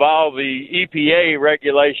because of all the EPA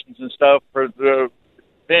regulations and stuff for the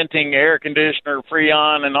venting, air conditioner,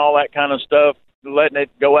 Freon, and all that kind of stuff, letting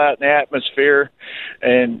it go out in the atmosphere.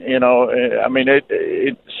 And,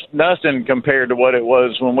 it's nothing compared to what it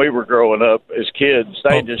was when we were growing up as kids.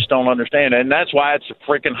 They just don't understand it. And that's why it's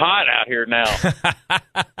freaking hot out here now.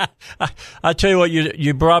 I'll tell you what,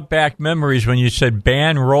 you brought back memories when you said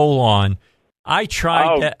Ban Roll On. I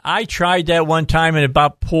tried that one time and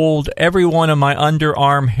about pulled every one of my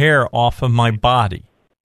underarm hair off of my body.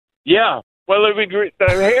 Yeah. Well, the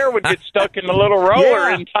hair would get stuck in the little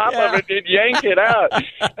roller on top of it and yank it out.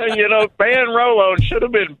 And, Ban Roll-On should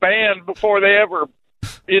have been banned before they ever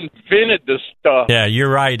invented this stuff. Yeah,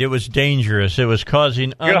 you're right. It was dangerous. It was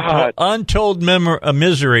causing untold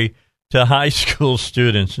misery to high school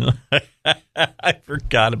students. I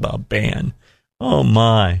forgot about Ban. Oh,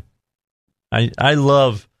 my. I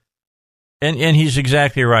love, and he's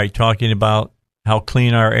exactly right, talking about how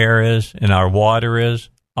clean our air is and our water is.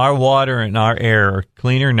 Our water and our air are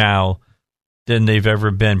cleaner now than they've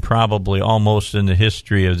ever been, probably almost in the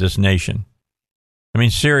history of this nation. I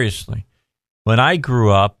mean, seriously. When I grew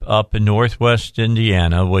up in northwest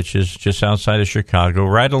Indiana, which is just outside of Chicago,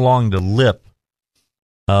 right along the lip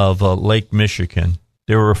of Lake Michigan,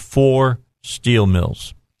 there were 4 steel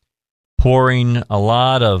mills pouring a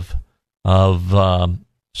lot of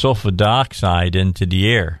sulfur dioxide into the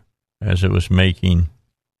air as it was making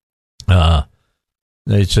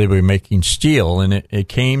they'd say we were making steel, and it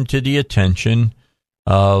came to the attention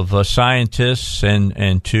of scientists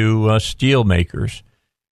and to steel makers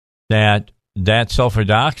that sulfur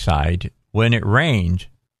dioxide, when it rained,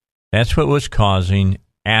 that's what was causing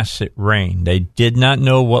acid rain. They did not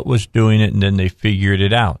know what was doing it, and then they figured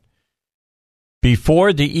it out.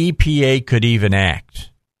 Before the EPA could even act,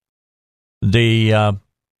 the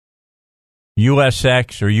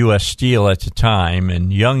USX or US Steel at the time,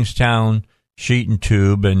 and Youngstown Sheet and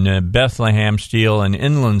Tube, and Bethlehem Steel and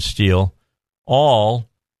Inland Steel all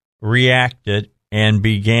reacted and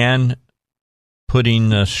began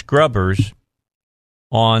putting scrubbers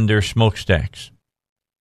on their smokestacks.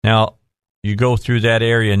 Now, you go through that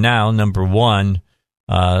area now, number one,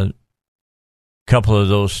 a couple of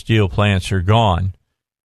those steel plants are gone.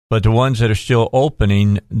 But the ones that are still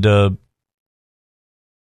opening, the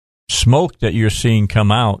smoke that you're seeing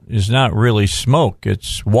come out is not really smoke.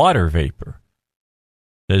 It's water vapor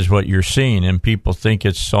is what you're seeing. And people think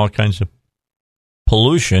it's all kinds of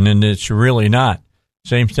pollution, and it's really not.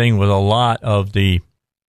 Same thing with a lot of the,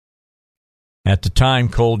 at the time,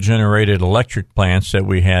 coal-generated electric plants that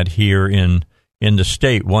we had here in the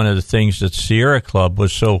state. One of the things that Sierra Club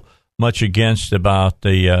was so much against about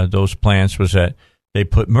those plants was that they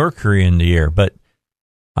put mercury in the air. But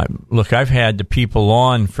look, I've had the people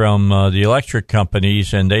on from the electric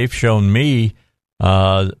companies, and they've shown me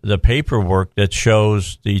the paperwork that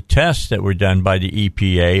shows the tests that were done by the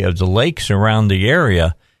EPA of the lakes around the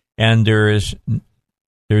area, and there's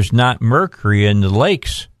not mercury in the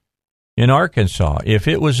lakes in Arkansas. If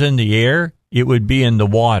it was in the air, it would be in the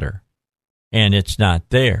water, and it's not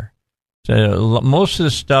there. So most of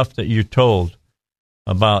the stuff that you're told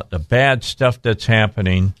about the bad stuff that's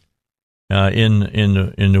happening in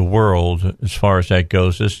the world, as far as that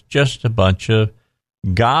goes, is just a bunch of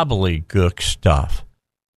gobbledygook stuff.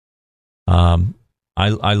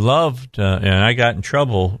 I loved, and I got in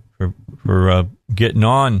trouble for getting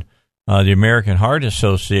on the American Heart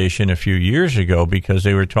Association a few years ago because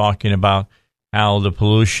they were talking about how the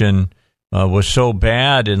pollution was so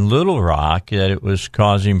bad in Little Rock that it was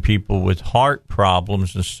causing people with heart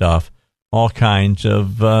problems and stuff, all kinds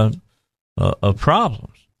of problems.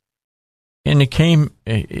 And it came,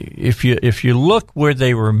 if you look where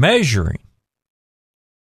they were measuring,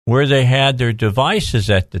 where they had their devices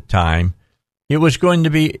at the time, it was going to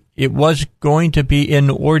be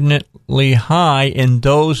inordinately high in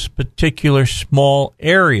those particular small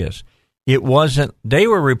areas. It wasn't. They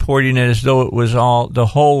were reporting it as though it was all the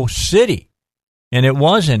whole city, and it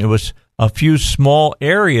wasn't. It was a few small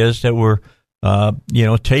areas that were,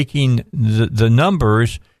 taking the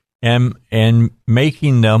numbers and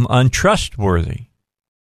making them untrustworthy.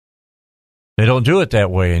 They don't do it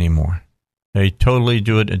that way anymore. They totally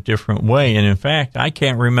do it a different way. And in fact, I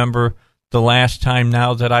can't remember the last time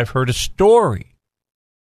now that I've heard a story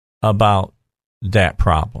about that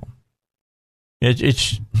problem.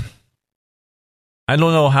 It's I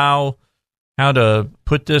don't know how to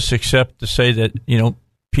put this except to say that,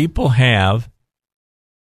 people have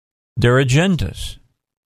their agendas.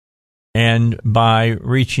 And by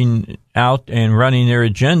reaching out and running their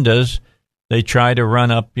agendas, they try to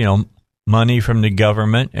run up, money from the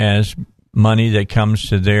government as money that comes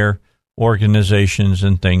to their organizations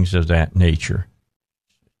and things of that nature.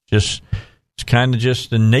 It's kind of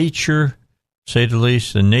just the nature, say the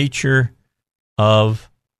least, the nature of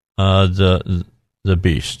the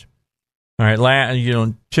beast. All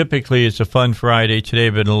right, typically it's a fun Friday. Today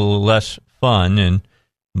been a little less fun and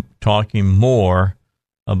talking more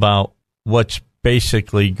about what's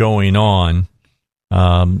basically going on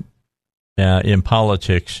in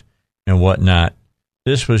politics and whatnot.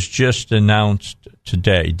 This was just announced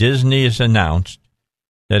today. Disney has announced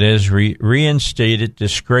that it has reinstated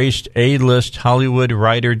disgraced A-list Hollywood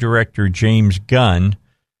writer-director James Gunn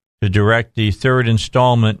to direct the third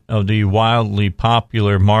installment of the wildly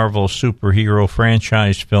popular Marvel superhero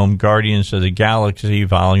franchise film Guardians of the Galaxy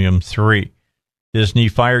Volume 3. Disney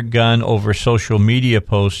fired Gunn over social media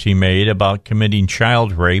posts he made about committing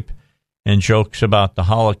child rape and jokes about the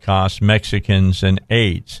Holocaust, Mexicans, and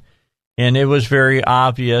AIDS. And it was very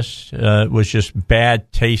obvious. It was just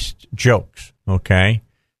bad taste jokes, okay?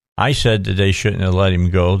 I said that they shouldn't have let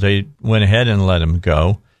him go. They went ahead and let him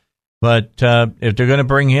go. But if they're going to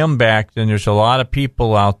bring him back, then there's a lot of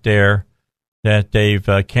people out there that they've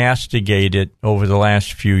castigated over the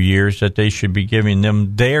last few years that they should be giving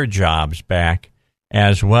them their jobs back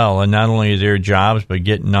as well. And not only their jobs, but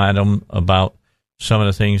getting at them about some of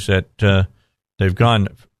the things that they've gone.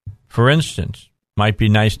 For instance, might be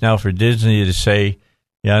nice now for Disney to say,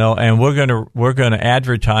 and we're gonna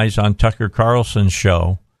advertise on Tucker Carlson's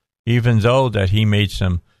show, even though that he made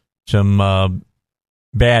some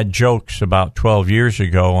bad jokes about 12 years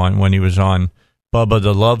ago when he was on Bubba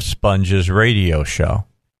the Love Sponge's radio show.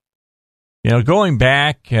 Going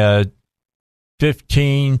back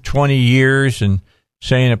 15, 20 years and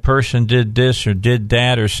saying a person did this or did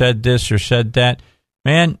that or said this or said that,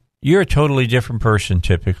 man, you're a totally different person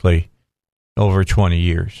typically over 20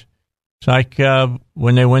 years. It's like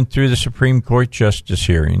when they went through the Supreme Court justice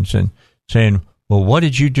hearings and saying, well, what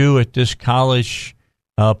did you do at this college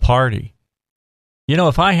party?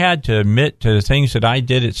 If I had to admit to the things that I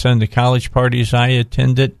did at some of the college parties I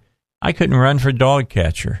attended, I couldn't run for dog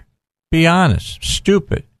catcher. Be honest.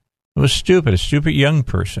 Stupid. It was stupid. A stupid young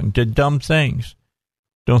person did dumb things.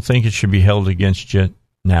 Don't think it should be held against you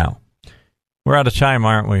now. We're out of time,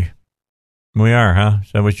 aren't we? We are, huh?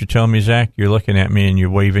 Is that what you're telling me, Zach? You're looking at me and you're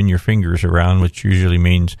waving your fingers around, which usually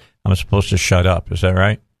means I'm supposed to shut up. Is that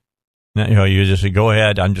right? No, you just say, go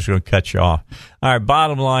ahead. I'm just going to cut you off. All right.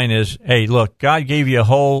 Bottom line is, hey, look, God gave you a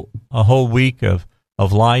whole week of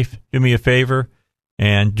life. Do me a favor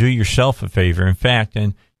and do yourself a favor. In fact,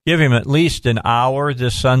 and give him at least an hour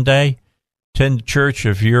this Sunday. Attend church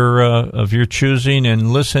of your choosing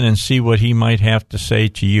and listen and see what he might have to say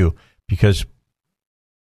to you. Because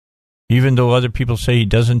even though other people say he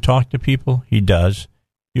doesn't talk to people, he does.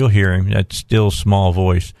 You'll hear him. That still small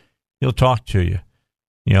voice. He'll talk to you.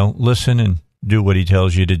 Listen and do what he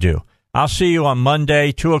tells you to do. I'll see you on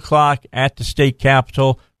Monday, 2 o'clock at the state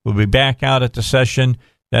capitol. We'll be back out at the session.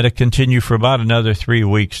 That'll continue for about another 3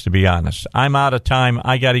 weeks, to be honest. I'm out of time.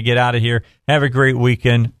 I got to get out of here. Have a great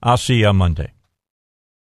weekend. I'll see you on Monday.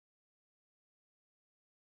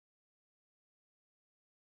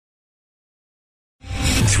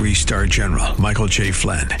 Three-star General Michael J.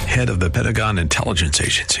 Flynn, head of the Pentagon Intelligence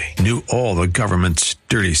Agency, knew all the government's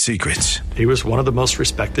dirty secrets. He was one of the most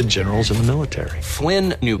respected generals in the military.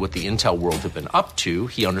 Flynn knew what the intel world had been up to.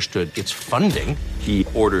 He understood its funding. He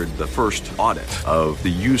ordered the first audit of the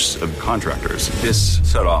use of contractors. This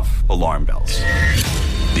set off alarm bells.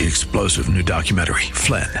 The explosive new documentary,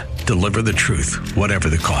 Flynn, Deliver the Truth, Whatever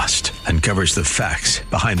the Cost, uncovers the facts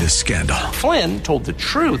behind this scandal. Flynn told the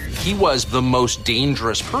truth. He was the most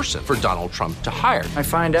dangerous person for Donald Trump to hire. I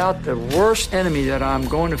find out the worst enemy that I'm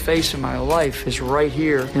going to face in my life is right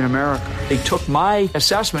here in America. They took my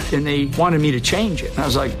assessment and they wanted me to change it. And I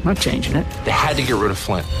was like, I'm not changing it. They had to get rid of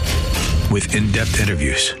Flynn. With in-depth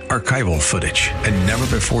interviews, archival footage, and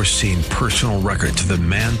never-before-seen personal records of the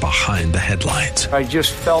man behind the headlines. I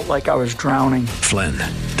just felt like I was drowning. Flynn,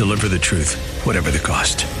 Deliver the Truth, Whatever the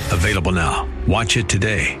Cost. Available now. Watch it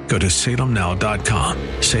today. Go to salemnow.com.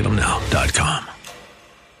 salemnow.com.